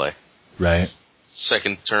Elite in play. Right.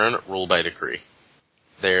 Second turn, roll by decree.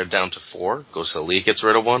 They're down to 4, Ghost Hill Elite gets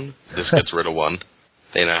rid of 1, this gets rid of 1.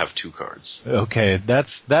 They now have 2 cards. Okay,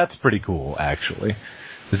 that's pretty cool, actually.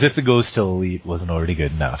 As if the Ghost Hill Elite wasn't already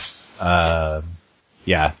good enough.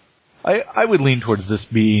 Yeah. I would lean towards this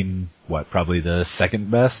being, probably the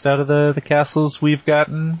second best out of the castles we've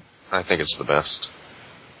gotten? I think it's the best.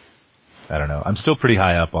 I don't know. I'm still pretty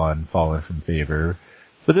high up on Fallen from Favor.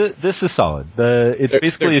 But this is solid. It's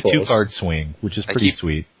basically a 2-card swing, which is pretty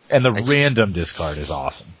sweet. And the random discard is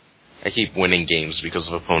awesome. I keep winning games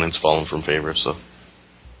because of opponents falling from favor, so...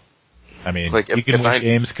 I mean, you can win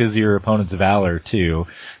games because your opponent's Valor, too.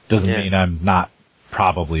 Doesn't mean I'm not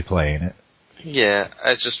probably playing it. Yeah,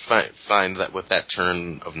 I just find that with that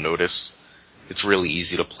turn of notice, it's really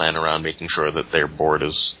easy to plan around making sure that their board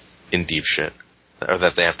is in deep shit. Or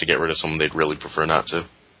that they have to get rid of someone they'd really prefer not to.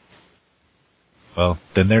 Well,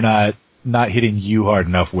 then they're not hitting you hard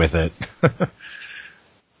enough with it.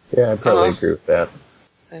 Yeah, I probably agree with that.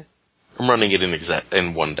 I'm running it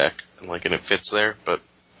in one deck, and it fits there, but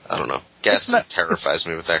I don't know. Ghastly terrifies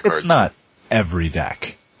me with that card. It's not every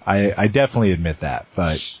deck. I definitely admit that,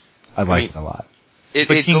 but I like it a lot. But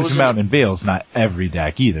Kings of Mountain and Vale's not every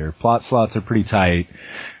deck either. Plot slots are pretty tight.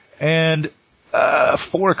 And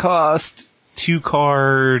 4 cost,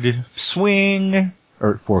 2-card swing,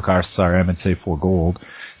 or 4 cost, sorry, I meant to say 4 gold.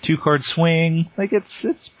 2-card swing,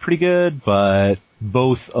 it's pretty good, but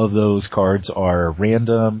both of those cards are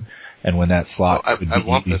random, and when that slot I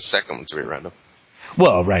want the second one to be random.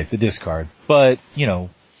 Well, right, the discard. But,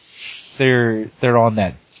 they're on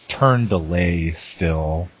that turn delay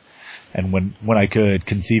still. And when I could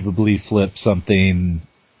conceivably flip something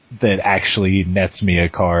that actually nets me a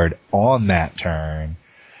card on that turn,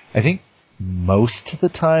 I think most of the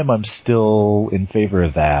time I'm still in favor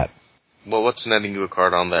of that. Well, what's netting you a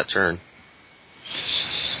card on that turn?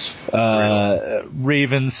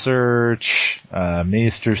 Raven Search,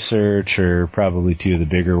 Maester Search are probably 2 of the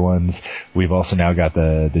bigger ones. We've also now got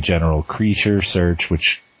the General Creature Search,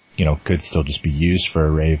 which, could still just be used for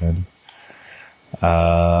a Raven.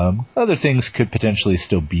 Other things could potentially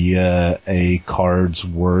still be a card's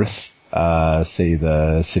worth, say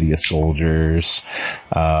the City of Soldiers.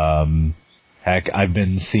 Heck, I've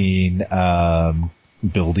been seeing,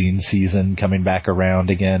 Building Season coming back around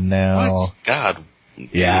again now. What? God.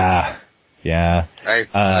 Yeah.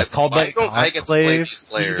 Called by the Conclave. I get to play these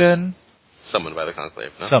players. Even? Summoned by the Conclave,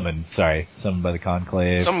 no? Summoned by the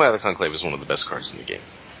Conclave. Summoned by the Conclave is one of the best cards in the game.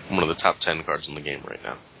 One of the top 10 cards in the game right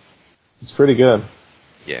now. It's pretty good.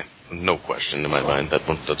 Yeah, no question in my mind. That's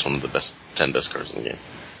one of the 10 best cards in the game.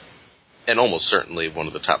 And almost certainly one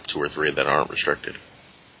of the top 2 or 3 that aren't restricted.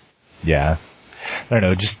 Yeah. I don't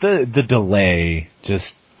know, just the delay,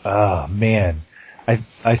 oh man.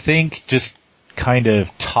 I think just kind of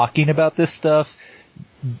talking about this stuff,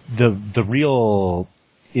 the real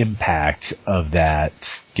impact of that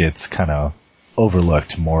gets kind of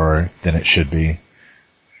overlooked more than it should be.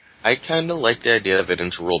 I kind of like the idea of it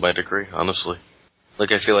into roll by decree, honestly.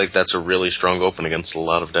 I feel like that's a really strong open against a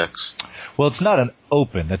lot of decks. Well, it's not an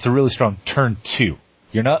open. That's a really strong turn 2.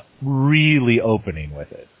 You're not really opening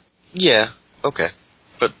with it. Yeah, okay.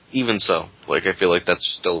 But even so, I feel like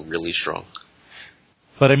that's still really strong.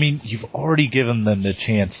 But, you've already given them the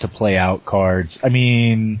chance to play out cards. I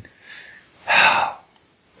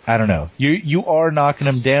I don't know. You are knocking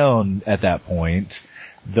them down at that point,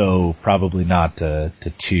 though probably not to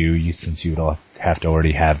 2, since you would all have to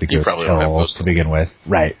already have the Ghost Tell to begin with.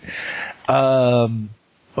 Right.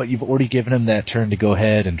 But you've already given him that turn to go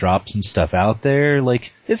ahead and drop some stuff out there.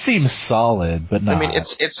 Like, it seems solid, but not. I mean,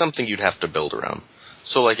 it's something you'd have to build around.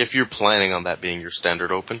 So, like, if you're planning on that being your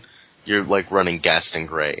standard open, you're, like, running Gaston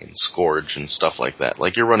Grey and Scourge and stuff like that.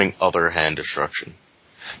 Like, you're running other hand destruction.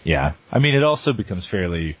 Yeah. I mean, it also becomes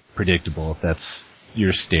fairly predictable if that's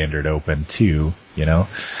your standard open, too, you know?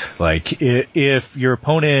 Like, if your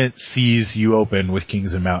opponent sees you open with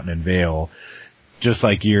Kings of Mountain and Vale, just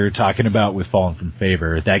like you're talking about with Fallen from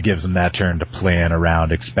Favor, that gives him that turn to plan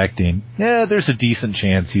around, expecting, there's a decent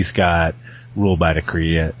chance he's got Rule by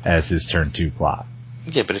Decree as his turn 2 plot.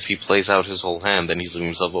 Yeah, but if he plays out his whole hand, then he's leaving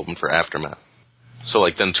himself open for Aftermath. So,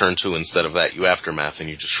 like, then turn 2, instead of that, you Aftermath, and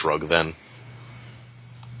you just shrug then.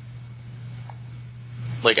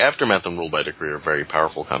 Like, Aftermath and Rule by Decree are a very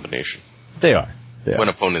powerful combination. They are. When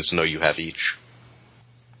opponents know you have each.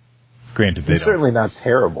 Granted, they don't. Certainly not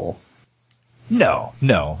terrible. No,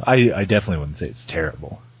 I definitely wouldn't say it's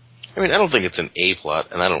terrible. I mean, I don't think it's an A plot,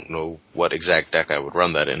 and I don't know what exact deck I would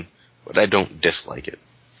run that in, but I don't dislike it.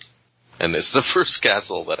 And it's the first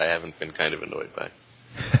castle that I haven't been kind of annoyed by.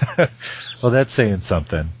 Well, that's saying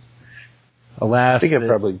something. Alas, I think it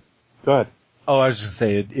probably... Go ahead. Oh, I was just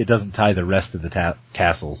going to say, it doesn't tie the rest of the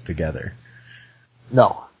castles together.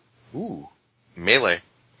 No. Ooh. Melee.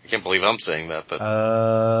 I can't believe I'm saying that, but...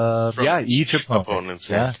 yeah, each opponent.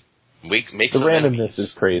 Yeah. Make the some randomness enemies.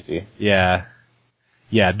 is crazy. Yeah.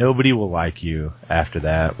 Yeah, nobody will like you after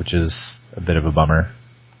that, which is a bit of a bummer.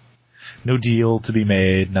 No deal to be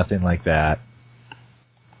made, nothing like that.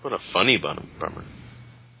 What a funny bummer.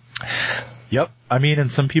 Yep. I mean,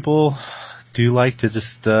 and some people do like to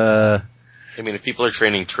just, I mean, if people are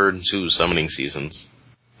training turn 2 summoning seasons,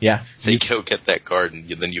 yeah, they go get that card and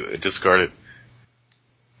then you discard it.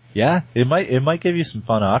 Yeah, it might give you some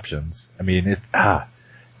fun options. I mean,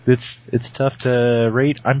 it's tough to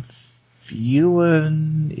rate. I'm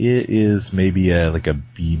feeling it is maybe a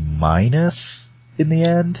B- in the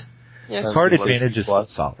end. Yeah, card advantage is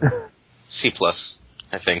solid. C+,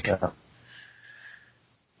 I think. Yeah.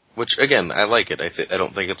 Which, again, I like it. I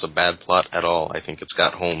don't think it's a bad plot at all. I think it's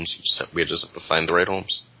got homes. We just have to find the right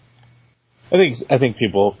homes. I think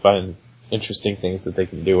people find interesting things that they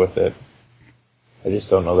can do with it. I just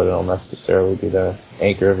don't know that it'll necessarily be the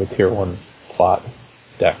anchor of a tier 1 plot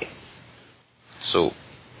deck. So,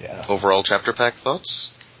 yeah. Overall chapter pack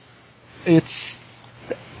thoughts? It's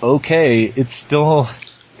okay. It's still...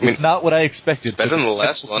 It's not what I expected. Better than the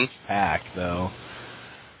last one. Pack, though.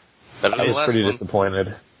 Better than the last one. I was pretty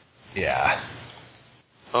disappointed. Yeah.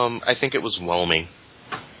 I think it was whelming.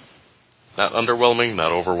 Not underwhelming,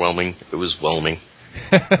 not overwhelming. It was whelming.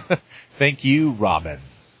 Thank you, Robin.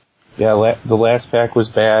 Yeah, the last pack was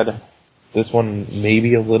bad. This one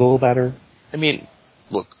maybe a little better. I mean,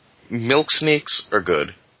 look, Milk Snakes are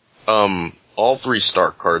good. All 3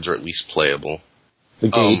 Stark cards are at least playable.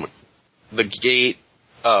 The Gate,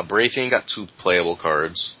 Brathian got 2 playable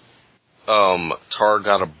cards. Tar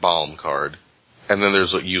got a bomb card. And then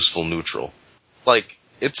there's a useful neutral. Like,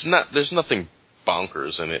 there's nothing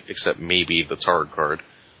bonkers in it except maybe the Tar card.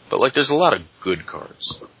 But, like, there's a lot of good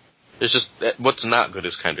cards. There's just, what's not good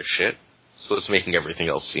is kind of shit. So it's making everything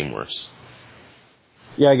else seem worse.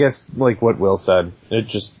 Yeah, I guess, like what Will said, it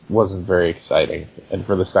just wasn't very exciting. And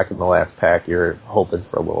for the second to last pack, you're hoping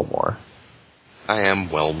for a little more. I am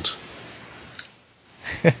whelmed.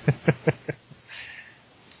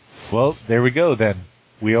 Well, there we go then.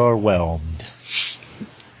 We are whelmed.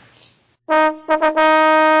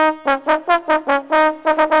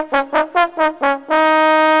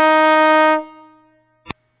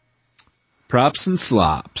 Props and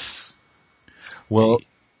slops. Well,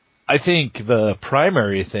 I think the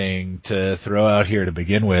primary thing to throw out here to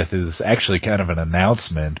begin with is actually kind of an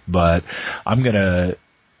announcement, but I'm going to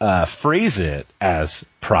phrase it as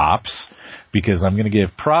props because I'm going to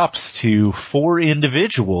give props to 4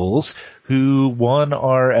 individuals who won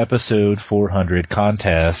our episode 400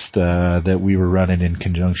 contest that we were running in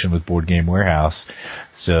conjunction with Board Game Warehouse.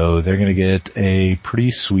 So they're going to get a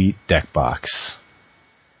pretty sweet deck box.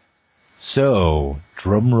 So,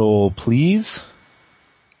 drum roll, please.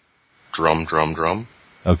 Drum, drum, drum.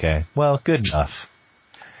 Okay, well, good enough.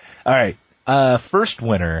 All right, first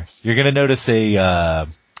winner. You're going to notice a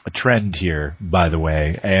trend here, by the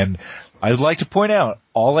way, and I'd like to point out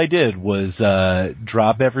all I did was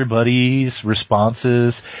drop everybody's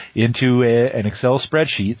responses into an Excel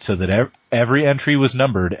spreadsheet so that every entry was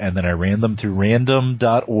numbered, and then I ran them through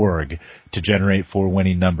random.org to generate 4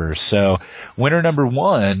 winning numbers. So, winner number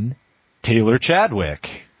 1, Taylor Chadwick.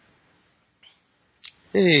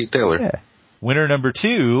 Hey, Taylor. Yeah. Winner number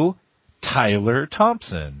 2, Tyler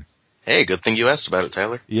Thompson. Hey, good thing you asked about it,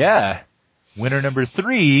 Tyler. Yeah. Winner number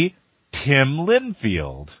 3, Tim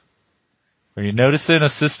Linfield. Are you noticing a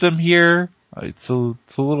system here? It's a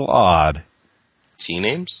little odd. T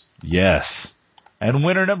names? Yes. And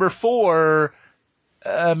winner number 4,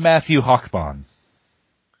 Matthew Hochbahn.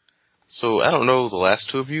 So, I don't know the last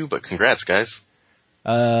 2 of you, but congrats, guys.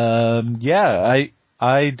 Yeah,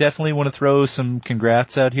 I definitely want to throw some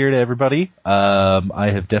congrats out here to everybody.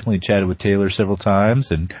 I have definitely chatted with Taylor several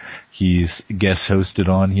times, and he's guest hosted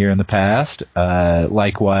on here in the past.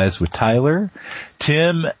 Likewise with Tyler.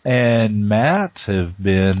 Tim and Matt have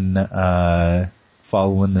been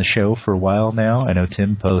following the show for a while now. I know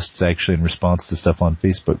Tim posts actually in response to stuff on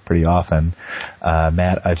Facebook pretty often.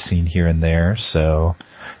 Matt I've seen here and there, so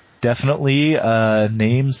definitely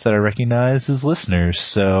names that I recognize as listeners.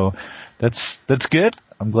 So that's good.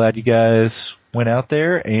 I'm glad you guys went out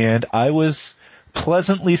there, and I was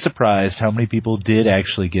pleasantly surprised how many people did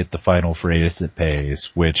actually get the final phrase that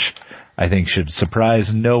pays, which I think should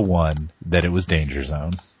surprise no one that it was Danger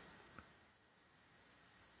Zone.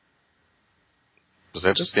 Was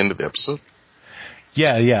that just the end of the episode?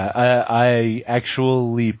 Yeah. I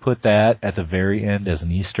actually put that at the very end as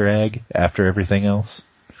an Easter egg after everything else.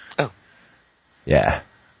 Oh. Yeah.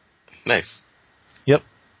 Nice. Yep.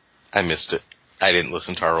 I missed it. I didn't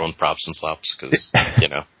listen to our own props and slops because,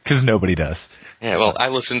 Because nobody does. Yeah, well, I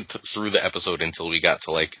listened through the episode until we got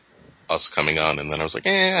to, like, us coming on, and then I was like,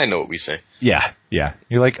 I know what we say. Yeah.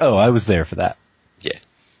 You're like, oh, I was there for that. Yeah.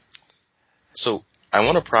 So, I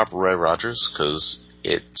want to prop Roy Rogers because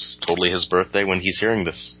it's totally his birthday when he's hearing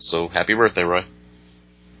this. So, happy birthday, Roy.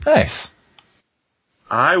 Nice.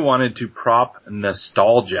 I wanted to prop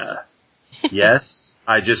nostalgia. Yes,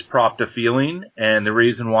 I just propped a feeling, and the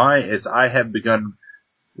reason why is I have begun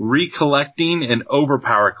recollecting an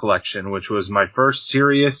Overpower collection, which was my first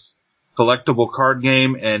serious collectible card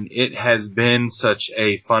game, and it has been such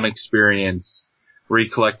a fun experience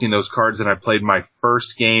recollecting those cards, and I played my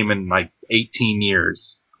first game in like 18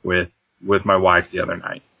 years with my wife the other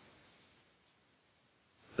night.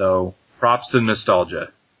 So, props to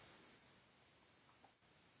nostalgia.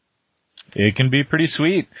 It can be pretty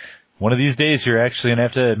sweet. One of these days you're actually going to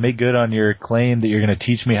have to make good on your claim that you're going to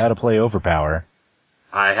teach me how to play Overpower.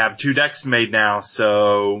 I have 2 decks made now,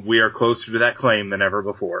 so we are closer to that claim than ever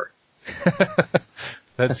before.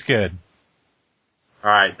 That's good. All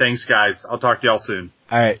right, thanks, guys. I'll talk to y'all soon.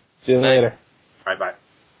 All right. See you later. All right, bye.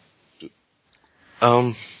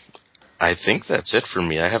 I think that's it for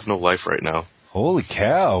me. I have no life right now. Holy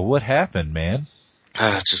cow. What happened, man?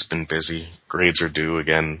 Just been busy. Grades are due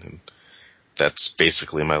again. And that's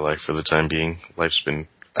basically my life for the time being. I've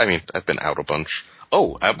been out a bunch.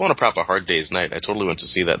 Oh, I want to prop A Hard Day's Night. I totally went to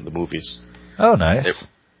see that in the movies. Oh, nice.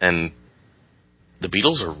 And the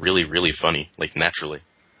Beatles are really, really funny, like naturally.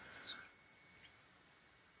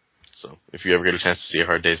 So, if you ever get a chance to see A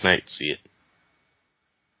Hard Day's Night, see it.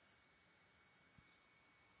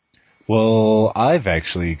 Well, I've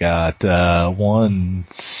actually got one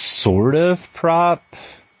sort of prop,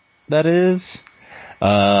 that is.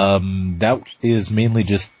 That is mainly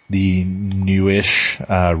just the newish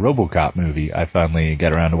RoboCop movie. I finally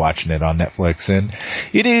got around to watching it on Netflix, and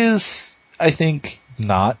it is, I think,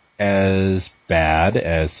 not as bad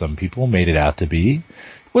as some people made it out to be.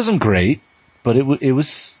 It wasn't great, but it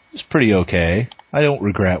was pretty okay. I don't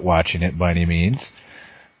regret watching it by any means.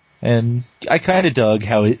 And I kind of dug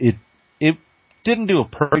how it didn't do a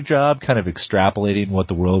perfect job kind of extrapolating what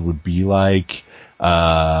the world would be like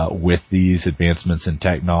with these advancements in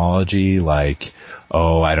technology, like,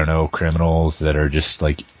 I don't know, criminals that are just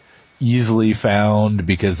like easily found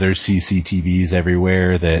because there's CCTVs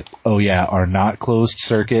everywhere that, are not closed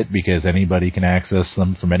circuit because anybody can access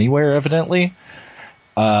them from anywhere, evidently.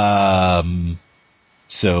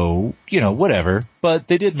 So, whatever. But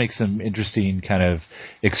they did make some interesting kind of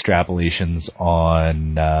extrapolations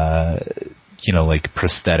on, like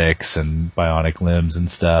prosthetics and bionic limbs and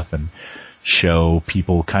stuff, and show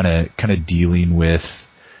people kind of dealing with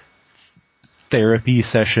therapy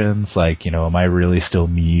sessions, like, am I really still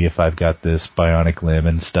me if I've got this bionic limb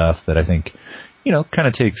and stuff, that I think, kind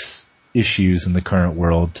of takes issues in the current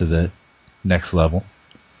world to the next level.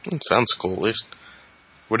 It sounds cool, at least.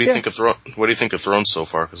 What do you think of Thrones so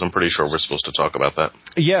far? Because I'm pretty sure we're supposed to talk about that.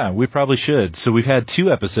 Yeah, we probably should. So we've had 2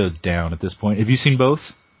 episodes down at this point. Have you seen both?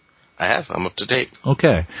 I have. I'm up to date.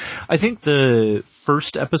 Okay. I think the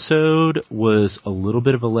first episode was a little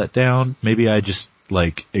bit of a letdown. Maybe I just,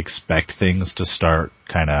 expect things to start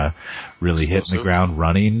kind of really hitting the ground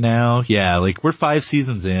running now. Yeah, we're 5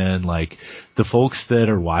 seasons in. The folks that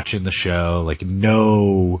are watching the show,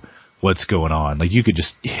 know what's going on. You could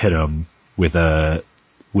just hit them with an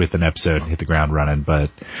episode and hit the ground running, but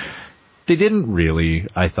they didn't really,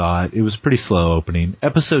 I thought. It was pretty slow opening.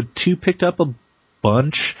 Episode 2 picked up a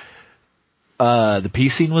bunch. The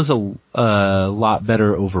pacing was a lot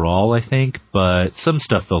better overall, I think, but some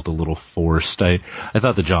stuff felt a little forced. I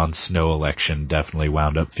thought the Jon Snow election definitely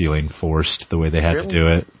wound up feeling forced the way they had to do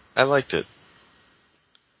it. I liked it.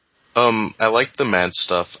 I liked the mad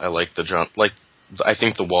stuff. I liked the Jon. I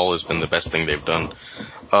think The Wall has been the best thing they've done.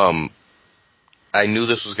 I knew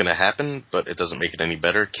this was going to happen, but it doesn't make it any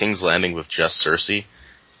better. King's Landing with just Cersei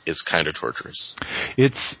is kind of torturous.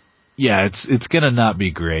 It's gonna not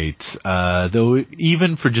be great. Though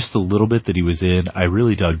even for just a little bit that he was in, I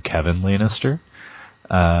really dug Kevin Lannister,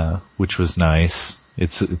 which was nice.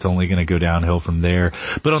 It's only gonna go downhill from there.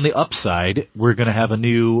 But on the upside, we're gonna have a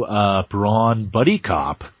new Bronn buddy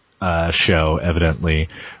cop show. Evidently,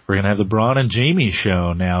 we're gonna have the Bronn and Jaime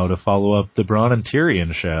show now to follow up the Bronn and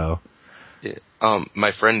Tyrion show.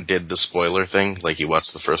 My friend did the spoiler thing, he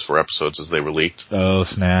watched the first 4 episodes as they were leaked. Oh,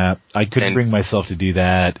 snap. I couldn't bring myself to do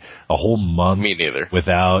that a whole month. Me neither.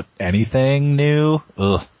 Without anything new.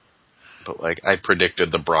 Ugh. But, I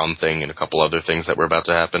predicted the Bronn thing and a couple other things that were about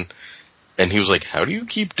to happen. And he was like, how do you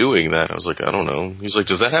keep doing that? I was like, I don't know. He was like,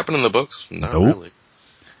 does that happen in the books? Not really.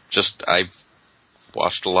 Just, I've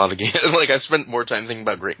watched a lot of games. I spent more time thinking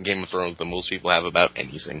about Game of Thrones than most people have about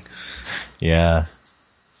anything. Yeah.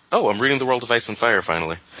 Oh, I'm reading The World of Ice and Fire,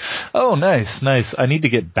 finally. Oh, nice. I need to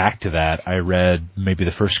get back to that. I read maybe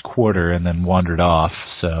the first quarter and then wandered off,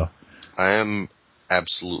 so. I am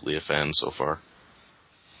absolutely a fan so far.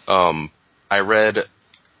 I read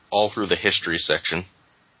all through the history section.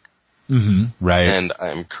 Mm-hmm, right. And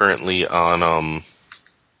I'm currently on,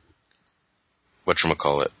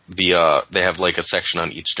 whatchamacallit. They have, a section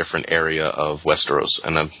on each different area of Westeros,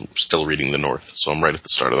 and I'm still reading the North, so I'm right at the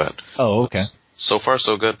start of that. Oh, okay. So far,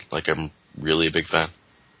 so good. I'm really a big fan.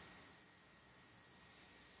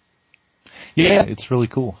 Yeah, it's really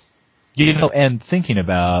cool. And thinking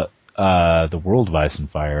about the World of Ice and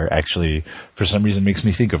Fire, actually, for some reason makes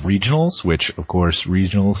me think of regionals, which, of course,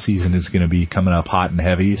 regional season is going to be coming up hot and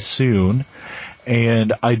heavy soon.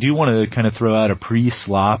 And I do want to kind of throw out a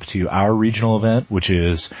pre-slop to our regional event, which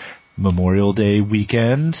is Memorial Day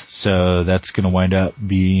weekend, so that's going to wind up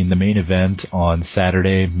being the main event on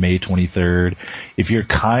Saturday, May 23rd. If you're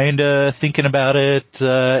kind of thinking about it,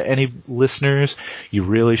 any listeners, you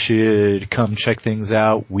really should come check things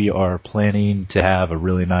out. We are planning to have a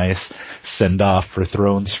really nice send-off for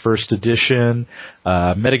Thrones First Edition.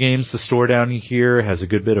 Metagames, the store down here, has a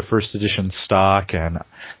good bit of First Edition stock, and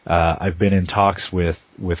I've been in talks with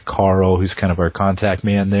Carl, who's kind of our contact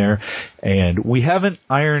man there, and we haven't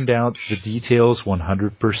ironed out the details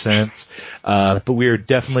 100%, but we are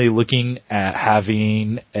definitely looking at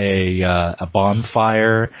having a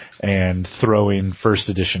bonfire and throwing First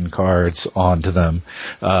Edition cards onto them.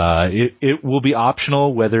 It will be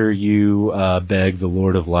optional whether you beg the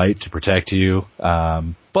Lord of Light to protect you,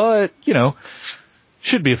 but,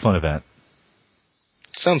 should be a fun event.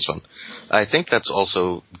 Sounds fun. I think that's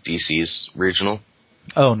also DC's regional.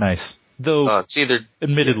 Oh, nice. Though, it's either,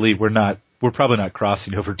 admittedly, we're probably not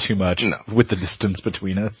crossing over too much with the distance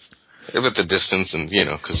between us. With the distance and,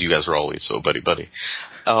 because you guys are always so buddy-buddy.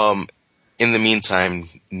 In the meantime,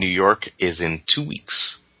 New York is in 2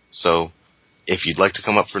 weeks. So, if you'd like to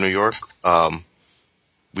come up for New York,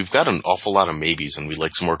 we've got an awful lot of maybes and we'd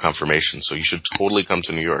like some more confirmation. So you should totally come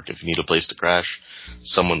to New York. If you need a place to crash,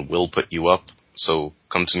 someone will put you up. So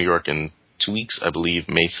come to New York in 2 weeks, I believe,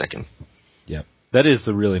 May 2nd. Yep. That is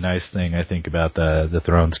the really nice thing, I think, about the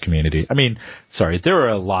Thrones community. I mean, there are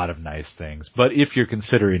a lot of nice things, but if you're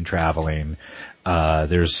considering traveling,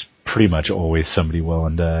 there's pretty much always somebody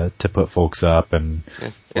willing to put folks up. And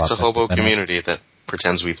it's a hobo community that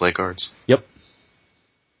pretends we play cards. Yep.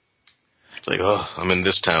 It's like, I'm in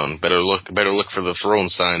this town. Better look for the throne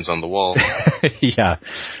signs on the wall.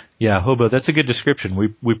 Yeah, hobo. That's a good description.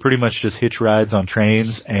 We pretty much just hitch rides on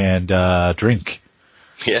trains and drink.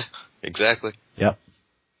 Yeah, exactly. Yep.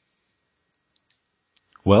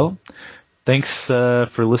 Well, thanks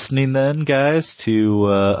for listening then, guys, to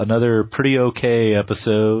another pretty okay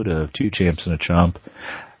episode of Two Champs and a Chump.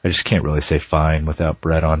 I just can't really say fine without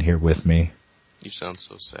Brett on here with me. You sound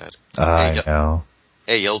so sad. I know.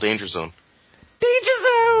 Hey, yell Danger Zone. Danger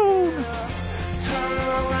Zone! Turn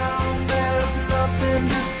around, there's nothing nothing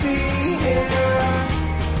to see here.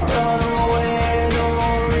 Run away,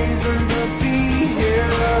 no reason to be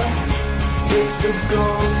here. It's the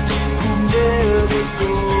ghost who never goes.